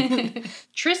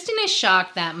 Tristan is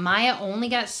shocked that Maya only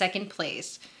got second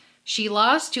place. She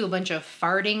lost to a bunch of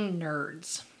farting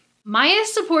nerds. Maya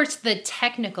supports the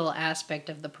technical aspect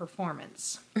of the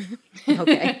performance.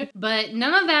 Okay. But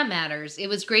none of that matters. It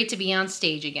was great to be on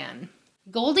stage again.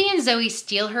 Goldie and Zoe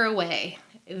steal her away.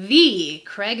 The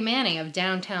Craig Manning of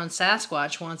Downtown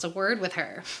Sasquatch wants a word with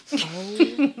her.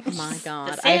 Oh my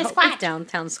God. I hope it's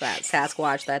Downtown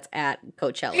Sasquatch that's at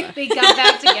Coachella. They got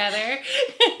back together.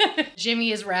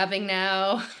 Jimmy is rapping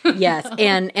now. Yes,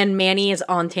 and Manny is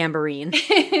on tambourine.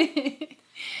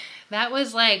 That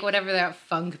was like whatever that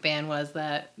funk band was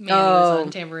that Manny was on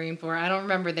tambourine for. I don't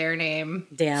remember their name.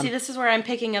 Damn. See, this is where I'm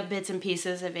picking up bits and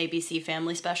pieces of ABC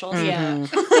Family Specials.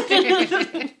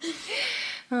 Mm-hmm. Yeah.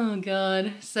 Oh,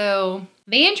 God. So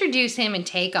they introduce him and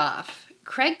take off.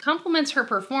 Craig compliments her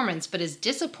performance, but is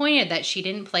disappointed that she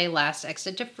didn't play Last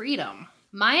Exit to Freedom.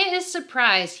 Maya is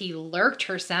surprised he lurked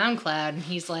her SoundCloud, and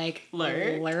he's like,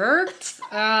 Lurked?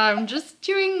 I'm just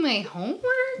doing my homework?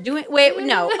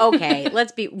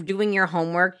 Let's be doing your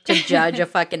homework to judge a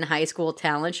fucking high school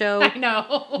talent show. I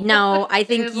know. No, I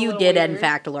think you did in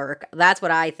fact lurk. That's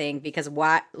what I think, because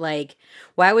why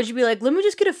would you be like, let me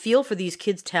just get a feel for these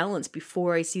kids' talents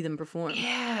before I see them perform?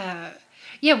 Yeah.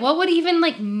 Yeah, what would even,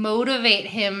 like, motivate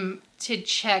him to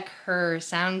check her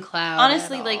SoundCloud?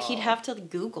 Honestly, like, he'd have to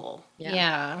Google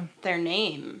their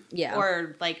name. Yeah.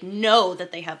 Or, like, know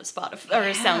that they have a Spotify or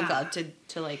a SoundCloud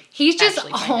to like, he's just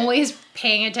always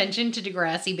paying attention to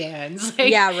Degrassi bands.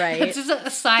 Like, yeah, right. This is a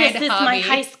side hobby. This is my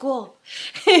high school.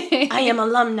 I am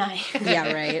alumni.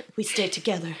 Yeah, right. We stay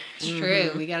together. It's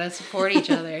true. We gotta support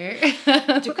each other.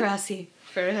 Degrassi.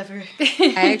 Forever.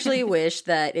 I actually wish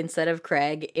that instead of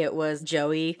Craig, it was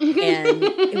Joey. And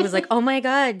it was like, oh my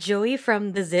God, Joey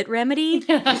from The Zit Remedy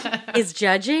is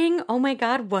judging? Oh my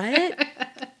God, what?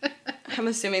 I'm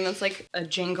assuming that's like a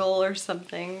jingle or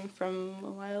something from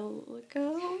a while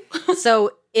ago.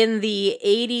 So in the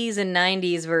 80s and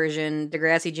 90s version,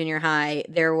 Degrassi Junior High,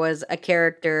 there was a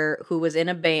character who was in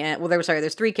a band. Well, there's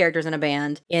 3 characters in a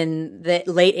band in the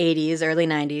late 80s, early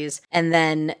 90s. And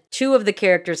then 2 of the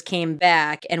characters came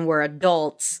back and were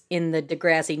adults in the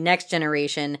Degrassi Next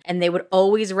Generation. And they would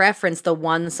always reference the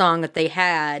one song that they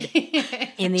had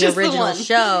in the original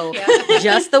show. Yeah.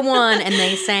 Just the one. And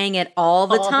they sang it all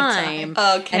the time.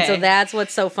 Okay. And so that's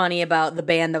what's so funny about the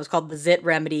band that was called The Zit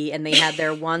Remedy. And they had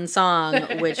their one song,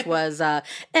 which was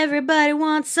everybody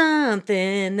wants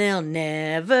something, they'll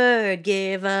never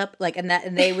give up. Like, and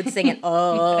they would sing it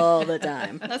all the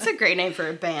time. That's a great name for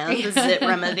a band, The Zit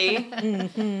Remedy.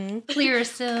 Mm-hmm.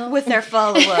 Clearasil. With their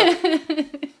follow-up,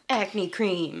 Acne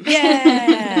Cream.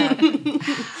 Yeah.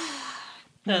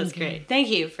 That was great. Thank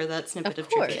you for that snippet of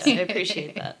trivia. I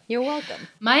appreciate that. You're welcome.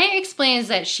 Maya explains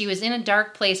that she was in a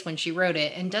dark place when she wrote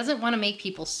it and doesn't want to make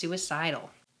people suicidal.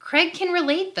 Craig can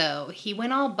relate, though. He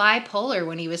went all bipolar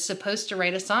when he was supposed to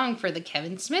write a song for the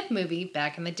Kevin Smith movie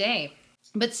back in the day.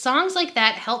 But songs like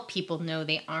that help people know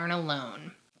they aren't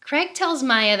alone. Craig tells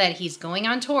Maya that he's going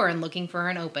on tour and looking for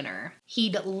an opener.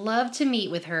 He'd love to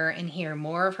meet with her and hear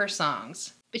more of her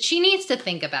songs, but she needs to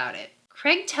think about it.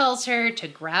 Craig tells her to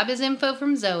grab his info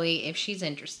from Zoe if she's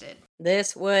interested.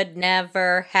 This would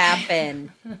never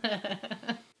happen.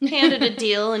 Handed a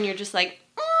deal and you're just like,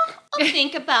 I'll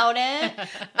think about it.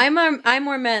 I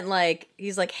more meant like,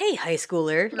 he's like, hey, high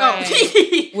schooler.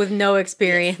 Right. With no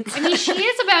experience. I mean, she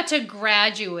is about to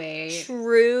graduate.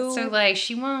 True. So, like,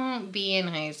 she won't be in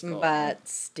high school. But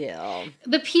still.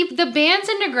 The bands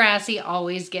in Degrassi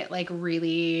always get, like,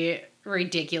 really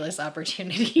ridiculous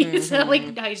opportunities that,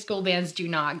 like, high school bands do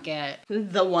not get.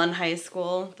 The one high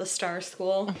school, the star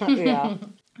school. Yeah.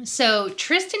 So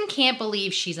Tristan can't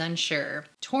believe she's unsure.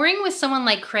 Touring with someone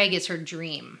like Craig is her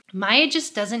dream. Maya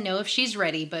just doesn't know if she's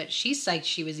ready, but she's psyched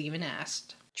she was even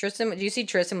asked. Tristan, do you see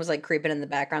Tristan was like creeping in the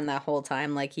background that whole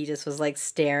time? Like he just was like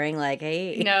staring like,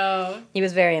 hey. No. He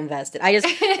was very invested.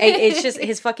 It's just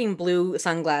his fucking blue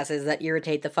sunglasses that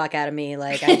irritate the fuck out of me.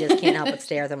 Like I just can't help but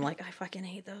stare at them like, I fucking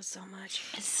hate those so much.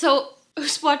 So I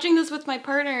was watching this with my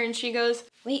partner and she goes,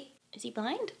 wait, is he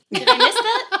blind? Did I miss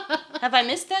that? Have I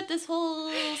missed that this whole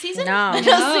season?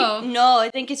 No. No, I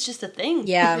think it's just a thing.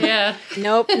 Yeah.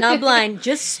 Nope, not blind,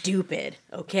 just stupid,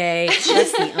 okay?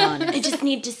 That's the honest. I just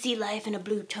need to see life in a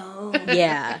blue tone.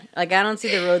 Yeah. Like, I don't see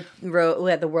the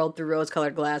world through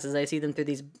rose-colored glasses. I see them through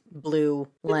these blue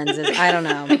lenses. I don't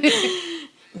know.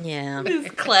 Yeah.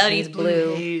 It's cloudy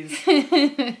blue.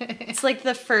 It's like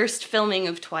the first filming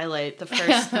of Twilight, the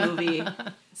first movie.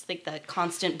 It's like that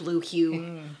constant blue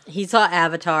hue. He saw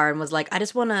Avatar and was like, I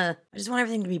just want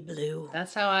everything to be blue.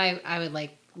 That's how I would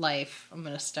like life. I'm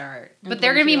going to start. But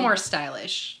they're going to be more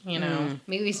stylish, you know.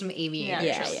 Maybe some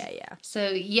aviators. Yeah.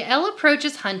 So Yael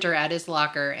approaches Hunter at his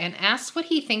locker and asks what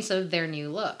he thinks of their new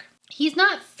look. He's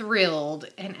not thrilled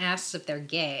and asks if they're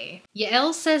gay.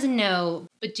 Yael says no,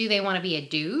 but do they want to be a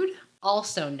dude?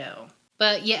 Also no.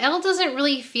 But Yael doesn't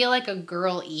really feel like a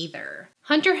girl either.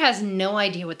 Hunter has no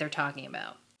idea what they're talking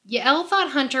about. Yael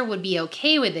thought Hunter would be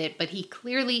okay with it, but he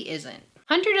clearly isn't.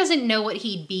 Hunter doesn't know what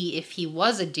he'd be if he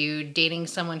was a dude dating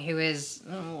someone who is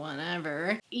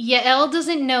whatever. Yael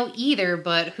doesn't know either,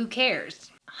 but who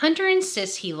cares? Hunter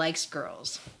insists he likes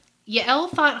girls. Yael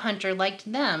thought Hunter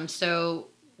liked them, so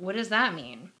what does that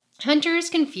mean? Hunter is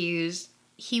confused.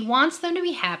 He wants them to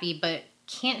be happy, but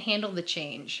can't handle the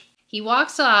change. He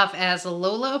walks off as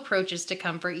Lola approaches to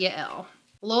comfort Yael.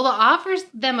 Lola offers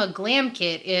them a glam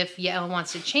kit if Yael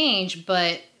wants to change,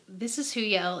 but this is who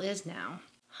Yael is now.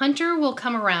 Hunter will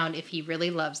come around if he really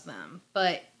loves them,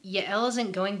 but Yael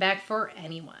isn't going back for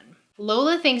anyone.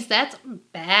 Lola thinks that's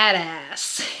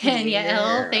badass, and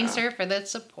Yael thanks her for the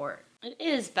support. It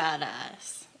is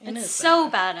badass. It's so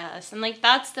badass. And, like,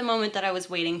 that's the moment that I was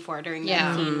waiting for during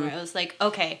that scene where I was like,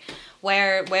 okay,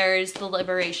 where's the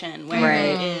liberation? Where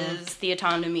is the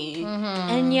autonomy? Mm-hmm.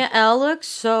 And Yael looks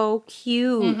so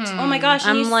cute. Mm-hmm. Oh, my gosh.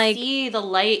 And you see the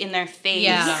light in their face.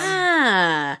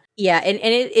 Yeah, and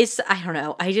it's, I don't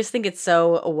know. I just think it's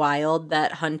so wild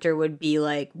that Hunter would be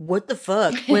like, what the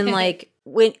fuck? When, like,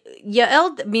 when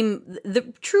Yael, I mean,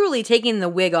 truly taking the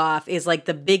wig off is, like,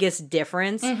 the biggest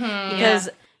difference. Mm-hmm. Because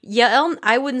Yael,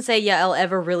 I wouldn't say Yael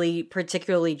ever really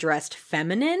particularly dressed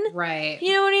feminine. Right.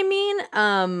 You know what I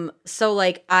mean? So,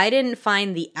 like, I didn't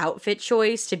find the outfit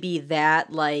choice to be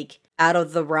that, like, out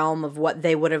of the realm of what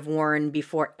they would have worn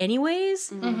before anyways.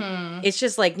 Mm-hmm. It's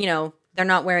just, like, you know, they're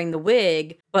not wearing the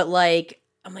wig, but, like,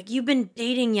 I'm like, you've been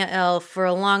dating Yael for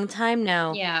a long time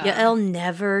now. Yeah. Yael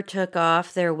never took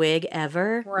off their wig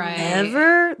ever. Right.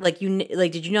 Ever? Like,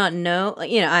 did you not know?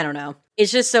 Like, you know, I don't know.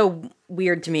 It's just so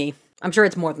weird to me. I'm sure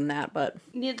it's more than that, but...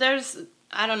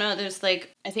 I don't know, there's,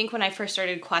 like, I think when I first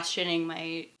started questioning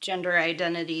my gender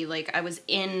identity, like, I was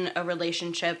in a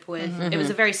relationship with... Mm-hmm. It was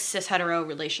a very cis-hetero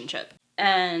relationship.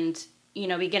 And, you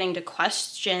know, beginning to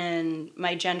question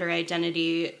my gender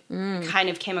identity kind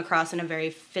of came across in a very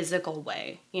physical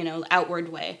way, you know, outward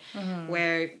way,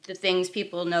 where the things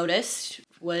people noticed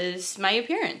was my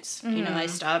appearance. You know, I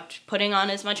stopped putting on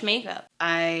as much makeup.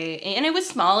 And it was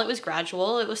small, it was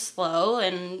gradual, it was slow,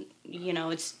 and, you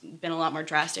know, it's been a lot more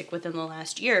drastic within the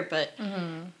last year, but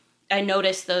I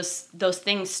noticed those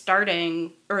things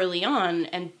starting early on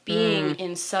and being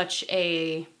in such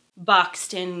a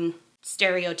boxed-in,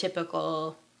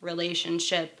 stereotypical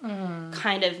relationship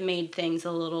kind of made things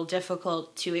a little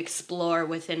difficult to explore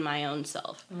within my own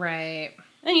self. Right.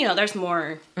 And, you know, there's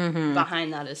more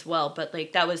behind that as well. But,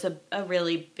 like, that was a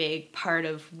really big part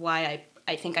of why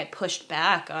I think I pushed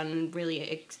back on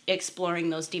really exploring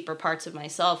those deeper parts of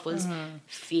myself was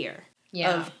fear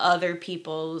of other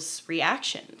people's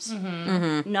reactions.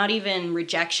 Not even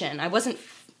rejection.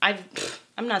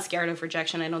 I'm not scared of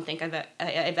rejection. I don't think I've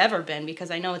ever been, because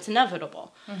I know it's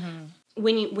inevitable.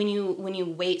 When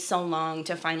you wait so long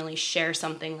to finally share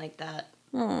something like that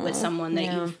with someone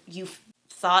that you've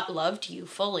thought loved you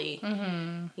fully,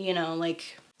 you know,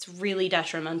 like, it's really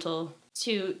detrimental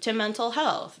to mental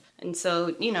health. And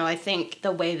so, you know, I think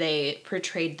the way they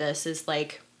portrayed this is,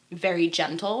 like, very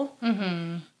gentle.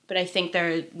 But I think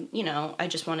you know, I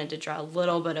just wanted to draw a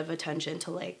little bit of attention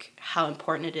to, like, how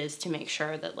important it is to make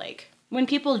sure that, like, when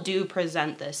people do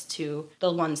present this to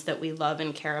the ones that we love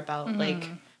and care about, like,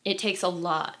 it takes a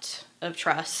lot of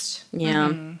trust. Yeah.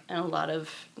 And a lot of,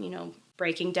 you know,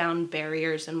 breaking down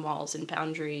barriers and walls and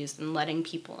boundaries and letting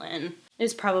people in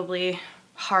is probably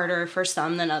harder for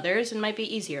some than others and might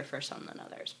be easier for some than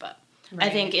others. But right. I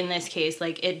think in this case,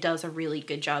 like, it does a really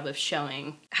good job of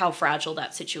showing how fragile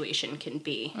that situation can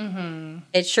be. Mm-hmm.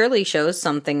 It surely shows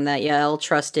something that Yael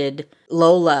trusted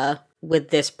Lola with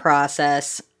this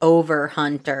process over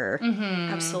Hunter.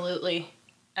 Mm-hmm. Absolutely.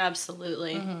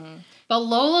 Mm-hmm. But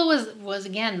Lola was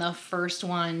again the first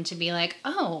one to be like,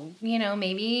 oh,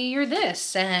 maybe you're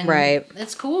this, and right.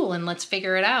 it's cool, and let's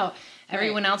figure it out.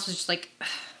 Everyone else was just like,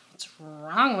 what's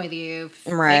wrong with you?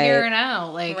 Figure it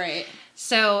out. Like, right.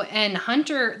 So, and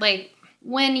Hunter, like,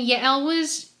 when Yael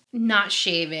was not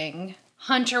shaving,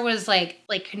 Hunter was like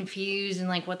confused and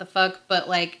like, what the fuck, but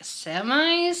like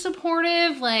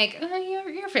semi-supportive, like, oh,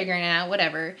 you're figuring it out,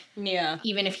 whatever. Yeah.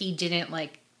 Even if he didn't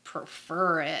like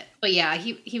prefer it. But yeah,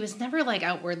 he was never like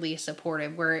outwardly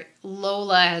supportive, where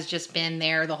Lola has just been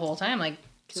there the whole time, like,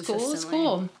 it's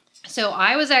cool. So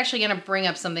I was actually going to bring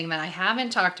up something that I haven't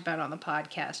talked about on the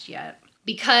podcast yet,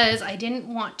 because I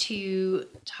didn't want to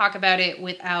talk about it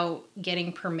without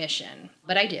getting permission,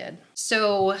 but I did.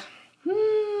 So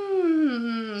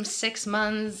 6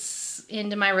 months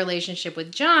into my relationship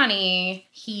with Johnny,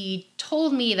 he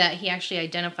told me that he actually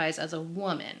identifies as a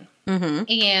woman. Mm-hmm.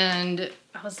 And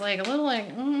I was like, a little like,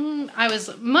 I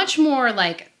was much more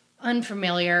like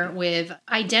unfamiliar with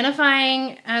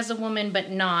identifying as a woman, but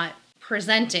not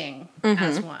presenting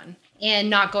as one, and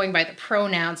not going by the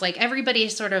pronouns. Like, everybody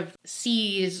sort of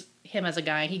sees him as a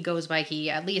guy, and he goes by he,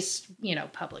 at least,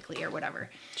 publicly or whatever.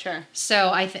 Sure.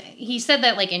 So he said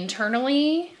that, like,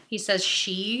 internally he says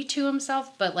she to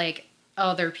himself, but like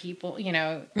other people,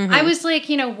 I was like,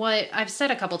 what I've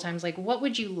said a couple times, like, what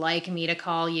would you like me to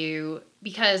call you?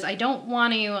 Because I don't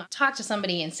want to talk to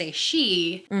somebody and say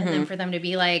she, and then for them to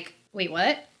be like, wait,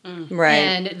 what? Right.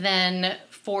 And then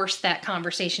force that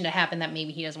conversation to happen that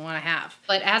maybe he doesn't want to have.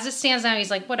 But as it stands now,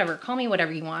 he's like, whatever, call me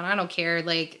whatever you want. I don't care.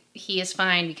 Like, he is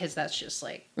fine, because that's just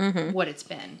like what it's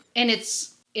been. And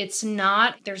it's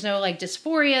not, there's no like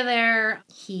dysphoria there.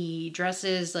 He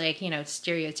dresses like,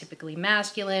 stereotypically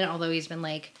masculine, although he's been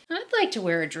like, I'd like to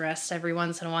wear a dress every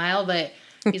once in a while, but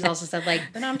he's also said like,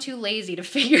 but I'm too lazy to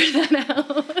figure that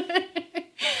out.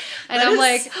 And I'm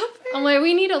like,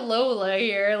 we need a Lola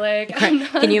here. Like,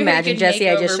 can you imagine, Jesse?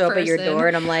 I just show up at your door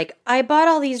and I'm like, I bought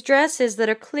all these dresses that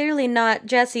are clearly not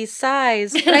Jesse's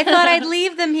size, but I thought I'd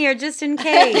leave them here just in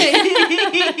case.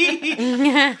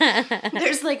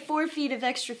 There's like 4 feet of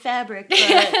extra fabric. But...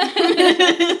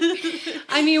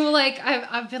 I mean, well, like,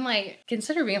 I've been like,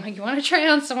 consider being like, you want to try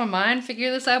on some of mine,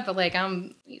 figure this out, but like,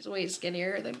 he's way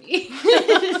skinnier than me.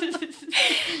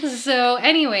 So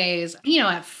anyways,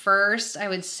 at first I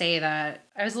would say that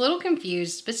I was a little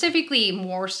confused, specifically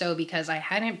more so because I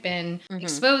hadn't been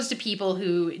exposed to people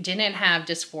who didn't have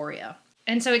dysphoria.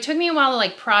 And so it took me a while to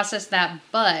like process that,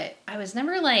 but I was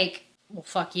never like, well,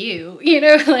 fuck you,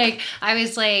 like, I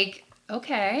was like,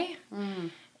 okay.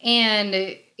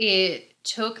 And it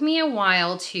took me a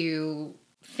while to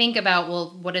think about,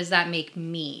 well, what does that make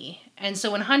me? And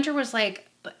so when Hunter was like,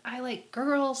 but I like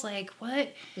girls, like,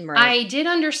 what? Right. I did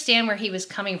understand where he was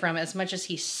coming from, as much as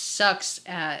he sucks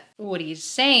at what he's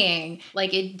saying.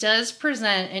 Like, it does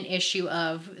present an issue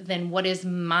of, then what is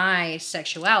my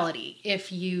sexuality?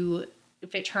 If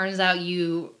it turns out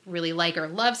you really like or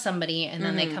love somebody, and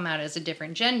then they come out as a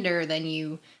different gender than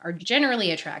you are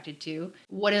generally attracted to,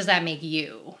 what does that make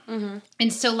you?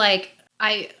 And so, like,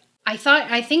 I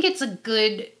think it's a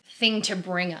good thing to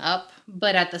bring up,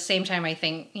 but at the same time, I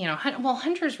think,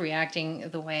 Hunter's reacting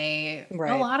the way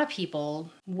a lot of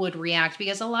people would react,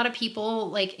 because a lot of people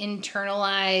like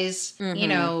internalize,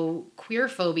 queer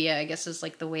phobia, I guess is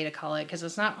like the way to call it, because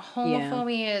it's not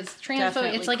homophobia, it's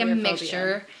transphobia, it's like a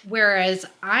mixture. Whereas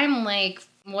I'm like,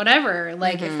 whatever,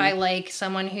 like if I like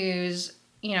someone who's,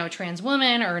 trans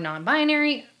woman or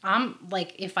non-binary, I'm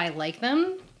like, if I like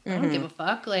them, I don't give a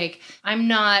fuck. Like, I'm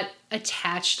not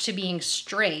attached to being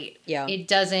straight. Yeah.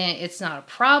 It's not a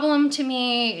problem to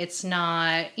me. It's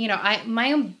not,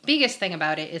 my own biggest thing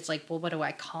about it, it's like, well, what do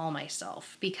I call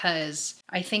myself? Because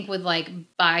I think with like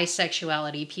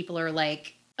bisexuality, people are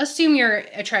like, assume you're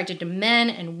attracted to men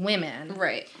and women.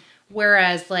 Right.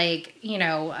 Whereas like,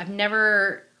 I've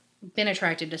never been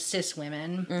attracted to cis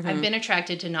women. I've been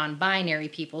attracted to non-binary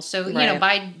people. So,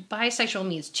 bisexual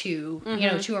means two,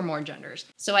 2 or more genders.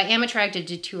 So I am attracted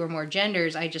to 2 or more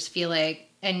genders. I just feel like,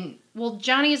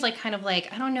 Johnny is like, kind of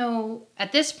like, I don't know,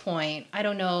 at this point, I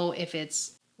don't know if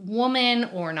it's woman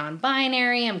or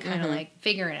non-binary. I'm kind of like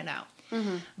figuring it out.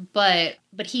 But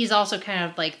he's also kind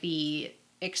of like the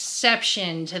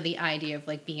exception to the idea of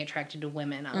like being attracted to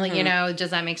women. Like, does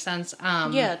that make sense?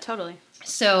 Yeah, totally.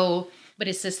 So, but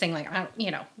it's this thing like,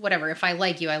 whatever. If I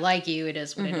like you, I like you. It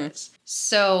is what it is.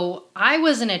 So I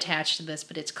wasn't attached to this,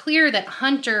 but it's clear that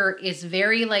Hunter is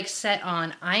very like set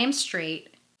on, I am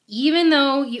straight, even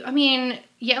though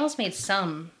Yael's made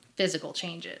some physical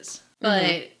changes,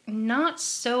 but not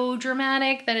so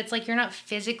dramatic that it's like you're not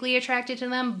physically attracted to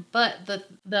them. But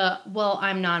well,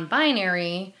 I'm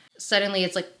non-binary, suddenly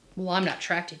it's like, well, I'm not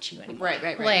attracted to you anymore.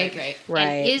 Right.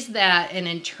 And is that an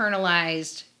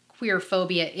internalized queer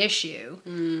phobia issue?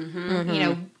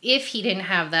 If he didn't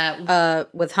have that.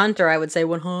 With Hunter, I would say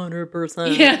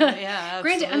 100%. Yeah.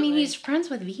 Granted, he's friends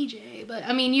with VJ, but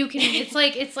you can. It's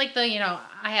like the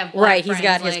I have right. He's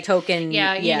got his token.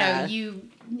 Yeah.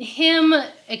 Him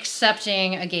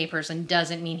accepting a gay person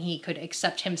doesn't mean he could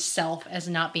accept himself as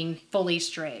not being fully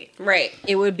straight. Right.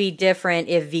 It would be different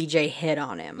if VJ hit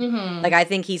on him. Like, I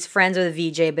think he's friends with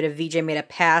VJ, but if VJ made a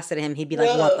pass at him, he'd be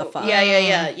like, what the fuck?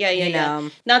 Yeah.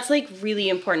 That's, like, really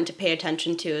important to pay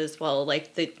attention to as well.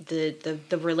 Like, the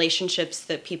relationships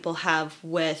that people have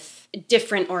with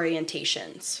different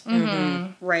orientations.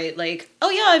 Right? Like, oh,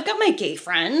 yeah, I've got my gay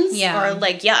friends. Yeah. Or,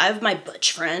 like, yeah, I have my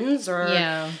butch friends. Or,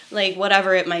 like,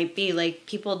 whatever it might be. Like,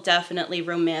 people definitely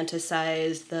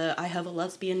romanticize the I have a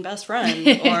lesbian best friend.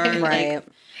 Or, like,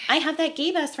 I have that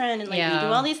gay best friend. And, like, we do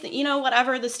all these things.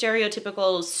 Whatever the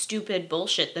stereotypical stupid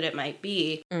bullshit that it might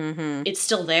be. It's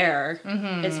still there.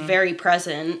 It's very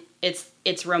present.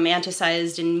 It's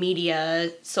romanticized in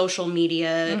media, social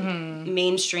media,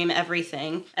 mainstream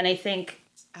everything. And I think,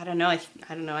 I don't know,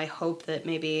 I hope that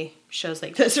maybe shows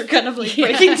like this are kind of like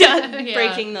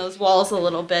breaking those walls a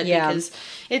little bit because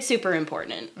it's super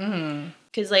important.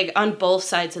 Because like on both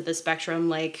sides of the spectrum,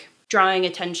 like drawing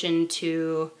attention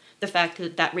to the fact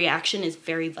that reaction is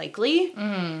very likely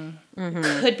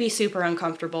could be super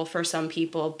uncomfortable for some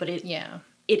people, but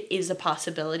it is a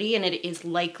possibility, and it is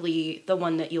likely the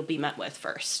one that you'll be met with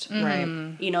first.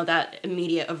 Right. That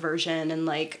immediate aversion and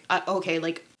like, okay,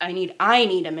 like I need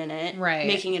a minute,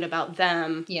 making it about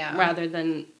them rather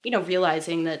than,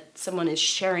 realizing that someone is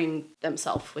sharing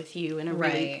themselves with you in a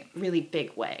really, really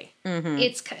big way.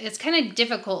 It's kind of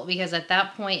difficult because at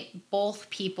that point, both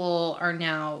people are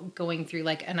now going through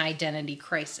like an identity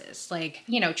crisis, like,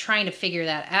 trying to figure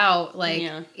that out. Like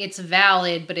it's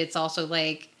valid, but it's also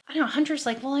like, I don't know, Hunter's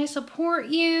like, well, I support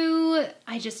you.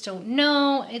 I just don't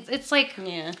know. It's like...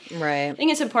 Yeah. Right. I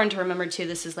think it's important to remember, too,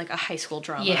 this is like a high school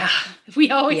drama. Yeah.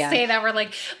 We always say that. We're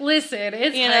like, listen,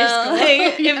 it's high school.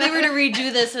 Like, if they were to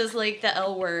redo this as like the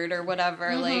L word or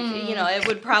whatever, like, it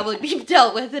would probably be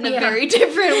dealt with in a very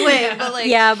different way. But like...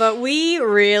 Yeah, but we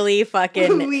really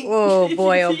fucking... oh,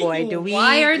 boy. Do we...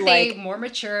 Why aren't they more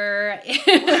mature?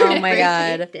 Oh, my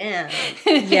God. Damn.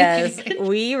 Yes.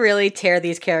 We really tear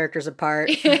these characters apart.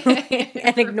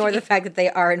 And ignore the fact that they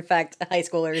are in fact high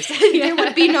schoolers. There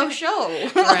would be no show.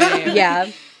 Right. Yeah.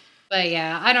 But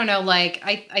yeah, I don't know, like,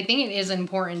 I think it is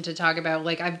important to talk about,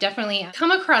 like, I've definitely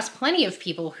come across plenty of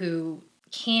people who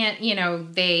can't,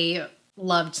 they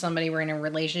loved somebody, were in a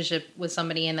relationship with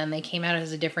somebody, and then they came out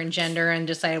as a different gender and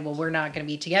decided, well, we're not going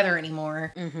to be together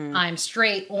anymore. I'm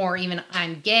straight, or even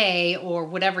I'm gay, or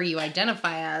whatever you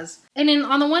identify as. And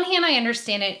on the one hand, I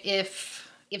understand it if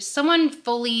someone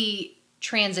fully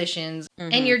transitions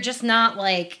and you're just not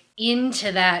like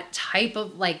into that type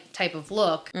of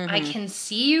look, I can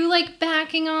see you like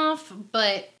backing off.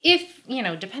 But if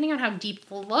depending on how deep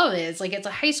the love is, like it's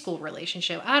a high school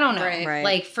relationship, I don't know. Right.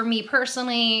 Like for me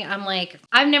personally, I'm like,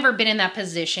 I've never been in that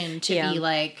position to be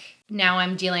like, now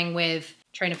I'm dealing with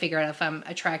trying to figure out if I'm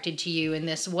attracted to you in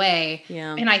this way.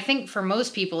 Yeah. And I think for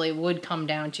most people, it would come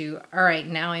down to, all right,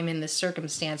 now I'm in this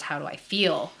circumstance. How do I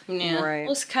feel? Yeah. Right.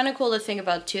 Well, it's kind of cool to think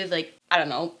about, too. Like, I don't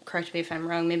know, correct me if I'm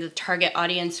wrong. Maybe the target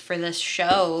audience for this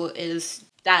show is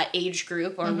that age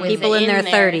group or people in their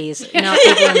 30s. No,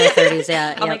 people in their 30s,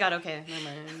 yeah. Oh my God, okay. Never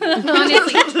mind.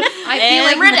 Honestly,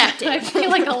 I feel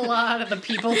like a lot of the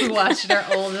people who watched it are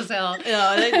old as hell. No,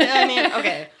 I mean,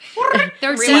 okay.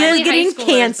 They're really getting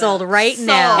canceled right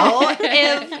now.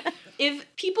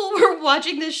 If people were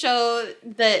watching this show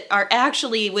that are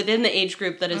actually within the age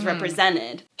group that is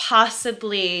represented,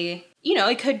 possibly,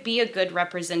 it could be a good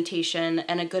representation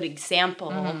and a good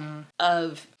example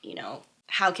of,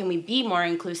 how can we be more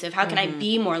inclusive? How can I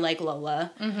be more like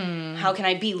Lola? How can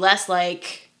I be less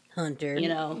like Hunter?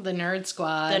 The Nerd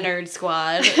Squad. The Nerd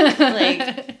Squad.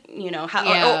 Like,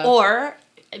 how, or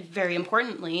very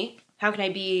importantly, how can I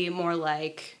be more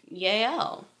like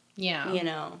Yael?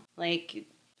 Yeah. Like,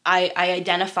 I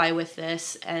identify with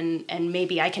this and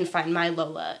maybe I can find my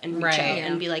Lola and reach out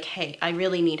and be like, hey, I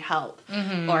really need help.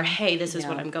 Or, hey, this is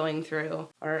what I'm going through.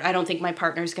 Or, I don't think my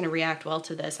partner's going to react well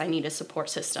to this. I need a support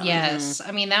system. Yes.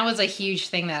 I mean, that was a huge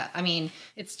thing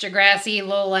it's Degrassi.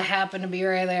 Lola happened to be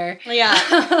right there.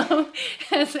 Yeah.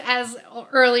 as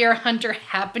earlier Hunter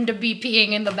happened to be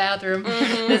peeing in the bathroom.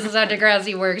 This is how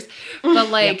Degrassi works.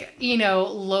 But,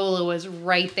 Lola was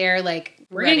right there,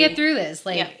 we're going to get through this.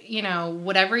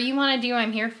 Whatever you want to do,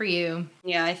 I'm here for you.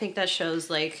 Yeah, I think that shows,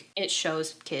 it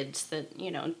shows kids that,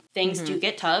 things do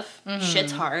get tough.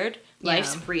 Shit's hard.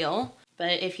 Life's real.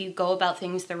 But if you go about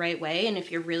things the right way and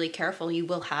if you're really careful, you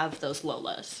will have those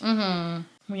Lolas.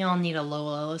 We all need a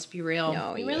Lola, let's be real.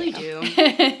 No, we really do.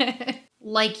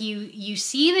 You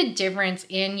see the difference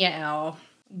in Yael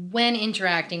when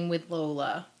interacting with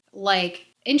Lola.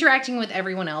 Interacting with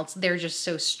everyone else, they're just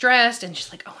so stressed and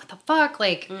just oh, what the fuck?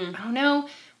 I don't know.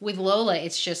 With Lola,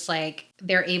 it's just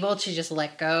they're able to just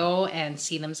let go and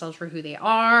see themselves for who they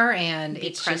are. And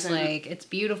it's present. Just it's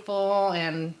beautiful.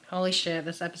 And holy shit,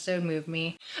 this episode moved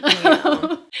me.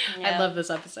 I love this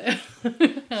episode.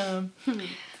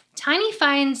 Tiny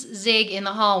finds Zig in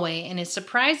the hallway and is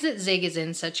surprised that Zig is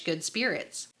in such good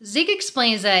spirits. Zig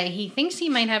explains that he thinks he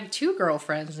might have 2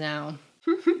 girlfriends now.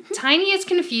 Tiny is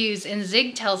confused and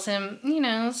Zig tells him,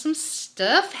 some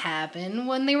stuff happened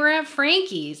when they were at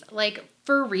Frankie's.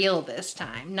 For real this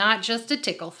time, not just a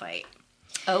tickle fight.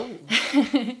 Oh.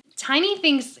 Tiny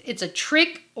thinks it's a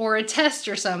trick or a test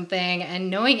or something, and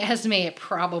knowing Esme, it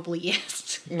probably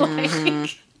is.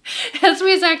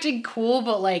 Esme's acting cool,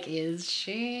 but is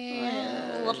she?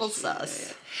 A little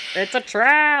sus. It's a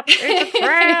trap! It's a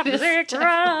trap! Zig,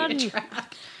 run! A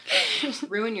trap.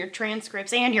 Ruin your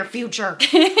transcripts and your future.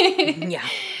 Yeah.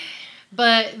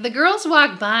 But the girls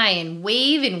walk by and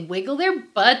wave and wiggle their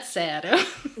butts at him.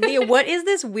 Leah, what is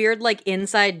this weird,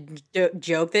 inside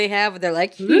joke they have? Where they're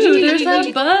like, ooh, there's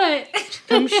that butt.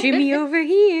 Come shimmy over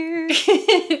here.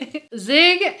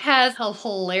 Zig has a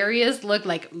hilarious look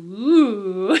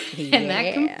ooh. Yeah. And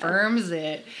that confirms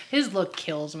it. His look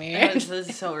kills me. This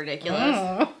is so ridiculous.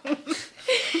 Oh.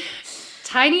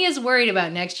 Tiny is worried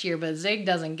about next year, but Zig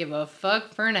doesn't give a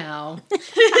fuck for now.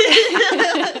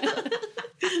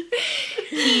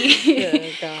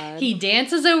 He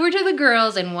dances over to the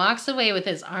girls and walks away with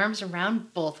his arms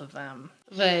around both of them.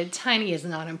 But Tiny is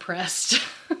not impressed.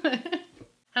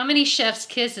 How many chef's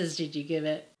kisses did you give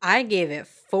it? I gave it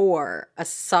 4. A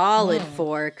solid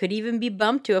 4. Could even be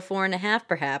bumped to a 4.5,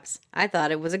 perhaps. I thought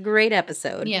it was a great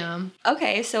episode. Yeah.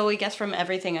 Okay, so I guess from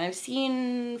everything I've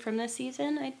seen from this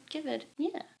season, I'd give it, a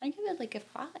 5. I thought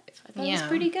it was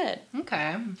pretty good. Okay.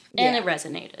 And it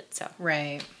resonated, so.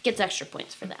 Right. Gets extra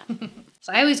points for that.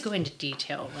 So I always go into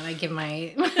detail when I give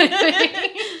my...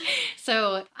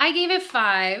 So I gave it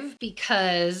 5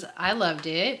 because I loved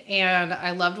it, and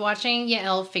I loved watching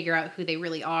Yael figure out who they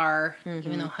really are,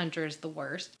 even though Hunter's the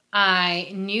worst. I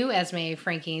knew Esme,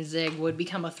 Frankie, and Zig would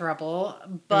become a throuple,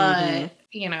 but,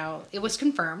 it was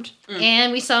confirmed.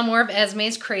 And we saw more of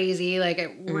Esme's crazy,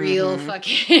 real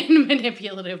fucking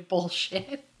manipulative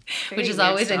bullshit. Which is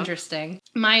always interesting.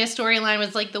 Maya's storyline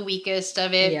was the weakest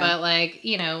of it, but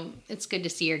it's good to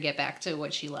see her get back to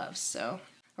what she loves, so...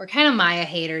 We're kind of Maya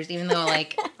haters, even though,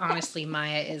 honestly,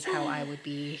 Maya is how I would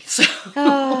be. So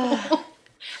I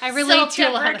relate to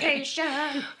a lot of...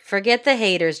 Forget the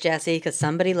haters, Jessie, because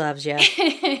somebody loves you.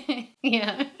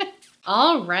 Yeah.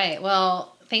 All right.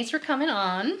 Well, thanks for coming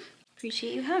on.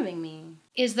 Appreciate you having me.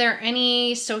 Is there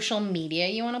any social media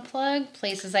you want to plug?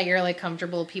 Places that you're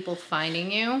comfortable people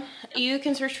finding you? You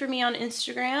can search for me on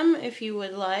Instagram if you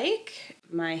would like.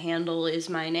 My handle is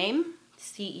my name.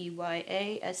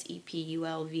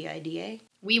 CEYASEPULVIDA.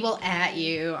 We will @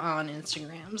 you on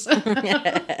Instagram. So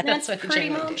that's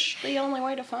pretty much the only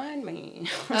way to find me.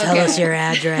 Okay. Tell us your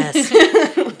address.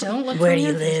 Don't look. Where do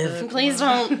you live? Please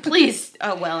don't. Please.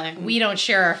 Oh well. We don't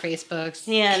share our Facebooks.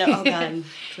 Yeah. No. Oh God.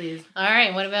 Please. All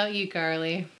right. What about you,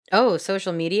 Carly? Oh,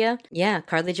 social media? Yeah,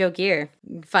 Carly Jo Gear.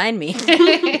 Find me.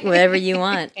 Whatever you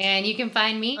want. And you can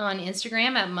find me on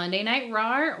Instagram at Monday Night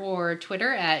Raw or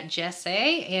Twitter at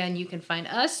Jesse. And you can find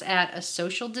us at A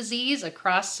Social Disease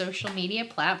across social media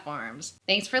platforms.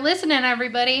 Thanks for listening,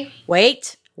 everybody.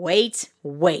 Wait.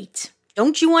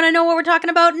 Don't you want to know what we're talking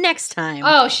about next time?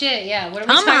 Oh, shit, yeah. What are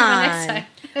we talking about next time?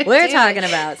 We're talking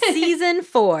about Season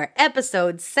 4,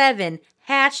 Episode 7,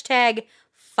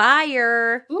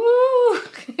 #Fire. Ooh.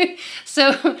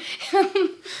 So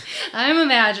I'm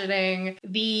imagining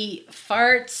the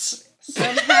farts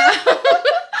somehow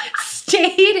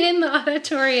stayed in the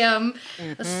auditorium,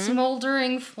 a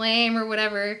smoldering flame or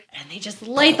whatever, and they just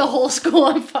light the whole school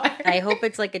on fire. I hope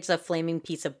it's like it's a flaming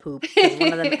piece of poop, because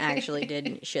one of them actually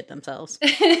did shit themselves.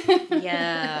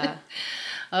 Yeah.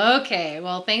 Okay,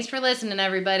 well, thanks for listening,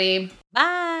 everybody.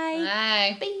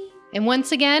 Bye. Bye. And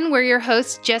once again, we're your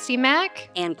hosts, Jessie Mack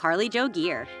and Carly Jo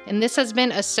Gear. And this has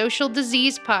been a Social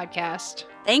Disease Podcast.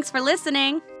 Thanks for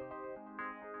listening.